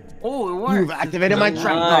 Oh, it worked. You've activated my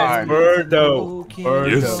trump card. Birdo.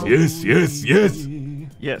 Yes.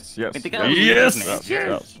 Yes, yes.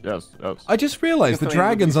 Yes. I just realized the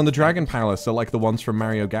dragons on the Dragon Palace are like the ones from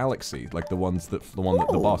Mario Galaxy, like the ones that the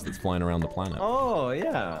boss that's flying around the planet. Oh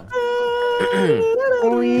yeah.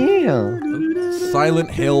 Oh yeah.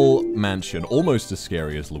 Silent Hill Mansion, almost as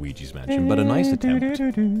scary as Luigi's Mansion, but a nice attempt.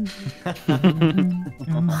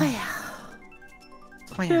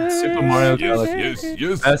 Super Mario Galaxy.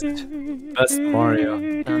 Yes. Best Mario.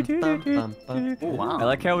 Wow. I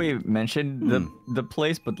like how we mentioned the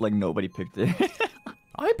place, but like nobody picked it.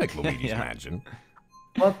 I picked Luigi's Mansion.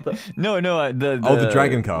 What the? No, the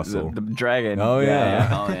Dragon Castle. The dragon. Oh yeah.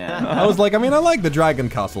 Oh yeah. I was like, I mean, I like the Dragon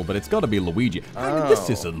Castle, but it's got to be Luigi. This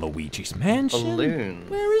isn't Luigi's Mansion. Balloon.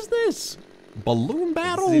 Where is this? Balloon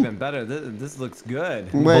battle? This is even better. This looks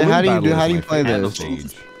good. Wait, how do you play this?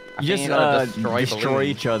 You just destroy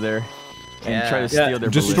each other and try to steal their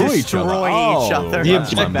destroy balloons. each other. The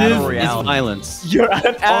objective is violence. You're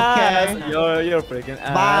an ass. You're freaking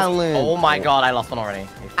ass. Violent. Oh my god, I lost one already.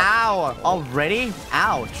 Ow! Already?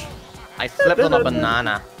 Ouch! I slipped on a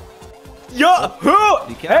banana. Yo!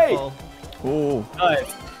 Be Hey! careful. Oh.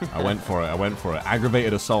 Nice. I went for it.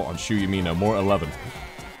 Aggravated assault on Shuyamino, more 11.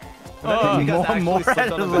 More. Oh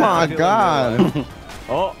my god.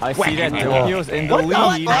 Oh, I see that Doppio's in the lead.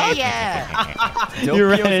 Oh yeah! You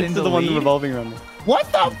ran into the one revolving around. What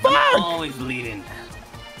the fuck? Always leading.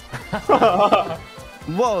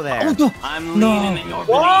 Whoa there! I'm leading and you're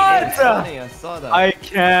What? Funny, I saw that. I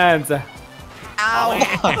can't. Ow!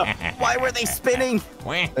 Why were they spinning?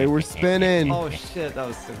 They were spinning. Oh shit, that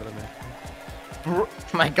was stupid of me. Oh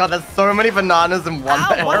my god, there's so many bananas in one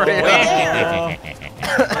area.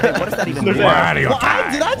 What does that even mean? Mario Why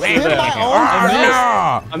did I spin my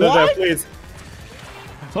own? Under there, please.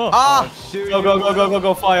 Ah!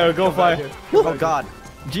 Go, fire, go, fire. Oh god.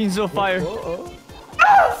 Gene's on fire.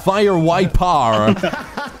 Fire wiper.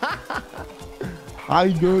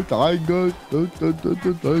 Tiger.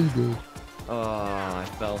 Oh, I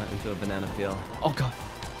fell into a banana peel. Oh god.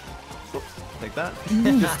 Like that?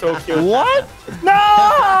 Just so cute. What?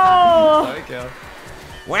 No! There we go.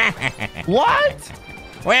 What?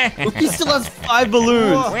 He still has 5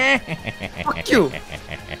 balloons. Fuck you.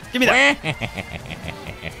 Give me that.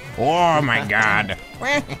 Oh my god.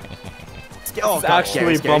 Oh,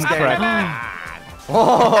 Actually bump crack.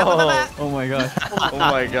 Oh my god. Oh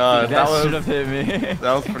my god, That that should was have hit me.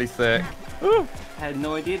 that was pretty sick. I had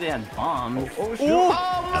no idea they had bombs. Oh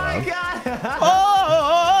my god!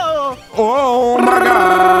 Oh my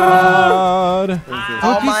god.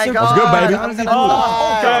 Oh my god! What's good, baby?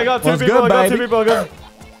 Okay, I got 2 What's people, good, I got 2 baby? people, go.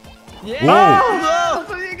 Whoa.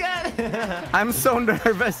 What you got? I'm so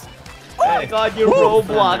nervous. Oh my god, you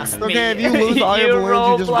Roblox. Okay, if you lose all your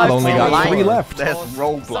balloons, you just I've only got 3 left. That's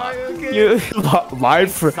Roblox. You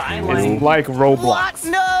life is like Roblox.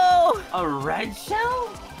 No! A red shell?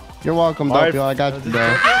 You're welcome, Doppio. I got you,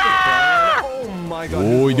 bro. Oh my god.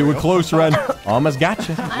 Oh, you do it close, Ren. Almost got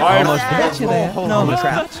you. Almost got you there. No,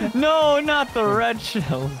 crap. No, not the red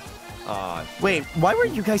shell. Oh, Wait, why were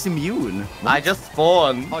you guys immune? I just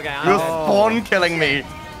spawned. okay, You're spawn killing me.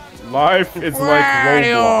 Life is like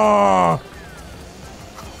Roblox.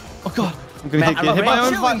 Oh god. I'm gonna Man, get hit by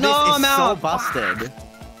I'm my own. this No, is I'm so out. busted.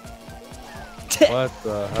 What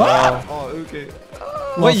the hell? Oh, okay.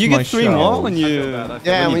 Wait, you my get 3 shell. more when you.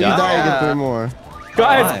 Yeah, when you die, you get 3 more.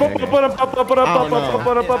 Guys, Why?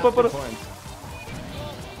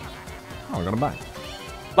 Oh, I got him back.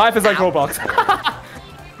 life is like Roblox.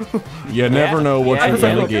 You never know what you're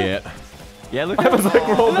gonna get. Yeah, look Life is like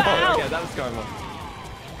Roblox. Okay, that was going on.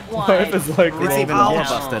 Life is like It's even more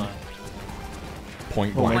busted.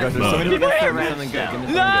 Point Oh my blank. god, there's so many people. Give me something good. Give me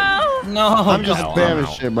something good. No. I'm just spamming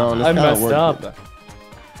shit, bro. I messed up.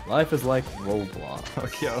 Life is like Roblox. Oh,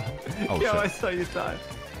 yo. Oh, Yo, shit. I saw you die.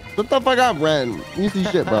 What the fuck up, Ren? You see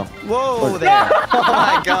shit, bro. Whoa there. Oh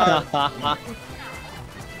my god.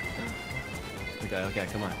 Okay,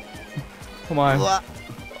 come on. Come on.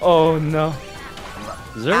 Oh no.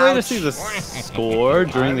 Is there a way to see the score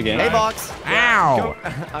during the game? Hey, Vox. Ow!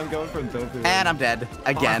 I'm going for Dopu. And I'm dead.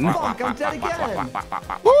 Again. Fuck, I'm dead again.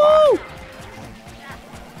 Woo!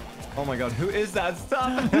 Oh my god, who is that?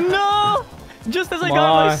 Stop. No! Just as I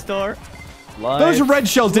got my star. Those red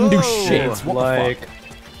shells didn't do shit. What Like, the fuck?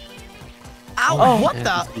 Ow, what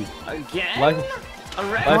the? Again? life, A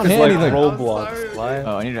red life is hit like anything. Roblox. Life.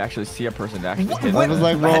 Oh, I need to actually see a person to actually hit. That was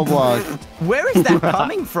like Roblox. Where is that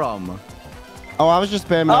coming from? Oh, I was just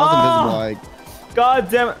spamming. I was invisible. Like, God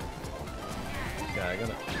damn it. Okay, I got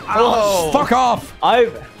it. Oh, Fuck off!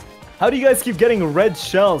 How do you guys keep getting red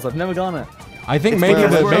shells? I've never gotten it. I think It's maybe where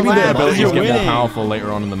the we're maybe the allowed. abilities You're get more winning. powerful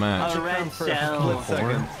later on in the match. A red For a shell. split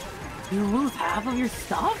second. You lose half of your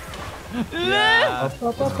stuff? Yeah.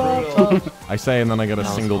 I say, and then I get a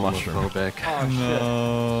single mushroom.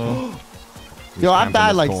 No. Yo, I've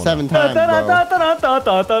died like 7 times, bro.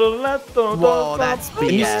 Whoa, that's BS.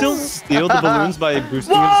 Can you still steal the balloons by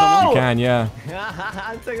boosting with someone? You can, yeah.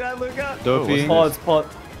 Take that, Luca. Dopey. Spot.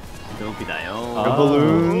 Dopey Dio. A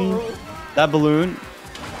balloon. That balloon.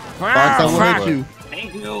 Fox, I will hit you.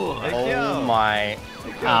 Thank you. Oh my.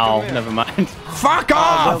 Ow, never mind. Fuck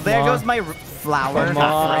off! Well, there goes my flower. Come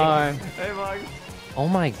on. Hey, Vox. Oh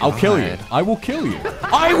my god. I'll kill you. I will kill you.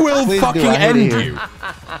 I will Please fucking do, I hate end you. you.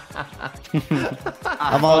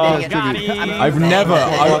 I'm all tribute.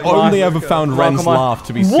 I've only ever found Ren's laugh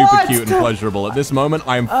to be super cute and pleasurable. At this moment,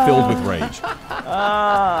 I am filled with rage.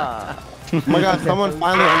 Oh my god, someone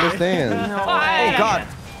finally understands. Oh god.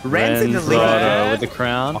 Ren's in the lead. With the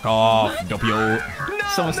crown. Fuck off, Doppio.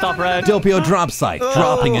 Someone stop Red. Doppio drop site.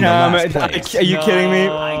 Dropping in the last place. Are you kidding me?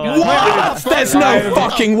 What? There's no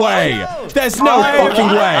fucking way. There's no fucking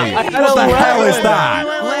way. What the hell is that?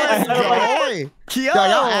 Let's go. Yo,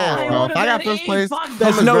 y'all ass, bro. If I got first place,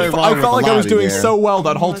 There's no. I felt like I was doing so well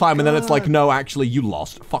that whole time, and then it's like, no, actually, you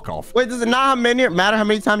lost. Fuck off. Wait, does it not matter how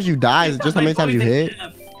many times you die? Is it just how many times you hit?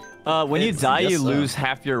 When you die, you lose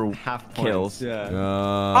half your kills. Yeah.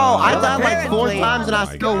 Oh, I died like 4 times and I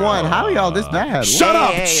still won. How are y'all this bad? Shut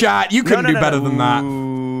up, chat. You couldn't do better than that.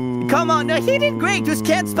 Come on, no, he did great. Just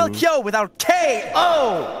can't spell Kyo without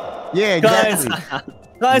K-O. Yeah, exactly.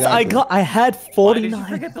 Guys, I had 49. Why did you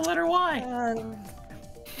forget the letter Y?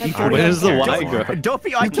 Where does the Y go?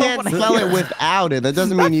 Dopey, You can't spell it without it. That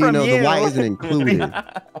doesn't mean you know the Y isn't included.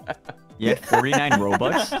 You had 49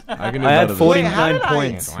 Robux? I had 49 Wait,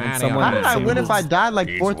 points. how did I win if I died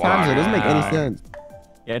like 4 times? It doesn't make any sense.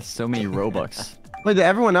 You had so many Robux. Wait, did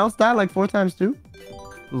everyone else die like 4 times too?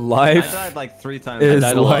 I Life died like 3 times. is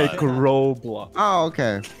like Roblox. Oh,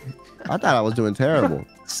 okay. I thought I was doing terrible.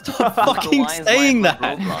 Stop fucking saying that.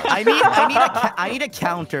 I need a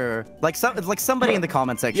counter. Like somebody in the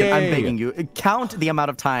comment section. I'm begging you. Count the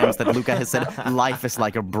amount of times that Luca has said life is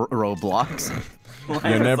like a Roblox. You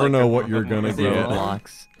never know what you're gonna get.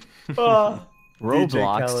 Roblox.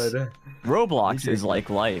 Roblox is like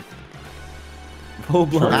life.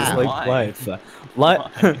 Roblox is like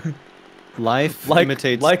life. Life Like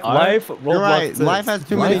imitates life. art. Roblox You're right. is. Life has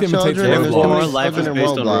too Life many imitates children and there's too More many life is children in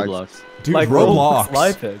based on Roblox. Roblox. Dude, Like Roblox.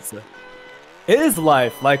 Life is. It is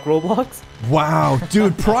life like Roblox. Wow,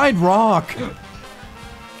 dude, Pride Rock.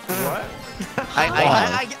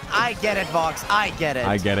 I get it, Vox. I get it.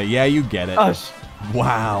 I get it. Yeah, you get it.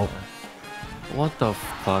 Wow. What the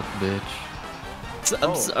fuck, bitch?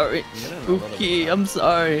 I'm sorry. Okay, I'm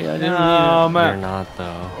sorry. I didn't You're not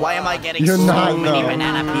though. Why am I getting You're so not, many though.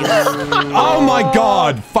 banana peels? Oh my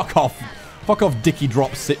god! Fuck off. Fuck off, Dicky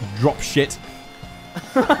drop shit.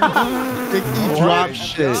 Dicky drop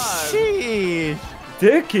shit. Sheesh.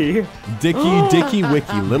 Dicky. Dicky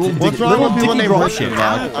Wiki. Little What's Dicky, wrong little with people Dicky named drop Ricky, shit.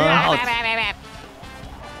 Vox?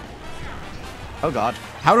 Oh god.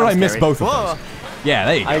 How did I miss scary. both of Whoa. those? Yeah,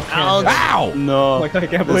 there you go. Ow! No. Like, I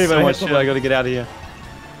can't Believe believe so it. much shit. I gotta get out of here.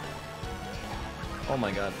 Oh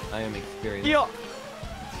my god, I am experienced. Yo.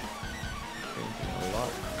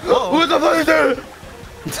 Who the fuck is that?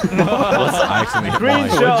 I actually hit Green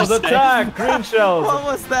mine. shells attack. Green shells. What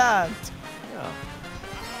was that?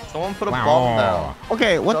 Someone put a bomb down.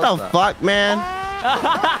 Okay, what the fuck, man?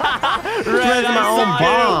 Red, my own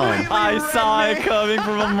bomb. I saw it coming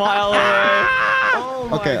from a mile away.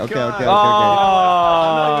 Okay. Oh. I'm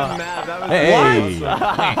not even mad. That was Hey.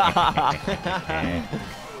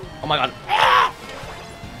 Oh my god.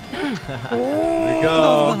 There we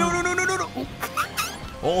go. No.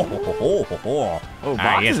 Oh,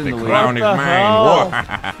 Vox is in the lead. crown is What the mine. hell? Whoa.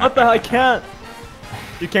 What the hell? I can't.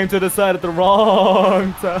 You came to the side at the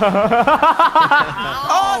wrong time.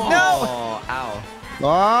 Oh no! Ow.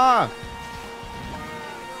 Ah!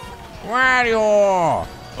 Mario!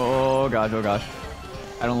 Oh gosh.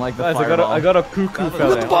 I don't like the Guys, fireball. I got a cuckoo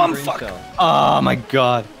fella. Bomb fuck. Oh my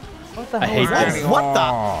god. What the I hell hate is that? this. What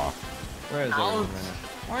the? Where is everyone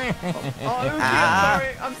right now?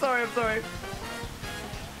 I'm sorry.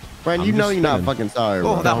 Friend, I'm you know just you're not spinning. fucking sorry,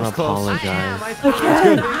 bro. Oh, that was close. Apologize.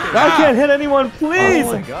 I can't hit anyone, please.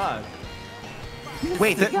 Oh my god.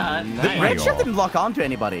 Wait, the red shell didn't lock onto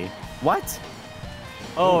anybody. What?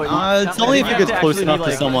 Oh, It's only if you get close enough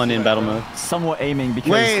to someone in battle mode. somewhat aiming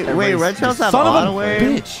because Wait, red shells have Son of auto a wave?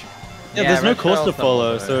 bitch. Yeah, there's no red course to shells have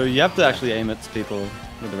follow, auto. so you have to actually aim at people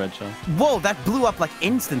with the red shell. Whoa, that blew up like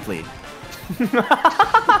instantly.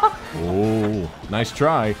 Oh, nice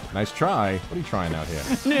try. What are you trying out here?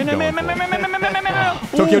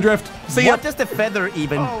 Tokyo Drift. See ya. What does the feather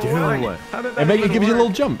even do? It gives you a little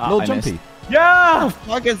jump, I little missed. jumpy. Yeah! What the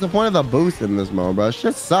fuck is the point of the boost in this mode, bro?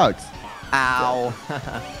 Shit sucks. Ow.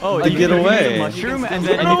 Oh, you get away. Mushroom and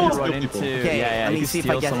then you can run into. Okay, Yeah, let me see if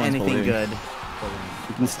I get anything good.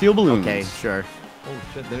 You can steal balloons. Okay, sure. Oh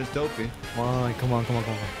shit, there's Dopey. Why? Come on.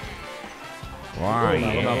 Why?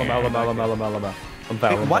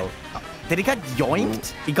 Wait, what? Did he got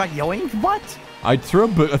yoinked? He got yoinked? What? I threw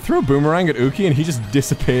a boomerang at Uki and he just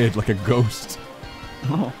disappeared like a ghost.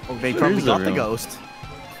 Oh, they probably got the ghost.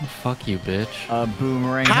 Fuck you, bitch.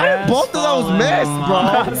 Boomerang. How did both of those miss,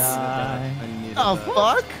 bro? Oh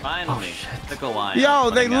fuck! Finally, took a while. Yo,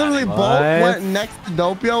 but they I got literally it. both went next to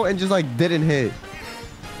Doppio and just like didn't hit.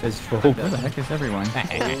 Where the heck is everyone?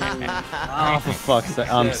 Oh, for fuck's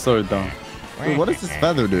sake. I'm so dumb. Dude, what does this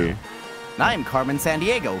feather do? I'm Carmen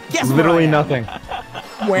Sandiego. Guess Literally where I am? nothing.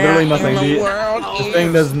 Literally nothing. The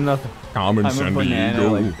thing does nothing. Carmen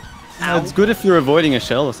Sandiego. It's good if you're avoiding a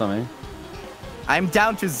shell or something. I'm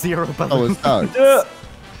down to 0 Oh, balloons. it's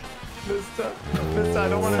stuck. Mister, I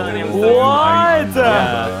don't want to do it. What?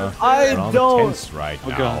 I I'm don't. tense right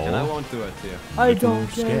And I now. won't do it to you. I don't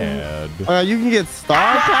get Scared. You can get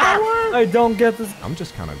star power? I don't get this. I'm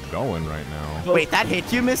just kind of going right now. Wait, that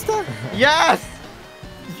hit you, mister? Yes!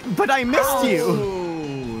 But I missed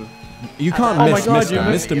you. You can't Oh my miss God, Mister. you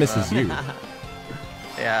missed- Mister misses you.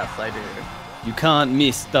 Yes, I do. You can't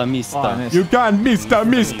miss the mister. Oh, I missed. You can't Mister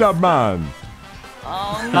man.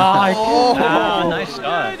 Nice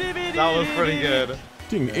shot. That was pretty good.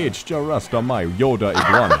 It's just on my Yoda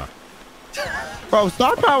iguana. Bro,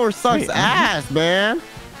 star power sucks ass, man.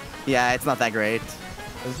 Yeah, it's not that great.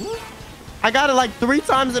 I got it like 3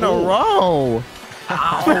 times in a row.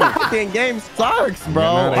 Fucking game sucks,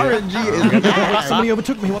 bro. RNG is ass. Somebody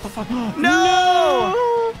overtook me. What the fuck?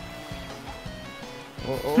 No!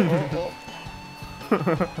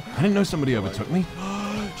 I didn't know somebody overtook me.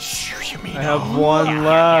 I have one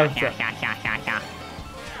left.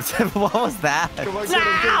 What was that? Get him.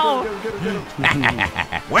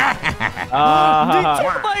 They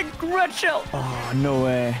took my grudge shell. Oh, no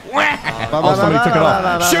way. Oh, somebody took it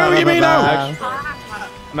off. Shoot me now!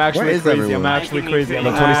 I'm actually crazy. I'm actually crazy. I'm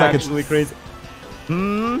 20 seconds. actually crazy.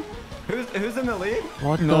 Who's in the lead?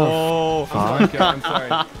 What Okay, I'm sorry.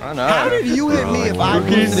 I don't know. How did you hit me if I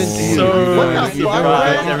boosted into you? so What the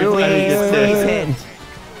fuck? Everybody gets hit.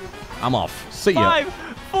 I'm off. See ya. 5,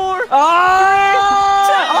 4.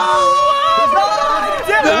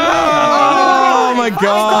 Oh my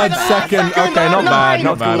god, second. Okay, not bad,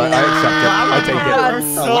 not bad. I accept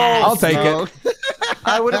it. I'll take it.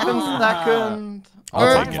 I would have been second.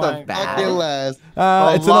 I'll take it. The fucking last.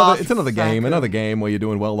 It's another game where you're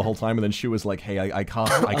doing well the whole time, and then she was like, "Hey, I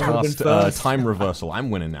cast time reversal. I'm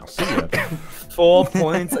winning now. See ya." 4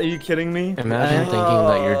 points? Are you kidding me? Imagine thinking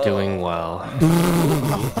that you're doing well.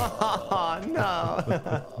 Oh no.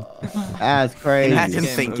 That's crazy. Imagine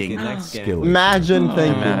thinking. Okay, next game. Imagine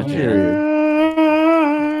thinking. Period.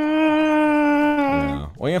 Yeah.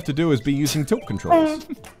 All you have to do is be using tilt controls.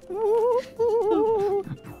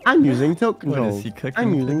 I'm using tilt controls. he cooking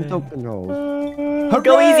I'm using today? tilt controls.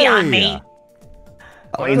 Go easy on me.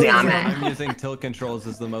 I'm using tilt controls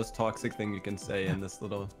is the most toxic thing you can say in this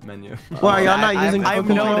little menu. Well, y'all not using tilt I've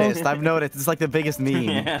controls? noticed. It's like the biggest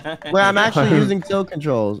meme. Well, I'm actually using tilt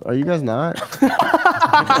controls. Are you guys not?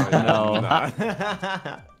 No.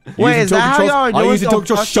 Wait, is that how y'all are doing using so tilt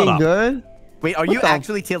controls? Shut fucking up. good? Wait, are you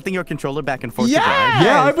actually tilting your controller back and forth to Yes! drive?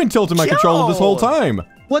 Yeah, I've been tilting my controller this whole time.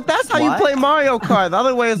 Well, that's how you What? play Mario Kart. The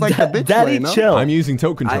other way is like the bitch Daddy, way, no? chill. I'm using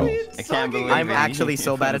tilt controls. I can't believe I'm it. actually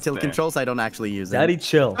so bad at tilt Fair. controls, I don't actually use them. Daddy,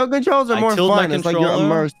 chill. Tilt controls are I more tilt my fun. It's like you're controller.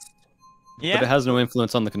 immersed. But it has no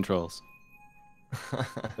influence on the controls.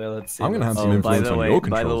 Well, let's see. I'm gonna have some Oh, by influence the on way, your by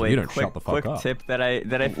the controls. way, You don't quick, shut the fuck quick up. tip that I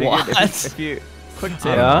figured What? if you quick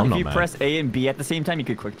tip, I'm if not you mad. press A and B at the same time, you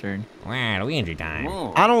could quick turn. Wow, Luigi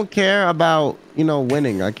time. I don't care about,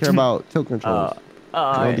 winning. I care about tilt controls.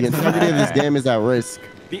 The integrity of this game is at risk.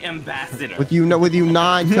 The ambassador. With you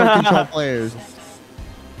non-tilt control players.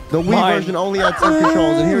 The Wii version only had tilt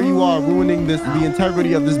controls, and here you are ruining the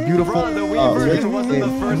integrity of this beautiful Bro, the Wii version wasn't the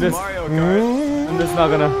first Mario Kart. I'm just not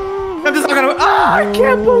gonna. I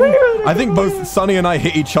can't believe it. I think both Sunny and I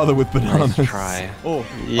hit each other with bananas. Try. Oh,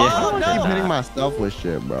 Yeah. I keep hitting myself with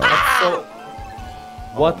shit, bro.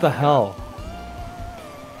 what the hell?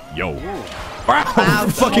 Yo. Wow,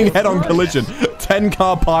 fucking head-on collision.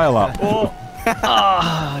 10-car pileup.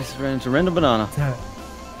 I just ran into a random banana.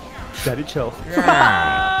 Daddy, chill.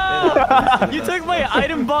 You took my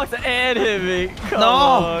item box and hit me. Come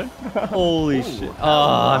on. Holy shit.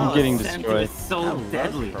 Oh, I'm getting Senti destroyed. is so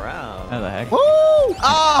deadly. How the heck? Woo! Oh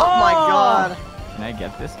my god! Can I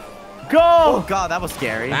get this? Oh god, that was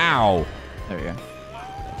scary. Ow. There we go.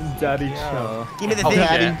 Daddy chill. Give me the thing.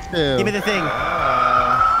 Daddy chill. Give me the thing.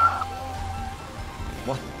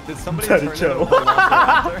 What? Did somebody Daddy turn chill. it over?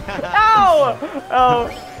 Ow! Oh.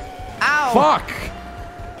 Ow! Fuck!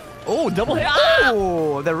 Oh, double hit.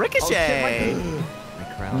 Oh, the ricochet.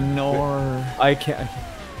 Nor. I can't.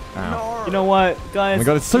 You know what, guys? Oh my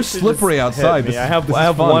god, it's so you should slippery just hit outside. me. This I have is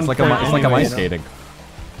one fun. It's like point I'm anyway. ice skating.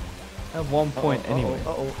 I have 1 point anyway.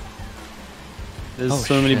 There's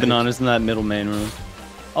so many bananas in that middle main room.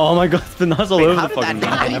 Oh my god, bananas all over the fucking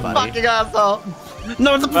map. You fucking asshole.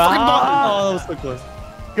 No, it's a fucking bomb! Oh, that was so close.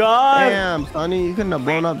 God! Damn, Sonny, you couldn't have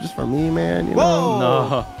blown up just for me, man. You Whoa!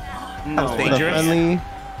 know? No. That was dangerous. Friendly.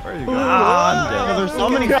 Where are you going? God, there's so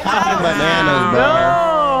many fucking bananas,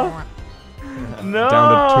 bro. No!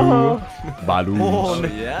 Down to 2 balloons. Oh,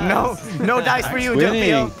 Yes. no dice for you,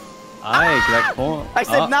 Winning. Delphio. Ike, that point. I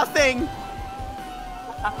said nothing.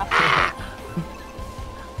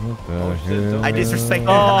 What the hell? I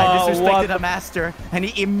disrespected a master, and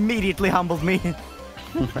he immediately humbled me.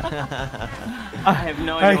 I have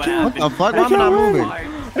no idea what happened. What the fuck? Why am I not moving?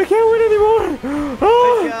 I can't win anymore! Oh.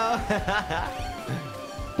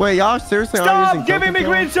 Wait, y'all seriously aren't Stop using giving me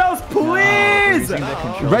Coca-Cola? green shells, please!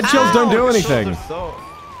 Red shells don't do anything. I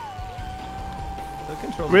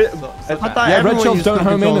thought Yeah, everyone red shells used don't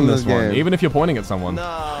home in Coca-Cola this one, game. even if you're pointing at someone.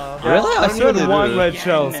 Really? I swear they one do. red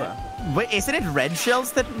shells. Wait, isn't it red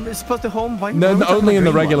shells that are supposed to home? Why No, are we talking only in about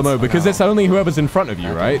the green regular ones? mode, because it's only whoever's in front of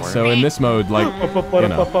you, right? So in this mode, like, you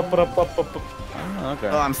know. Okay.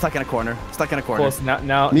 Oh, I'm stuck in a corner. Stuck in a corner. Close.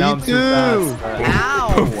 Now Me I'm too too. fast.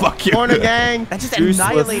 Ow! Fuck you. Corner gang. That just Useless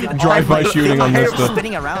annihilated drive-by shooting on this. Mr.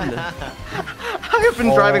 Spinning around. I've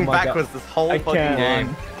been Oh driving my God. backwards this whole I fucking can't.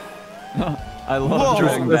 game. I love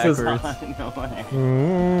driving This is- backwards. No way.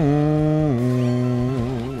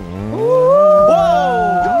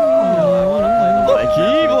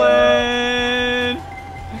 Cleveland!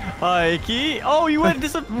 Hi, Key. Oh, you went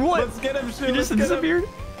what? Let's get him, You just disappeared?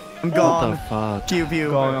 I'm What gone. the fuck? Pew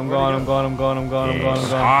pew. I'm gone. Clutch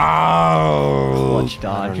dodges.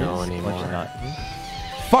 I don't know anymore.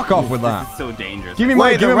 Fuck off with This that. is so dangerous. Give me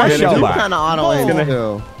my shell back. Kind of auto aim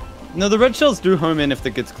too. No, the red shells do home in if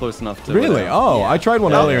it gets close enough to. Really? Oh, I tried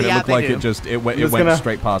one earlier and it yeah, looked they like do. it just went gonna-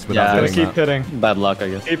 straight past without Yeah, doing Keep that. hitting. Bad luck, I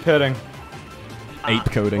guess. Keep hitting. Ape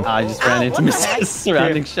coding. I just ran into Mrs.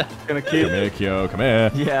 surrounding shot. Gonna keep. Come here, Kyo. Come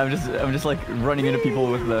here. Yeah, I'm just like running into people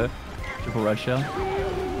with the triple red shell.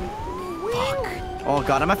 Oh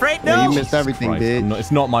god, I'm afraid. Yeah, No. you missed everything, Christ, bitch.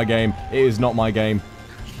 it's not my game. It is not my game.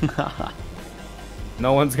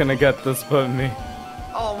 No one's gonna get this but me.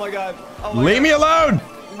 Oh my god. Oh my Leave me alone!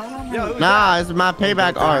 Nah, it's my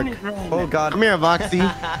payback arc. Oh god. Come here, Voxy.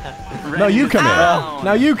 No, you come here.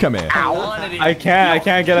 Now you come here. I can't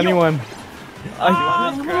get anyone.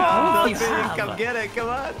 Come get it. Come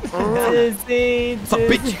on. What's up,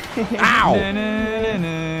 bitch? Ow!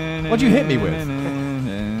 What'd you hit me with?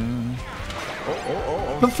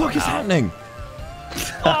 The fuck is happening?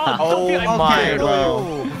 Oh my.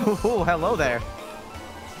 bro. Oh, hello there.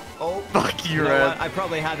 Oh, fuck you, know Red. what? I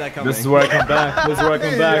probably had that coming. This is where I come back. This is where I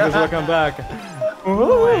come back. This is where I come back.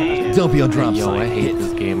 Don't be on drop Yo, I side. hate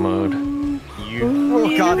this game mode.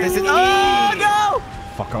 Oh god, this is. Oh no!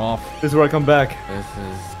 Fuck off. This is where I come back. This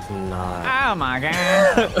is not. Oh my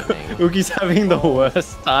god. Uki's having the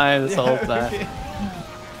worst time this whole time. This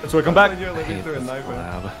is where I come back. You're living through a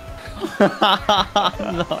nightmare. No.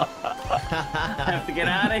 I have to get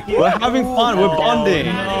out of here. We're having fun. We're bonding.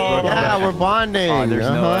 Yeah, we're bonding. Oh, there's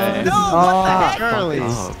no way. No, what the heck? Charlie.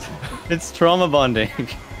 It's trauma bonding.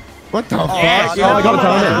 What the fuck? Oh, I got it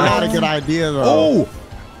down there. Not a good idea, though. Oh!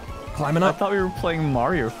 Climbing I up. thought we were playing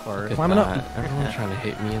Mario Kart. Climbing up. Everyone trying to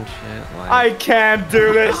hit me and shit. Like, I can't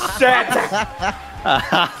do this shit. Oh,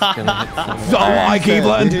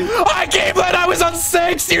 Cleveland! I was on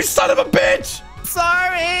 6, you son of a bitch!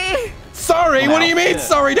 Sorry. Sorry, what do you mean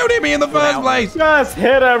sorry? Don't hit me in the first place! Just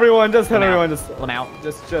hit everyone. Just hit everyone. Just Let out.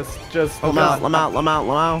 Just. Let out. Oh no, I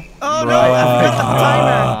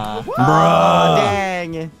forgot the timer. Bruh.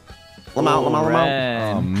 Dang. Let out.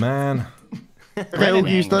 Oh, man. Okay,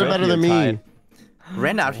 Uki, you still better than me.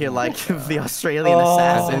 Ren out here like the Australian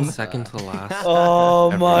assassin. second to last. Oh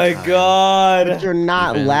every my time. god. But you're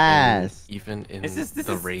not last. Even in This is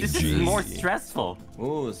the race. this is more stressful.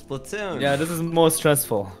 Ooh, Splatoon. Yeah, this is more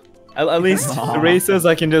stressful. At least the races,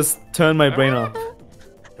 I can just turn my brain off.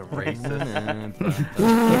 The races.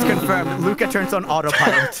 It's confirmed. Luca turns on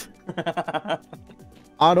autopilot.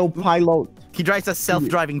 Autopilot. He drives a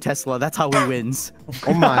self-driving Tesla. That's how he wins.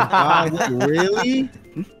 Oh my god, really?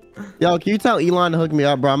 Yo, can you tell Elon to hook me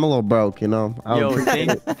up, bro? I'm a little broke, you know. Yo,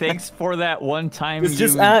 thanks for that one time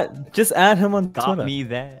Just you add him on got Twitter. me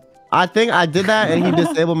that. I think I did that and he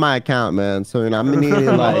disabled my account, man. So I'm gonna need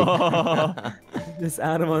like just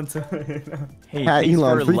add him onto it. Hey, Pat thanks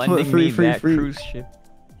Elon, for free lending free me free that free cruise ship.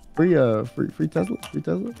 free Tesla, free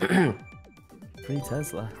Tesla. Free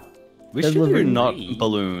Tesla. We should do not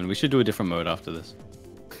balloon. We should do a different mode after this.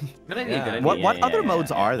 Good idea, good idea. What other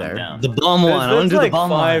modes are there? The bomb one. I want to do the bomb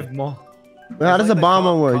one. more. How does a bomb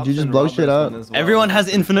one work? You just blow shit up? Everyone has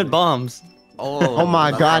infinite bombs. Oh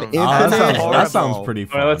my god, infinite. That sounds pretty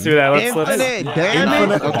fun. All right, let's do that. Let's Infinite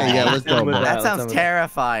damage. Okay, yeah, let's go. That sounds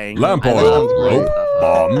terrifying. Lamp oil, rope,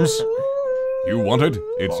 bombs. You want it?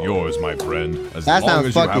 It's yours, my friend. As That long sounds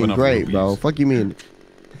as you have fucking enough great, rupees. bro. Fuck you mean?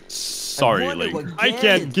 Sorry, Link. I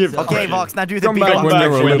can't give. Okay, Vox, now do the Come beat. back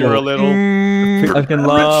when you're a little. I fucking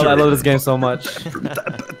love. I love this game so much.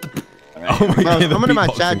 Oh my God, Someone in my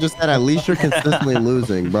beatboxing. chat just said at least you're consistently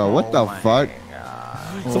losing, bro. What the fuck?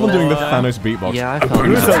 Someone doing the Thanos beatbox. Yeah, I felt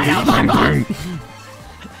that.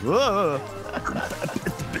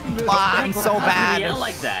 I'm so bad. I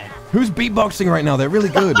like that. Who's beatboxing right now? They're really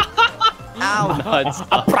good. Ow. Nuts.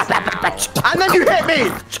 And then you hit me.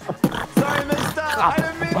 Sorry, mister. I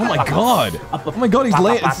didn't mean Oh my god! Oh my god, he's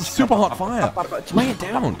laying. It's super hot fire. Lay it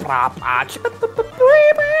down.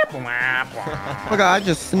 Look, I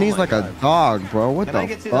just sneezed like a dog, bro. What Can I the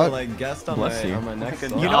get you to fuck? like guest on Bless you. on my next You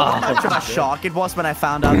song? know how much of a shock it was when I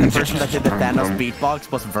found out the person that did the Thanos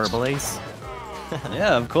beatbox was Verbal Ace?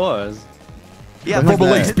 Yeah, of course. Yeah, Verbal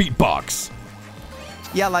like, Ace beatbox.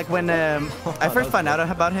 yeah, like when I first found out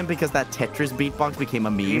about him because that Tetris beatbox became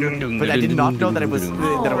a meme, but I did not know that it was him.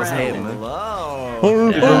 When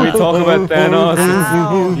we talk about Thanos,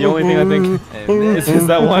 the only thing I think is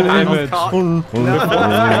that one image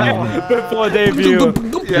before debut.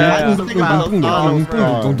 Yeah.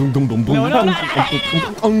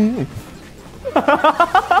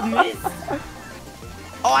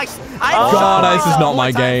 Oh, I God, this is not more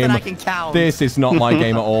my times than game. I can count. This is not my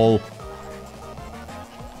game at all.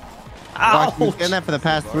 Rock, you've been that for the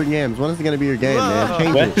past 3 games. When is it gonna be your game, man?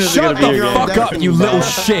 Change it. Shut the fuck up, you little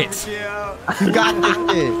shit. You got this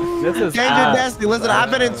shit. Change your destiny. Listen,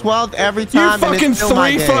 I've been in 12th every You time. fucking and it's still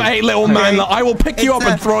my 3'8" game. little man. I will pick you up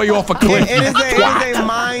and throw you off a cliff. It is a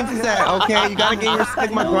mindset, okay? You gotta get your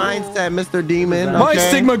Sigma grind set, Mr. Demon. My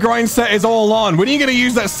okay? Sigma grind set is all on. When are you gonna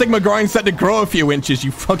use that Sigma grind set to grow a few inches,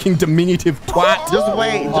 you fucking diminutive twat? Just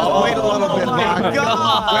wait a little bit. Oh my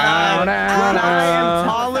God. When I am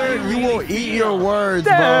taller, you will eat your words,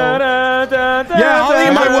 bro. Yeah, I'll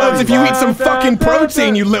eat my words if you eat some fucking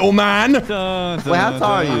protein, you little man. Wait, how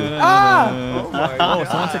tall are you? Oh,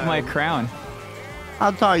 someone took my crown.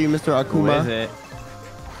 How tall are you, Mr. Akuma? Who is it?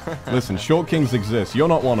 Listen, short kings exist. You're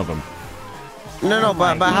not one of them. No,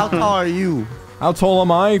 but how tall are you? How tall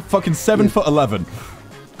am I? Fucking 7'11".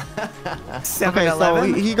 Okay, so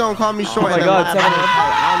he gonna call me short. Oh my God,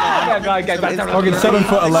 7'11". Fucking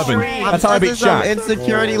 7'11". That's how I beat Shaq.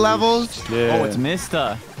 Insecurity levels. Yeah. Oh, it's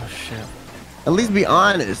Mista. Oh shit. At least be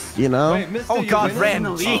honest, you know. Wait, mister, Oh you God, win Ren,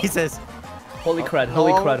 in the Jesus. Holy crud,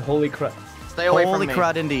 holy crud, holy crud. Stay away Holy from me.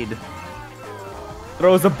 crud, indeed.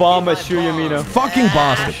 Throws a bomb at Shuyamino. Fucking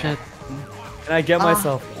bastard. And I get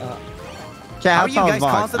myself. Chat, How how are you tall is guys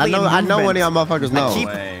Vox? constantly in I know one of y'all movement? motherfuckers know. I keep,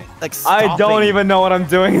 like, I don't stopping. even know what I'm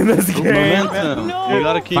doing in this game. Momentum. You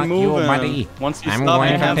gotta keep moving. Once you stop,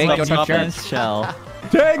 you can't stop stopping. Shell.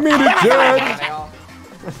 Take me to church.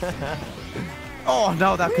 Oh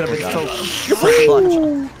no, that could have been so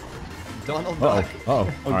clutch. Donald Duck. Oh.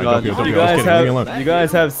 Alright, God. don't You be. I was guys kidding. Leave me alone. have, you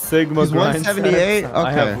guys have Sigma He's grind 178? sets.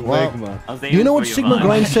 I have Okay, well. Ligma. You know what Sigma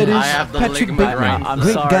grind set is? I have the Patrick Ligma Bateman. grind. I'm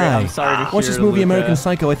Great sorry, guy. I'm sorry to Watch this hear, movie Luca. American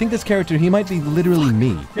Psycho. I think this character, he might be literally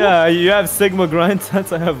me. Yeah, you have Sigma grind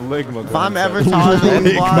sets. I have Ligma. If I'm ever taller than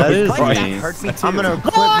you, That Vox, is That right. hurt me too. I'm gonna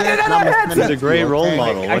clip this and I'm gonna send He's it a to great you, role okay?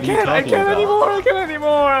 model. What are you talking about? I can't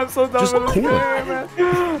anymore. I'm so done Just with this cool it. game,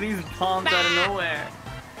 man. These bombs out of nowhere.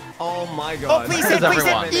 Oh my Oh, God. please hit,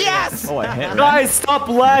 everyone. yes! Oh, I hit. Guys, stop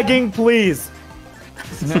lagging, please.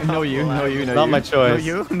 No, you. Not my No choice.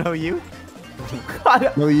 you, no you.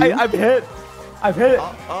 God, No, you? I've hit. I've hit it.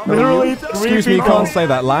 Literally 3 Excuse me, you people. can't say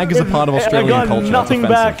that. Lag is a part of Australian I got culture. nothing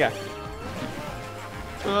That's back. offensive.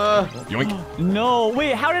 Yoink. No,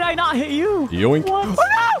 wait, how did I not hit you? Yoink. Oh,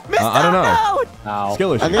 I don't know. Ow.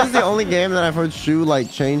 Skill I issue. think it's the only game that I've heard Shu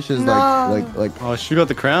like change his like Oh, she got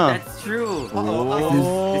the crown. That's true.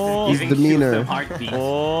 his Giving demeanor. Q some heartbeats.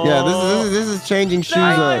 Yeah, this is changing Shu's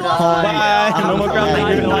calm. No more crown.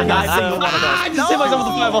 I just hit myself with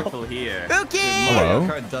the fireball. Powerful here. Okay. Hello.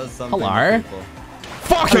 Mario Kart does something Hello. to people.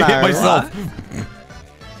 Fuck, I hit myself.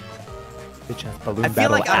 I feel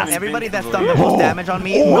like out of everybody that's done the most damage on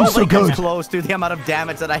me, nobody comes close to the amount of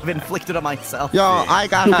damage that I've inflicted on myself. Yo, I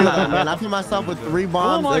feel that, man. I feel myself with 3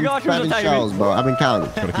 bombs and 7 shells, bro. I've been counting.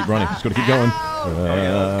 Just gotta keep running. Just gotta keep going.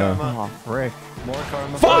 Oh, frick. More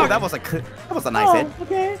karma. Fuck! That was a nice hit.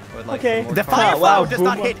 Okay. Like Okay. The fireflower does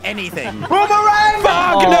not hit anything. Boomerang!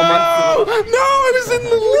 Fuck no! No, I was in the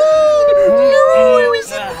lead. No, I was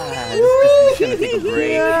in the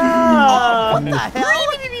lead. What the hell?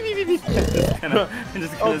 I'm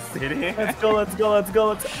just gonna sit here. Let's go.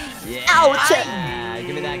 Yeah. Ouch!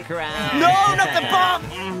 Give me that crown. No, not the bomb!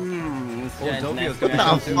 See,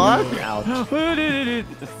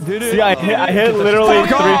 I hit literally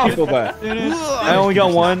 3 people, but I only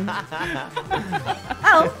got 1.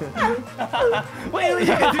 Wait, when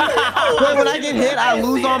I get hit, I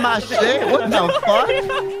lose all my shit? What the fuck?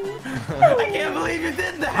 I can't believe you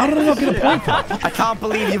did that. How did I not get a point? I can't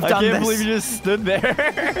believe you've done this. I can't believe you just stood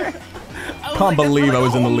there. Can't believe I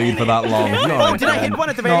was in the lead for that long. Oh, did I hit one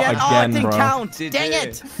at the very end? Oh, it didn't count. Dang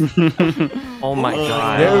it. Oh my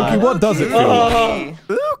god. Yeah, Uki, what does it feel?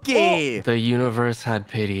 Uki. The universe had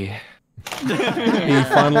pity. He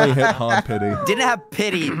finally hit hard pity. Didn't have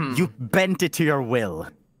pity. You bent it to your will.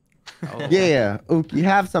 Yeah, Uki,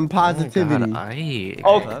 have some positivity.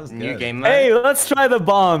 Oh, new game mode. Hey, let's try the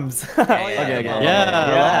bombs. Okay.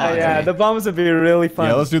 Yeah. The bombs would be really fun.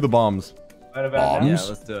 Yeah, let's do the bombs. What about Bombs? Yeah,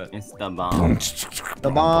 let's do it. It's the bomb.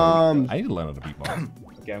 The bomb. I need to learn how to beat bombs.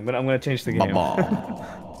 Okay, I'm gonna change the game.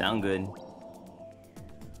 Sound good.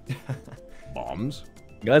 Bombs?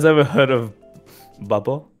 You guys ever heard of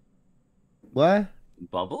Bubble? What?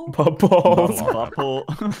 Bubble? Bubbles. Bubble.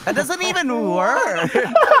 That doesn't even work.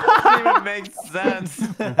 Doesn't even make sense.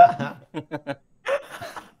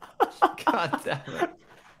 God damn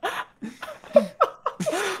it.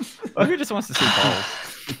 Who just wants to see balls?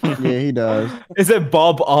 Yeah, he does. Is it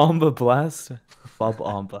Bob Omba Blast? Bob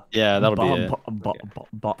Omba. Yeah, that'll be it. Bob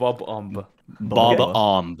Omba. Bob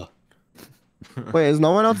Omb. Wait, is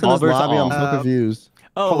no one else in this Bobber's lobby? I'm on. so confused.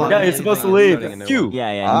 Oh, Yeah, you're supposed to leave. Q.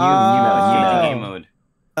 Yeah, Game mode.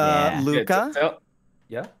 Luca?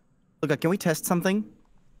 Yeah? Luca, can we test something?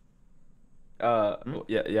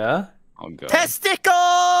 Yeah? Oh god.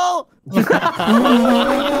 Testicle!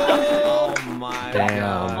 Oh my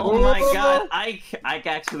Damn. Oh my god, Ike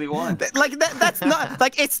actually won. Like, that's not,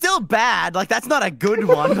 like, it's still bad. Like, that's not a good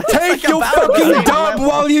one. But Take it's like your about the fucking same dub level.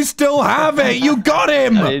 while you still have it! You got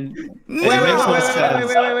him! Wait, what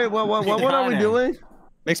are we doing?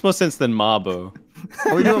 Makes more sense than Mabo.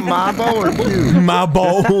 Are we doing Mabo or Q? My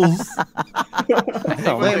balls.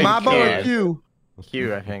 Wait, Mabo or Q?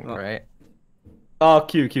 Q, I think, right? Oh,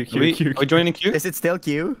 Q. Are we joining Q? Is it still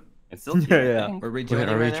Q? It's still Yeah. Are we Wait, joining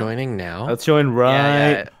are we right now? joining now? Let's join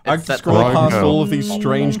right. I can scroll past all of these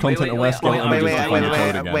strange content wait, in Westgate and Wait, just find the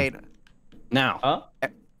code again. wait. Now. Huh?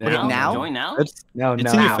 Now? Join now? It's No, in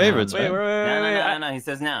your favorites, Wait, right? No, he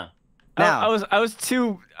says now. Now. I was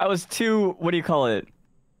too. What do you call it?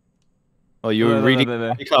 Oh, you were reading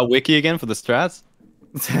wiki again for the strats?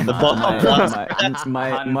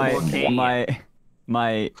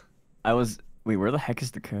 Wait, where the heck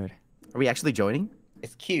is the code? Are we actually joining?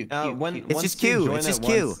 It's Q. It's Once just you Q. join It's just it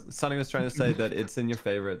Q. once, Sonny was trying to say that it's in your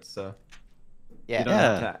favorites, so Yeah. you don't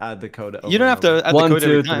have to add the code. You don't have to add the One, code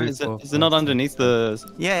every two, time. three, Is four, it not underneath the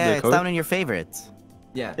Yeah, it's code? down in your favorites.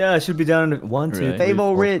 Yeah. Yeah, it should be down. 1, 2, Really? 3,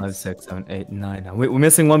 4, Favorites. 5, 6, 7, 8, 9. We're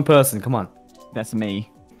missing one person. Come on. That's me.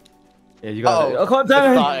 Yeah, you got it. Oh, come on, it's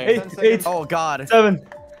 7, fine. 8, 8, Oh god. 7,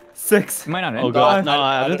 6. Am I not in? Oh god, no,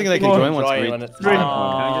 I don't think they can join once we read. 3,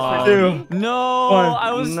 2. No, One.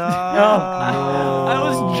 I was. No. I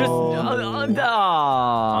was just.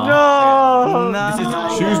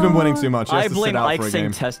 No. Shoe's been winning too much. He has I to blame sit out Ike for a saying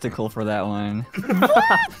game. testicle for that one.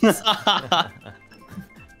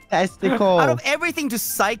 Testicle. Out of everything to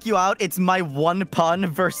psych you out, it's my one pun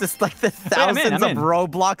versus like the I'm thousands in. of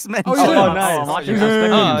Roblox men. Oh, nice. I'm watching.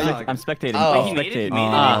 Yeah. I'm spectating. Oh. I'm spectating.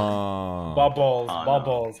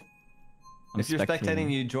 Bubbles. If you're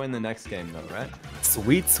spectating, you join the next game, though, right?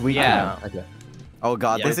 Sweet. Yeah. Okay. Oh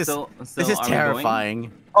god, Yeah, this is so this are is we going?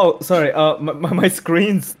 terrifying. Oh, sorry. My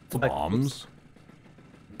screen's Bombs.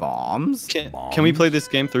 Bombs? Can we play this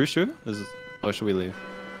game through, Shu? Or should we leave?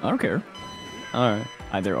 I don't care. Alright.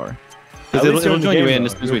 Either or. Because it'll join you in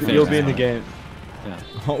as soon as we finish. You'll be in the game.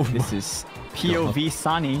 Oh, This is POV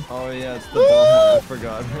Sunny. Oh yeah, it's the bomb one. I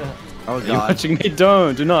forgot. Oh Are you god. watching me?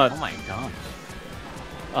 Do not. Oh my god.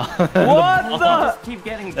 What You the? just keep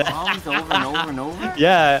getting bombs over and over and over?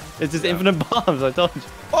 Yeah, it's just infinite bombs, I told you.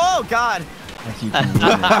 Oh god.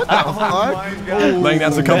 Laying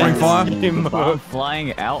down some covering fire. Bomb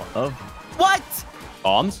flying out of. What?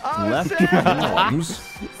 Bombs? Left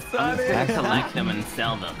bombs. Collect them and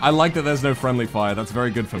sell them. I like that there's no friendly fire. That's very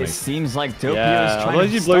good for me. It seems like Doppio Yeah, is otherwise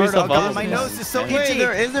trying you to blow start yourself a up. My nose is so Wait, itchy.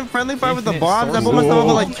 there isn't friendly fire with the Infinite bombs? I put source. myself up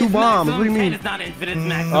with like 2 bombs. What do you mean? It's not infinite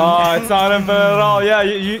maximum. Oh, it's not infinite at all. Yeah,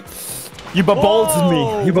 you baballs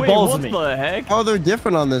me. You baballs me. What the heck? Oh, they're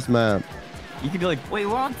different on this map. You could be like, Wait,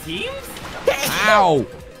 we're on teams? Ow!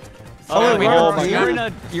 Oh, wait,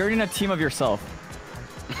 you're in a team of yourself.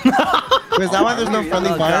 Wait, is that why there's no friendly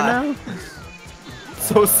fire now?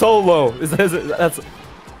 So solo. That's.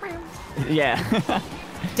 Yeah.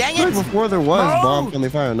 Dang Right it! before there was bomb friendly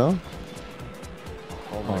fire, no?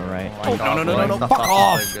 All right. No. Fuck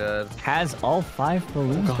off. Has all 5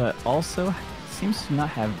 balloons, but also seems to not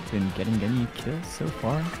have been getting any kills so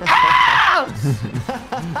far.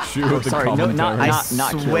 Shoot the Sorry, no, not I kills.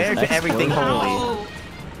 swear to Next everything kills. holy.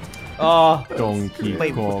 Donkey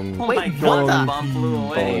Wait, Kong. Oh my god, that bomb flew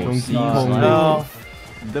away. Donkey Seems Kong. like No.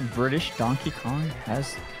 the British Donkey Kong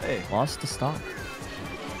has lost the stock.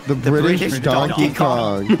 The British Donkey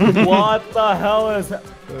Kong. What the hell is?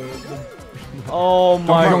 Oh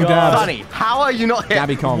my Kong god. dab. Sonny, how are you not hit?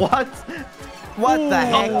 Gabby Kong. What? What the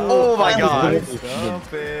heck? Oh my god.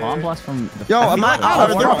 Bomb blast from the Yo, are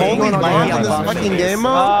there always bombs in this bombs fucking game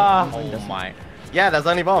mode? Oh my. Yeah, there's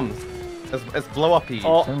only bombs. It's blow up -y.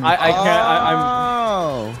 Oh, I can't. I'm.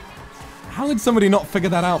 Oh. How did somebody not figure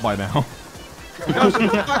that out by now? Yo, shut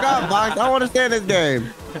the fuck up, Vox. I want to stay in this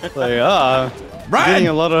game. Like, getting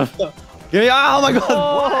a lot of. Oh my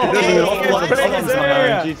god! There's a lot of bombs on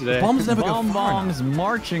RNG today. Bombs never go far. Bombs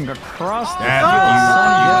marching across the Yeah. field.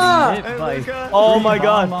 Son, you got hit by Oh 3 my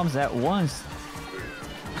god. bombs at once.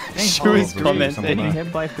 Shoes Getting commenting.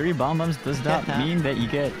 hit by 3 bombs does not mean that you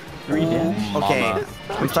get 3 damage. Okay,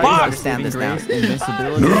 I'm starting to understand this now.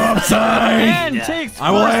 Invincibility. Upside! And takes I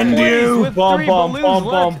will first end place you. with Bomb, 3 bomb, balloons bomb,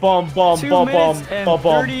 left. bomb, bomb, 2 bomb, minutes bomb, and bomb,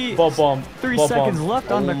 bomb, 30 bomb, bomb, 3 bomb, seconds bomb.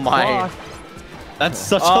 left on the my. clock. That's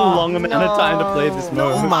such a long amount of time to play this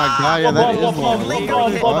mode. Oh my god, yeah, that is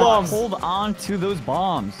long. Hold on to those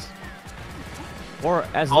bombs. Or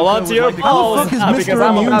as Hold Luca on to would your like to call balls. it, Fuck is Because Mr.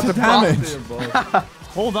 I'm Immune about to to damage?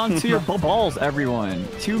 hold on to your balls, everyone.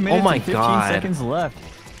 2 minutes my and 15 God. seconds left.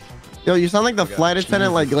 Yo, you sound like the flight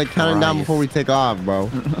attendant, like counting down before we take off, bro.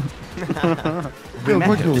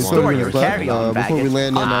 Store your carry-on before we baggage.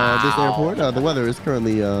 land in this airport, the weather is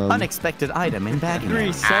currently Unexpected item in baggage.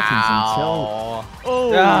 3 seconds until.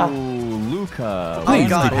 Oh, Ah. Luca. Oh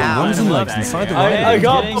god, ow. Arms and legs inside the I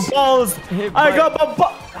got Getting my balls. hit I by- got my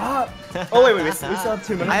balls. Oh wait, we still have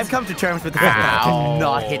 2 minutes. I have come to terms with the fact that I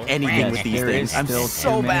cannot hit anything with these There things. is I'm still so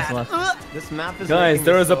 2 minutes bad. left. This map is Guys, making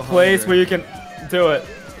there me is a so place hungry. where you can do it.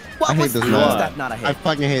 I hate this How is map. that not a I hit?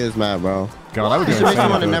 fucking hate this map, bro. God, I would You go should make insane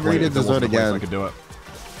me want to if never eat a there wasn't dessert a place I again. could do it.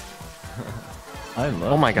 I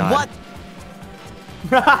love Oh my god. What?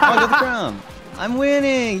 I got the crown. I'm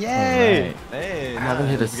winning! Yay! Hey, I haven't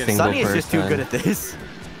hit a single Sonny is person. just too good at this.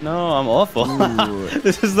 No, I'm awful.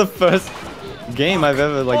 This is the first game I've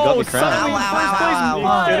ever got the crown. Ow, ow, ow, ow.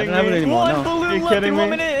 I don't have it anymore. One No. balloon You left kidding in me? 1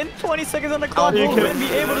 minute and 20 seconds on the clock. you Will kidding Ben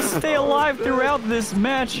be able to stay alive throughout this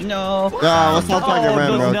match? No. Yeah, let's not talk Oh, around,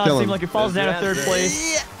 does bro. not Kill seem him. like it falls down to 3rd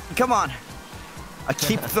place. Yeah, come on. I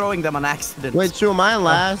keep throwing them on accident. Wait, Shu, am I in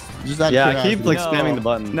last? Just out of Yeah, I keep curiosity. spamming the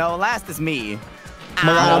button. No, last is me. Oh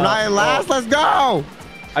my god, I'm not in last. Let's go!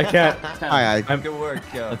 I can't. Alright, Good work,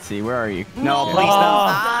 yo. Let's see, where are you? No, please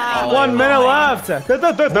no. 1 minute left.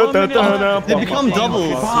 They become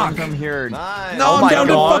doubles. Fuck. From here. Nice. No, I'm down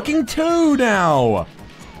to fucking 2 now.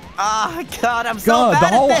 Ah, God, I'm so God, bad the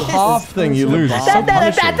at whole this. half thing you lose is so A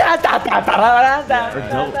punishing.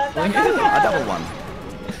 double one.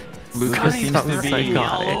 Luca seems to be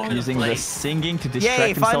psychotic. using the singing to distract Yay,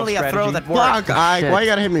 himself finally a strategy. throw that worked. Fuck, Ike, why you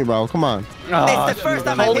gotta hit me, bro? Come on. It's the first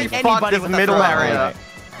time I've Holy hit fuck, anybody this with a middle throw. area.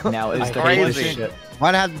 Now is the Crazy. question.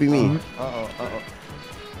 Why'd it have to be me?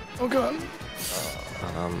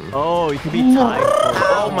 Oh, you could be tied.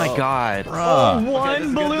 Oh my god. Oh,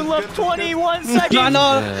 one balloon left, 21 seconds. No,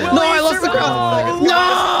 I lost the crown.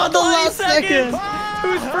 No, the last second.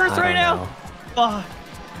 Who's first right now?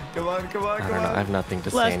 Come on, come on, I come don't know. I on. have nothing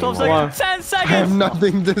to say Last 12 anymore. seconds. 10 I have seconds.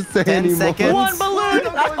 nothing to say 10 anymore. seconds. One balloon.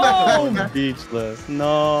 Oh, Speechless.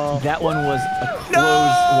 No. that one was a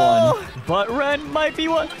close one. But Ren might be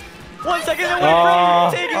one. 1 second away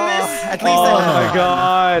from taking this. At least Oh I my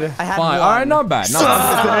god. I had Fine. one. All right, not bad. Not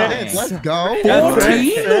bad. Let's go.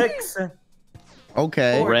 14?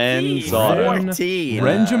 Okay. Renzo. 14.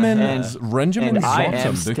 Renjamin and I am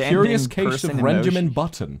Bottom. The standing curious case person of in Renjamin motion.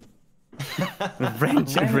 Button.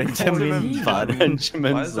 Benjamin Button.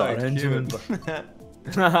 Benjamin Why is that Zod.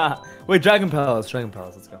 cute? Wait, Dragon Palace. Dragon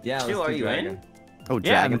Palace. Let's go. Yeah, let's Q, do are you dragon. in? Oh,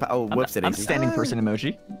 dragon. Oh, whoops it. I'm standing person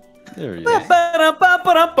emoji. There you go.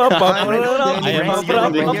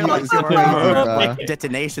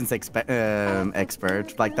 Detonations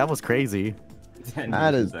expert. Like, that was crazy.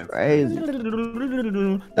 That is crazy.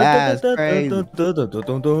 That's crazy.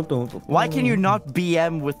 Why can you not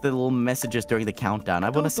BM with the little messages during the countdown? I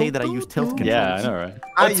want to say that I use tilt controls. Yeah, I know, right?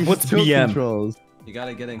 What's tilt controls? You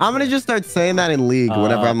gotta get in. I'm gonna just start saying that in League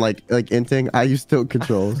whenever I'm like inting. I use tilt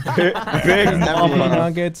controls. Big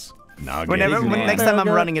nuggets. Next time I'm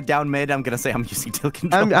running it down mid, I'm gonna say I'm using tilt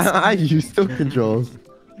controls. I use tilt controls.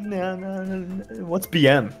 No. What's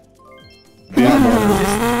BM?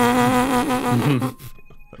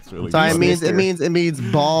 That's really So it means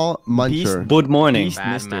ball muncher. Good morning. Beast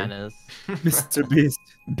Mister. Mr. Beast.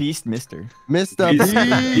 Beast Mister. Mr.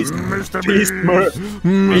 Beast. Mr. Beast.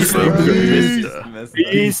 Mr.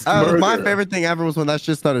 Beast. My favorite thing ever was when that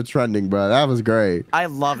shit started trending, bro. That was great. I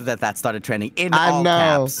love that started trending in all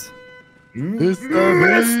caps.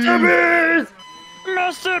 Mr. Beast.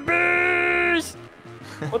 Mr. Beast.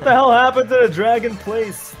 What the hell happened to the Dragon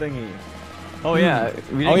Place thingy? Oh yeah.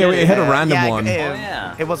 We hit a random one.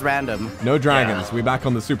 It was random. No dragons. We back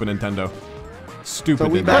on the Super Nintendo. Stupid. So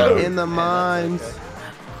we back in the mines.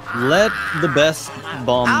 Let the best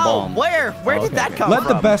bomb. Where did that come from? Let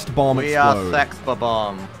the best bomb explode. We are sex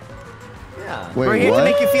bomb. Yeah. Wait, we're here to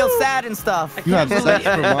make you feel sad and stuff. You have sex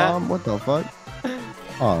for mom? What the fuck?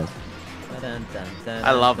 Oh.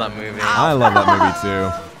 I love that movie. I love that movie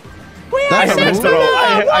too.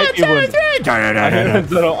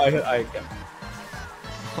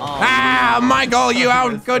 Ah, Michael, you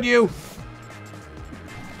outgood you.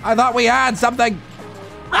 I thought we had something.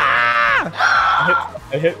 I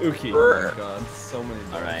hit Uki. Oh my god, so many.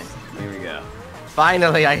 All right, here we go.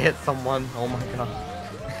 Finally, I hit someone. Oh my god.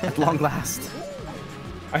 At long last.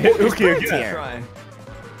 I hit Uki again. Try.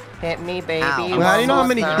 Hit me, baby. Well, how do you know how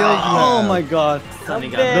many kills you have? Oh my god.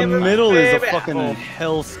 The middle is a fucking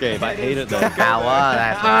hellscape. I hate it though.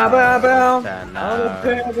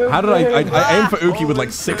 How did I aimed for Uki with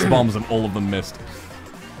like 6 bombs and all of them missed.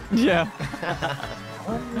 Yeah.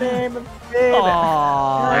 Oh no,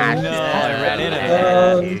 I ran into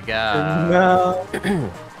that. You go. No.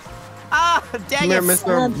 Ah, dang Come here,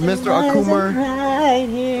 Mr. Akuma. Right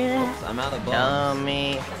here. I'm out of Tell bombs.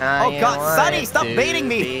 me Oh god, Sonny, stop baiting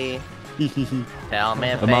me. Tell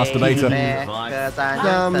me, The masturbator.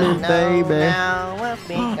 Tell me, baby.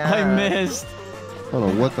 I missed. I don't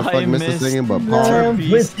know what the fuck Mr. singing, but Paul.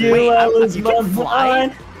 With you, Wait, I was you can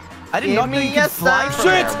fly? I did not know you could fly.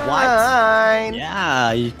 Shit! What?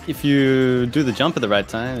 Yeah, if you do the jump at the right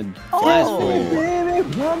time, it flies for you.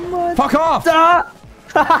 Fuck off!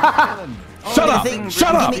 Shut up!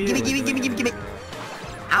 Shut up! Give me.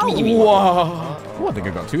 Ow! Whoa! Oh, I think I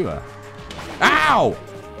got 2 there. Ow!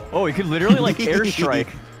 Oh, you could literally like airstrike.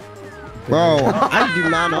 Bro, I do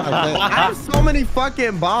not know how to play. I have so many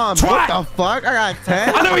fucking bombs. What the fuck? I got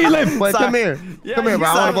 10. I know where you live. Wait, come here. Come here, bro.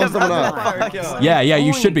 I want to blow someone up. Yeah,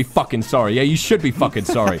 you should be fucking sorry. Yeah, you should be fucking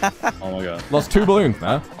sorry. Oh my god. Lost 2 balloons,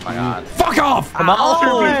 man. Oh my god. Fuck off! Come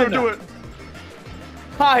on. Do it.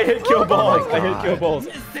 I hit kill balls. I hit kill balls.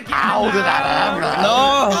 How did that happen?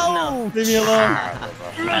 No! Leave me alone.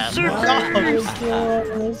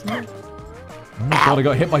 Oh my god, I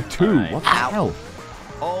got hit by 2. What the hell?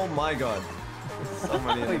 Oh my god. So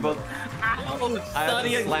many. I'm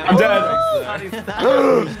dead.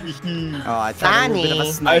 Oh, I tried a bit of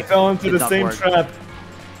a snipe. I fell into the same work. trap.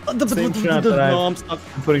 Same trap that I'm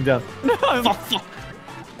putting down.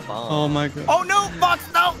 Oh my god. Oh no, Vox,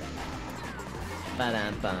 no!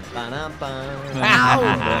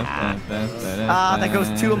 Ah, that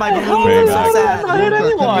goes 2 of my balloons. I'm so sad.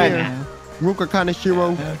 Ruka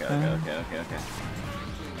Kaneshiro. Okay.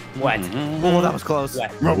 What? Oh, that was close.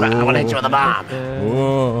 Ruka, I want to hit you with a bomb.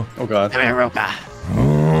 Whoa. Oh god. Come here, Ruka.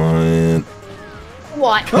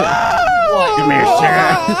 What? Come here,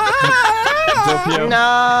 sugar.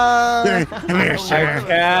 No. Come here, sugar. Oh,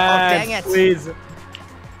 dang it. Please.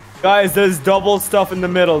 Guys, there's double stuff in the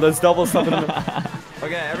middle. There's double stuff in the middle.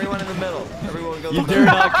 Okay, everyone in the middle. Everyone go. You dare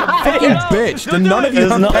not come. Fucking bitch. Then none of you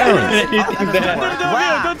have parents.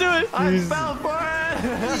 Don't do it. I fell for it.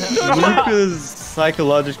 Luca's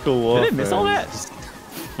psychological warfare. Did I miss all that?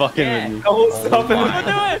 Fucking with me. Double stuff in the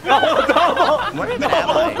middle.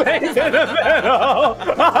 Double things in the middle.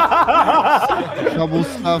 Double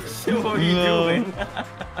stuff. What are you doing?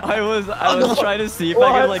 I was trying to see if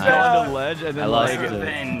I could like go on the ledge and then like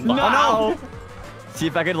No! see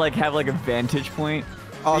if I could like have like a vantage point.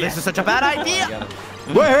 Oh, this is such a bad idea.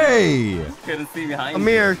 Way! Couldn't see behind Come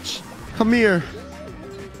here. Come here.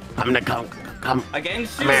 I'm gonna come. Again,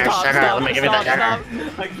 shoot. Come here, sugar. Let me give you that sugar.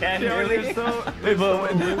 Again, really?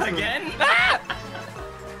 Again?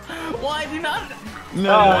 Why do you not?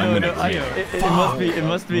 No. It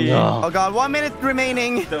must be. Oh god, 1 minute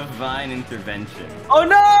remaining. Divine intervention. Oh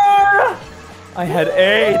no! I had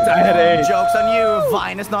 8. Joke's on you.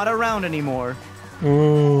 Vine is not around anymore.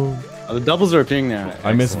 Oh, the doubles are appearing now.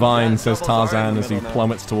 I miss Vine, says Tarzan as he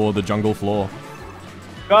plummets toward the jungle floor.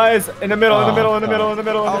 Guys, in the middle. God. In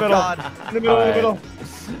the middle.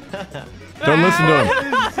 Don't listen to him.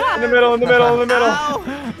 In the middle.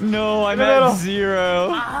 No, I'm at 0.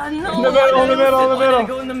 Ah, no. In the middle.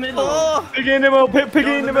 Go in the middle. Piggy in the middle.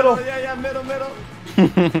 Piggy in the middle. Yeah, middle.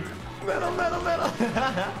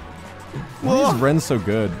 Why is Ren so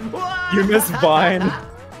good? You miss Vine.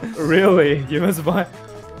 Really? You miss Vine?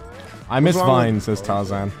 I miss Vine, says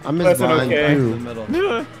Tarzan. I miss Vine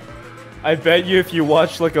too. I bet you if you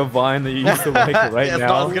watch like a Vine that you used to like right Yes,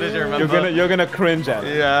 now, I was gonna do, remember? you're gonna cringe at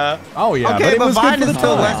it. Yeah. Oh yeah, Okay, it but was good Vine for the is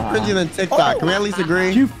still time. less cringy than TikTok. Can we at least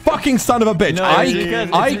agree? You fucking son of a bitch! No,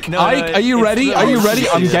 Ike, are you ready? Are you ready?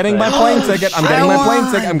 I'm getting my plane ticket.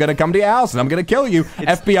 I'm gonna come to your house and I'm gonna kill you.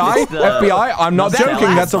 FBI, FBI. I'm not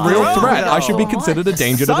joking. That's a real threat. I should be considered a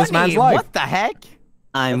danger to this man's life. What the heck?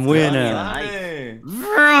 I'm winner. I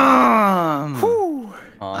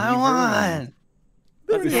won.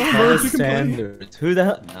 Thomas Sanders. Who the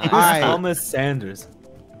hell? Who's Thomas Sanders?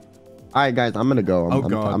 Alright, guys, I'm gonna go. Oh,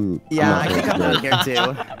 God. I'm Yeah, not I think I'm feeling out here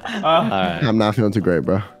too. I'm not feeling too great,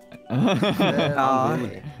 bro. I'm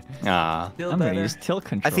gonna use tilt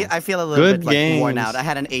control. I feel a little Good bit like worn games. out. I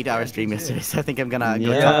had an 8-hour stream yesterday, so I think I'm gonna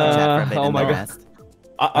go Yeah. talk to chat for a bit Oh and my then God. rest.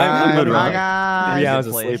 I'm good. Bye, 3 guys. hours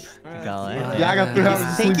of sleep. Yeah, I got 3 hours of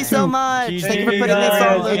sleep Thank you so too. much. Thank you for putting this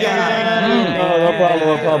on, Lugan. No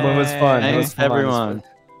problem. It was fun. It was Thanks, fun. everyone.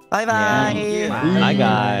 Bye bye. Hi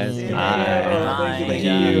guys. Thank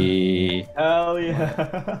you. Hell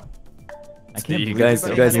yeah. I can't You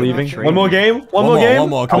believe guys leaving? One more game? One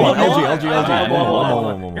more. Come on, LG. One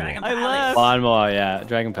more. I left. One more, yeah.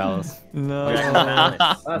 Dragon Palace. No.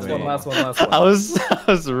 Last one.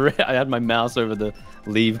 I had my mouse over the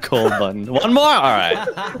leave call button. One more? Alright.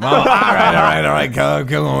 All right.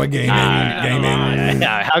 Come on, gaming.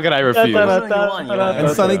 Yeah, how could I refuse? And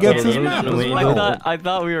Sonny gets his map as well. I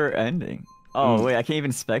thought we were ending. Oh wait, I can't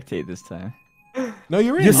even spectate this time. No,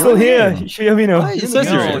 you're in. You're still here. Shuyamino. It says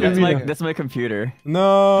you're in. That's my computer. No.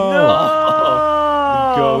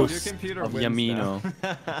 Ghost Your computer of wins Yamino.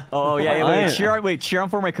 Oh yeah, cheer on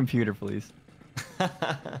for my computer, please.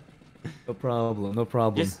 No problem.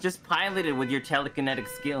 Just pilot it with your telekinetic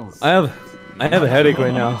skills. I have a headache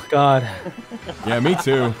right now. God. Yeah, me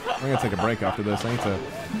too. I'm gonna take a break after this. I need to.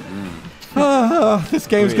 This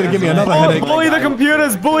game's gonna give me another headache. Bully the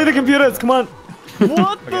computers. Come on.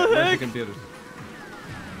 What the heck?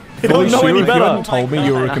 They don't know any If you better. hadn't told me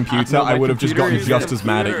you were a computer, I would have just gotten just as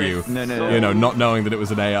mad at you. No. You know, not knowing that it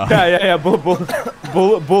was an AI. Yeah. Bully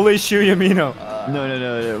Shuyamino.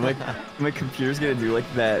 No. My computer's gonna do like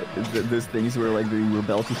that. Those things where like they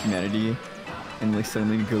rebel to humanity, and like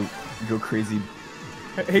suddenly go crazy.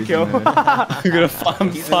 Hey, Kyo. You're gonna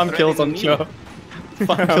farm kills on Joe.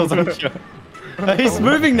 Farm kills on Joe. He's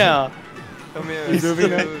moving now. Come here. He's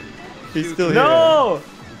moving now. He's still here. No.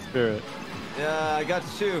 Spirit. Yeah, I got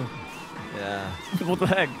you. Yeah. What the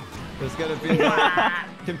heck? There's gonna be a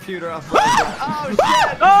computer offline. Oh shit!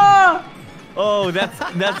 Ah! Oh,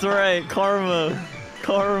 that's right. Karma.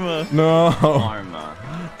 No. Karma.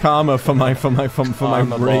 Karma for my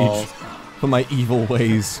rage, for my evil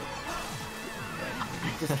ways.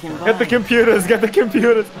 Get the computers.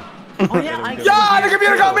 Oh yeah, the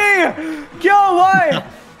computer got me. Kyo, why?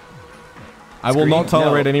 I will not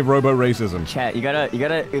tolerate any robo-racism. Chat, you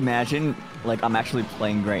gotta imagine, like, I'm actually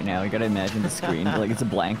playing right now. You gotta imagine the screen. Like, it's a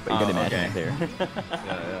blank, but you gotta imagine it there.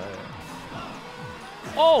 Yeah.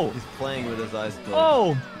 Oh! He's playing with his eyes closed.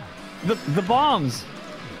 Oh! The bombs!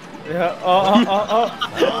 Yeah,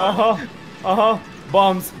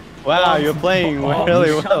 bombs. Wow, you're playing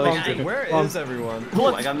really well. Where is everyone?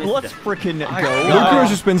 Let's frickin' go. Luca has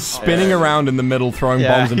just been spinning around in the middle, throwing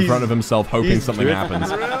bombs in front of himself, hoping something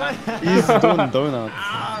happens. He's doing donuts.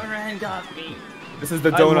 Oh, Ren got me. This is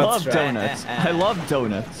the donuts. I love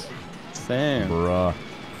donuts. Same. Bruh.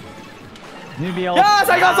 Maybe I'll... Yes,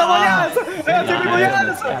 I got someone. Yes, I got 2 people.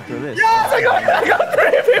 Yes. After this. Yes, I got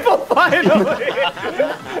 3 people finally.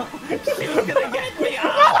 She's gonna get me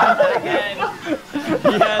again.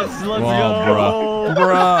 Yes, let's go.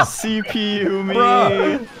 Bruh. CPU me.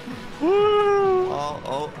 Bruh.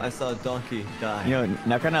 Oh, I saw a donkey die. You know,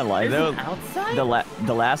 not gonna lie though,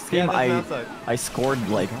 the last game that's outside. I scored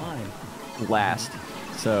like last,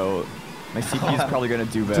 so My CPU is probably gonna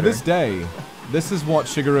do better. To this day, this is what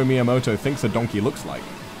Shigeru Miyamoto thinks a donkey looks like.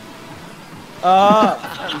 A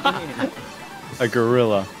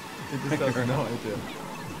gorilla. He just has no idea.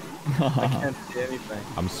 I can't see anything.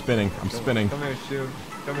 I'm spinning. I'm spinning. Come here, Shu.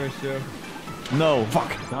 Come here, Shu. No.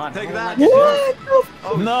 Fuck. God, Take that. What?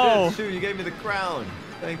 Oh, No. Shit, Shu, you gave me the crown.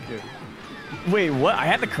 Thank you. Wait, what? I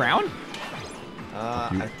had the crown?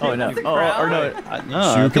 Oh no. You- Or no.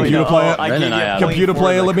 Shoe computer player. Computer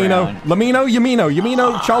player Lamino.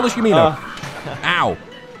 Yamino. Childish Yamino. Ow.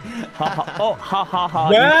 Oh, ha ha ha.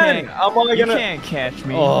 When? You can't catch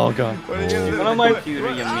me. Oh god. What am I? Computer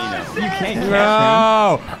Yamino. You can't catch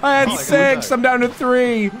No. I had 6. I'm down to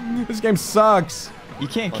 3. This game sucks. me.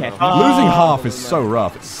 You can't catch me. Losing half is so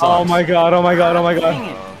rough. It sucks. Oh my god! Oh my god! Oh my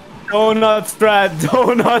god! Donut strat!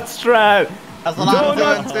 Donut strat! That's what I'm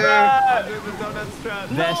doing too.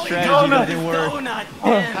 That strategy doesn't work.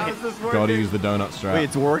 How's this working? Gotta use the donut strap. Wait,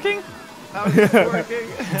 it's working? How is this working?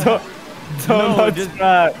 Donut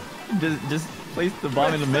strat! Just place the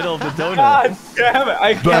bomb in the middle of the donut. God damn it!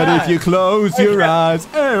 I can't. But if you close your eyes,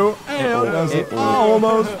 does it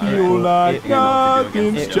almost feel like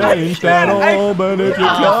nothing's changed at all? But if you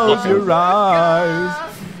close your eyes.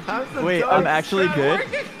 Wait, I'm actually good.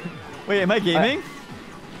 Wait, am I gaming?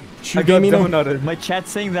 I got donutted. My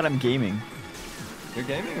chat's saying that I'm gaming. You're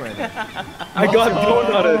gaming right now. I got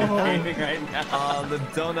donutted. Gaming right now. The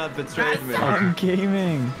donut betrayed me. I'm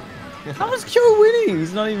gaming. How is Q winning?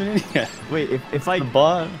 He's not even in yet. Wait, if I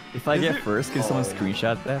get first, can someone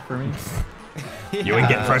screenshot that for me? You ain't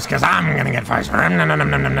get first because I'm gonna get first.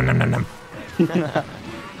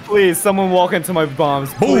 Please, someone walk into my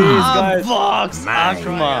bombs. Please, guys. Vox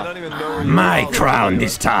Akuma. My crown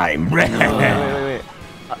this time.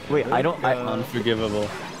 Wait, I don't. Unforgivable.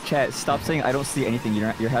 Chat, stop saying I don't see anything.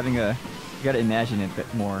 You're having a. You gotta imagine it a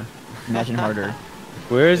bit more. Imagine harder.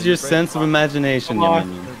 Where's your sense of imagination,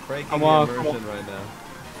 Yamini? Breaking the immersion right now.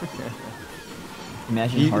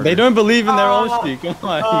 Imagine harder. They don't believe in their own shit. Come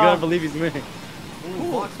on, you gotta believe he's winning.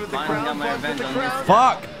 Fox with the Finally got crown. my Fox with revenge the on crown.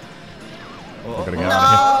 Fuck. I gotta get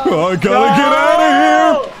out of here. I gotta get out of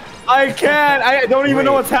here. I can't. I don't even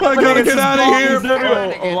know what's happening. I gotta It's get just out of here. bombs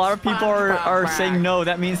everywhere. A lot of people are saying no.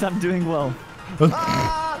 That means I'm doing well.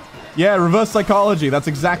 Yeah, reverse psychology. That's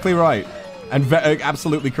exactly right. And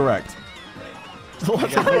absolutely correct.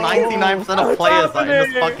 99% of players are in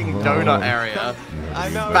this fucking donut area,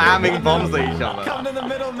 spamming bombs at each other. Come to the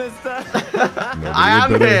middle, mister. I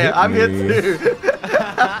am here. I'm here too.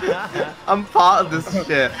 I'm part of this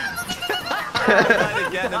shit.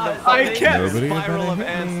 I can't. Spiral of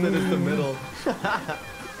ants that is the middle.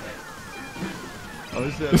 Oh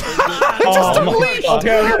shit. Just unleashed.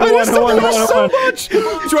 Okay, I just unleashed so much.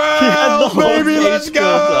 12, baby, let's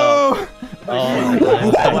go.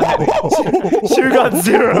 Shu got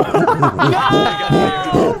 0.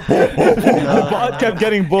 The bot kept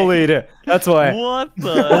getting bullied. That's why. What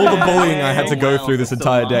the? All the bullying I had to go through this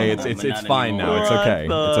entire day. It's fine now. It's okay.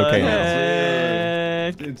 It's okay now.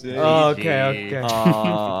 Oh, okay.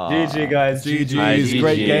 GG guys. GG's.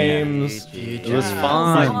 Great games. It was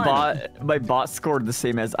fun. My bot scored the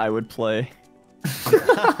same as I would play.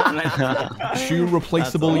 Shoe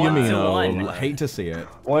replaceable Yamino. Hate to see it.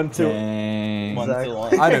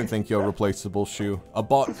 1-2. I don't think you're replaceable, Shoe. A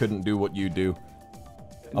bot couldn't do what you do.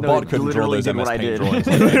 A No, bot it couldn't draw literally those did MS what I Paint did. drawings.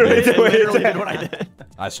 Literally did what I did.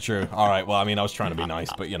 That's true. All right. Well, I mean, I was trying to be nice,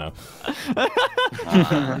 but you know.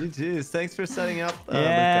 GG's. Thanks for setting up.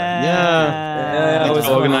 Yeah. It was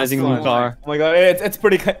organizing the car. Oh my god, it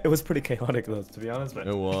was pretty chaotic though, to be honest. But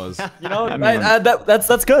It was. you know,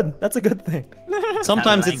 that's good. That's a good thing.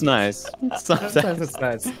 Sometimes it's nice. Sometimes it's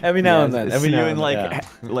nice. Every now and then. Every See now you and in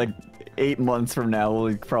then. like 8 months from now,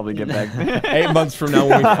 we'll probably get back. 8 months from now,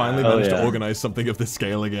 when we finally manage yeah. to organize something of this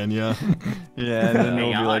scale again, yeah. Yeah, and then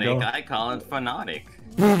we'll be like, Chaotic, oh. I call it phonetic.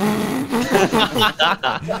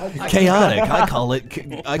 Chaotic. I call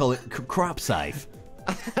it crop scythe.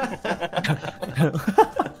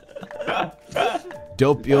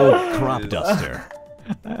 Dope your crop duster.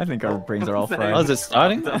 I think our brains are all fried. Oh, is it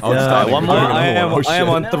starting? Oh, it's starting. One more? I am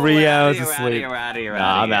on 3 hours of You're sleep. out.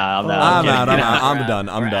 I'm out. I'm done.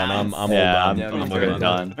 I'm all Yeah, done. I'm fucking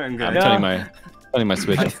done. We're I'm good. turning my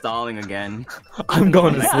switch. I'm stalling again. I'm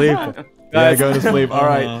going to sleep. Yeah, go to sleep. All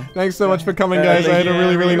right. Thanks so much for coming, guys. I had a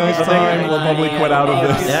really, really nice time. We'll probably quit out of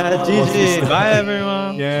this. Yeah, GG. Bye,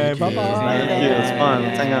 everyone. Yeah, bye-bye. Thank you. It was fun.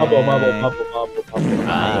 Let's hang out.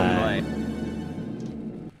 Bye.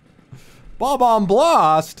 Bob on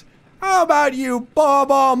Blast? How about you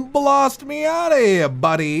Bob on Blast me out of here,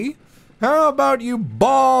 buddy? How about you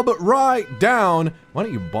bob right down? Why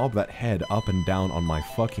don't you bob that head up and down on my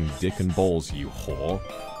fucking dick and balls, you whore?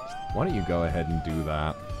 Why don't you go ahead and do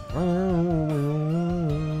that?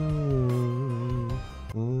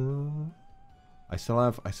 I still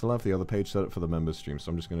have the other page set up for the members stream, so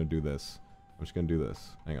I'm just gonna do this. I'm just gonna do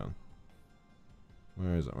this. Hang on.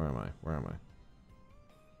 Where is it? Where am I? Where am I?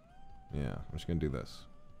 Yeah, I'm just gonna do this.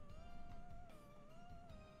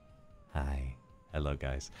 Hi. Hello,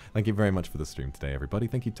 guys. Thank you very much for the stream today, everybody.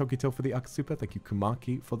 Thank you, Tokito, for the super. Thank you,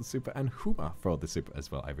 Kumaki, for the super, and Huma for the super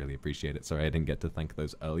as well. I really appreciate it. Sorry I didn't get to thank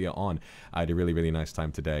those earlier on. I had a really, really nice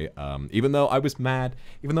time today. Even though I was mad,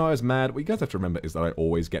 what you guys have to remember is that I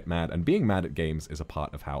always get mad, and being mad at games is a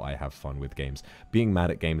part of how I have fun with games. Being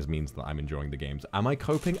mad at games means that I'm enjoying the games. Am I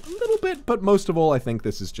coping? A little bit, but most of all, I think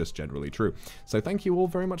this is just generally true. So thank you all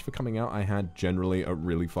very much for coming out. I had generally a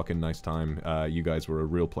really fucking nice time. You guys were a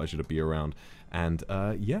real pleasure to be around. And,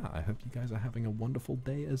 yeah, I hope you guys are having a wonderful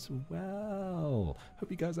day as well. Hope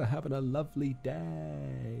you guys are having a lovely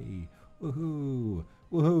day. Woohoo.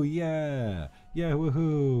 Woohoo, yeah. Yeah,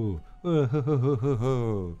 woohoo.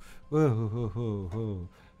 Woohoo. Woohoo.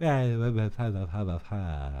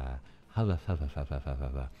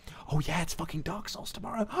 Oh, yeah, it's fucking Dark Souls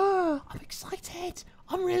tomorrow. I'm excited.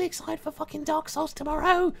 I'm really excited for fucking Dark Souls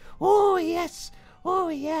tomorrow. Oh, yes. Oh,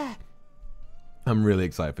 yeah. I'm really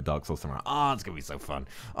excited for Dark Souls tomorrow. Oh, it's going to be so fun.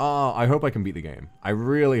 Oh, I hope I can beat the game. I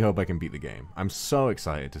really hope I can beat the game. I'm so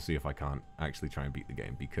excited to see if I can't actually try and beat the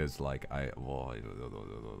game because, like,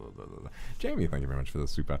 Jamie, thank you very much for the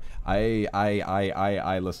super.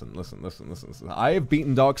 Listen. I have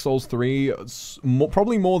beaten Dark Souls 3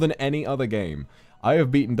 probably more than any other game. I have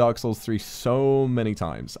beaten Dark Souls 3 so many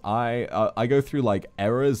times. I go through, like,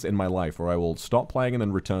 eras in my life where I will stop playing and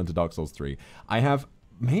then return to Dark Souls 3. I have...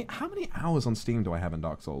 How many hours on Steam do I have in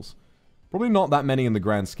Dark Souls? Probably not that many in the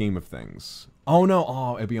grand scheme of things. Oh no,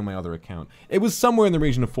 oh, it'd be on my other account. It was somewhere in the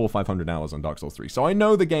region of 400 or 500 hours on Dark Souls 3. So I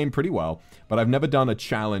know the game pretty well, but I've never done a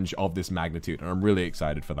challenge of this magnitude, and I'm really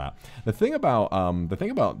excited for that. The thing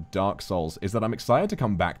about Dark Souls is that I'm excited to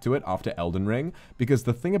come back to it after Elden Ring, because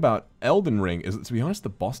the thing about Elden Ring is that, to be honest, the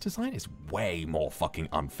boss design is way more fucking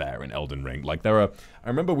unfair in Elden Ring. Like, I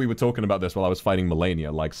remember we were talking about this while I was fighting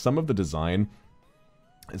Melania, like, some of the design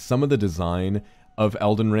of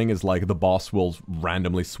Elden Ring is like the boss will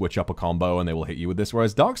randomly switch up a combo and they will hit you with this.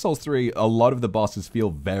 Whereas Dark Souls 3, a lot of the bosses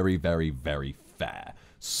feel very, very, very fair.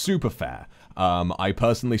 Super fair. I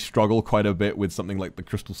personally struggle quite a bit with something like the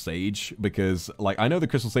Crystal Sage because, like, I know the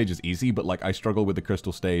Crystal Sage is easy, but, like, I struggle with the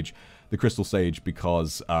Crystal Sage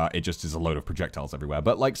because it just is a load of projectiles everywhere.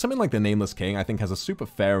 But, like, something like the Nameless King, I think, has a super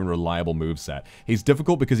fair and reliable moveset. He's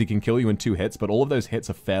difficult because he can kill you in 2 hits, but all of those hits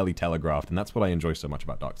are fairly telegraphed, and that's what I enjoy so much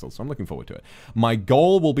about Dark Souls, so I'm looking forward to it. My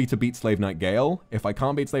goal will be to beat Slave Knight Gale. If I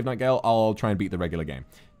can't beat Slave Knight Gale, I'll try and beat the regular game.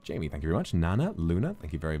 Jamie, thank you very much. Nana, Luna,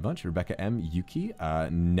 thank you very much. Rebecca M, Yuki,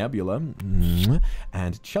 Nebula,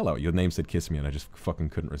 and Cello. Your name said kiss me, and I just fucking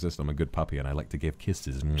couldn't resist. I'm a good puppy, and I like to give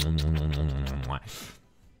kisses.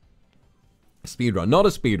 Speedrun. Not a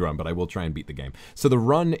speedrun, but I will try and beat the game. So the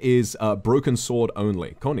run is Broken Sword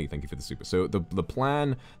only. Connie, thank you for the super. So the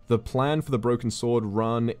plan for the Broken Sword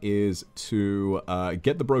run is to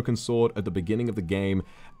get the Broken Sword at the beginning of the game,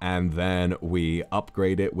 and then we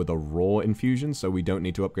upgrade it with a raw infusion, so we don't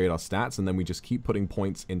need to upgrade our stats, and then we just keep putting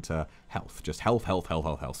points into health. Just health.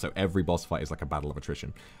 So every boss fight is like a battle of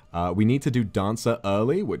attrition. We need to do Dancer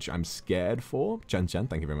early, which I'm scared for. Chen,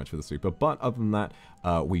 thank you very much for the super. But other than that,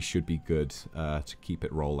 we should be good to keep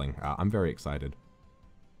it rolling. I'm very excited.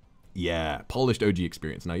 Yeah, polished OG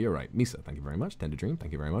experience. Now, you're right. Misa, thank you very much. Tender Dream,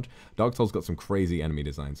 thank you very much. Dark Souls got some crazy enemy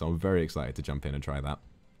design, so I'm very excited to jump in and try that.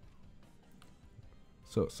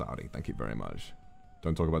 So, Saudi, thank you very much.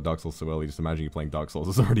 Don't talk about Dark Souls so early. Just imagine you playing Dark Souls.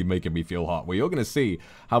 It's already making me feel hot. Well, you're going to see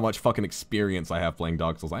how much fucking experience I have playing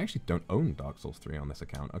Dark Souls. I actually don't own Dark Souls 3 on this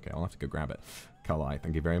account. Okay, I'll have to go grab it. Kalai,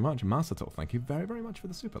 thank you very much. Masato, thank you very, very much for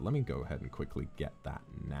the super. Let me go ahead and quickly get that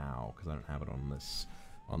now, because I don't have it on this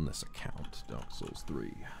account. Dark Souls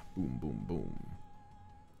 3. Boom, boom, boom.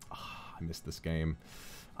 Ah, I missed this game.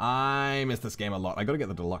 I missed this game a lot. I got to get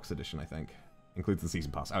the deluxe edition, I think. Includes the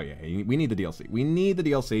season pass. Oh yeah, we need the DLC. We need the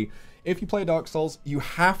DLC. If you play Dark Souls, you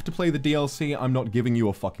have to play the DLC. I'm not giving you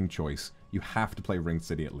a fucking choice. You have to play Ring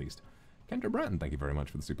City at least. Kendra Bratton, thank you very much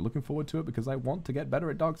for the super. Looking forward to it because I want to get better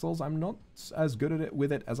at Dark Souls. I'm not as good at it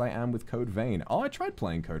with it as I am with Code Vein. Oh, I tried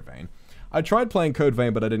playing Code Vein.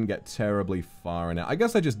 But I didn't get terribly far in it. I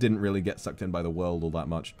guess I just didn't really get sucked in by the world all that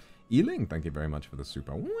much. Eling, thank you very much for the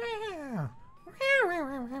super.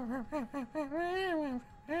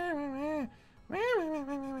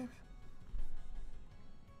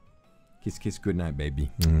 Kiss, kiss, good night, baby.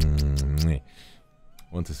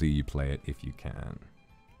 Want to see you play it if you can.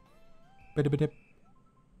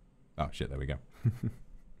 Oh shit, there we go.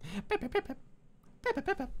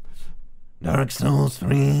 Dark Souls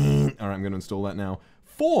 3. Alright, I'm going to install that now.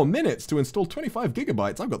 4 minutes to install 25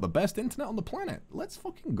 gigabytes. I've got the best internet on the planet. Let's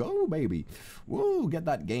fucking go, baby. Woo, get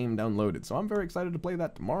that game downloaded. So I'm very excited to play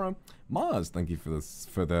that tomorrow. Mars, thank you for this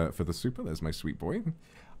for the super. There's my sweet boy.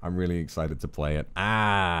 I'm really excited to play it.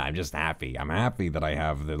 I'm just happy. I'm happy that I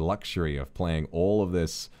have the luxury of playing all of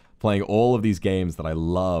this, playing all of these games that I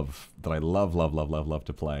love, love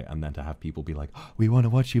to play, and then to have people be like, oh, we want to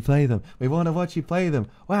watch you play them. We want to watch you play them.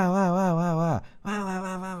 Wow, wow, wow, wow, wow. Wow, wow,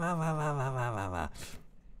 wow, wow, wow, wow, wow, wow, wow, wow.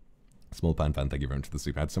 Small Pan Fan, thank you very much for the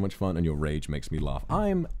super. I had so much fun, and your rage makes me laugh.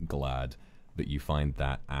 I'm glad that you find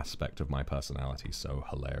that aspect of my personality so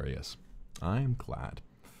hilarious. I'm glad.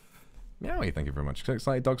 Meowie, thank you very much. So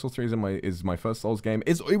excited. Dark Souls 3 is my first Souls game.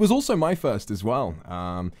 It was also my first as well.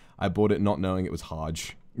 I bought it not knowing it was hard.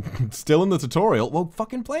 Still in the tutorial. Well,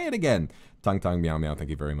 fucking play it again. Tang Tang Meow Meow, thank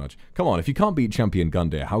you very much. Come on, if you can't beat Champion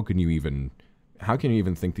Gundyr, how can you even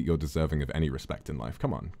think that you're deserving of any respect in life?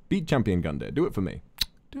 Come on, beat Champion Gundyr. Do it for me.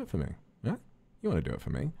 Do it for me. Yeah? You want to do it for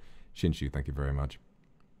me? Shinshu, thank you very much.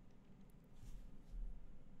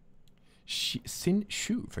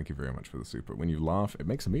 Sinshu, thank you very much for the super. When you laugh, it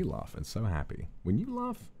makes me laugh and so happy. When you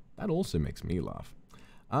laugh, that also makes me laugh.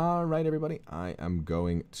 Alright, everybody, I am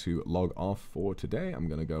going to log off for today. I'm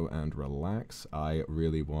going to go and relax. I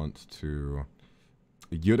really want to...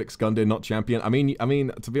 Yurix Gundyr, not champion. I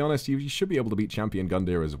mean, to be honest, you should be able to beat Champion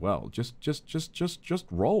Gundyr as well. Just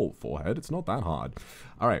roll, forehead. It's not that hard.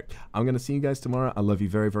 All right, I'm gonna see you guys tomorrow. I love you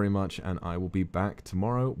very, very much, and I will be back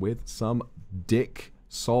tomorrow with some dick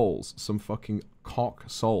souls, some fucking cock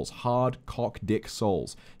souls, hard cock dick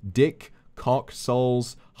souls, dick cock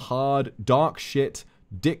souls, hard dark shit,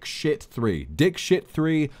 dick shit 3, dick shit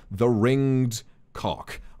 3, the ringed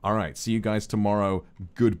cock. All right, see you guys tomorrow.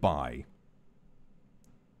 Goodbye.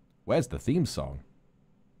 Where's the theme song?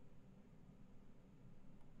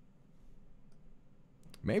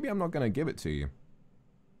 Maybe I'm not going to give it to you.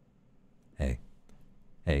 Hey,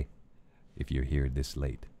 if you're here this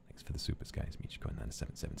late, thanks for the supers, guys.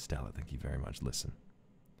 Michiko977 Stella, thank you very much. Listen,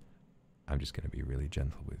 I'm just going to be really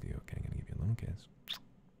gentle with you, okay? I'm going to give you a little kiss.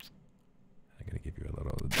 I'm going to give you a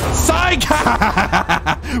little... Psych!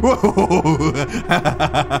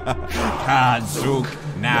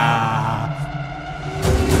 Kazuk, nah.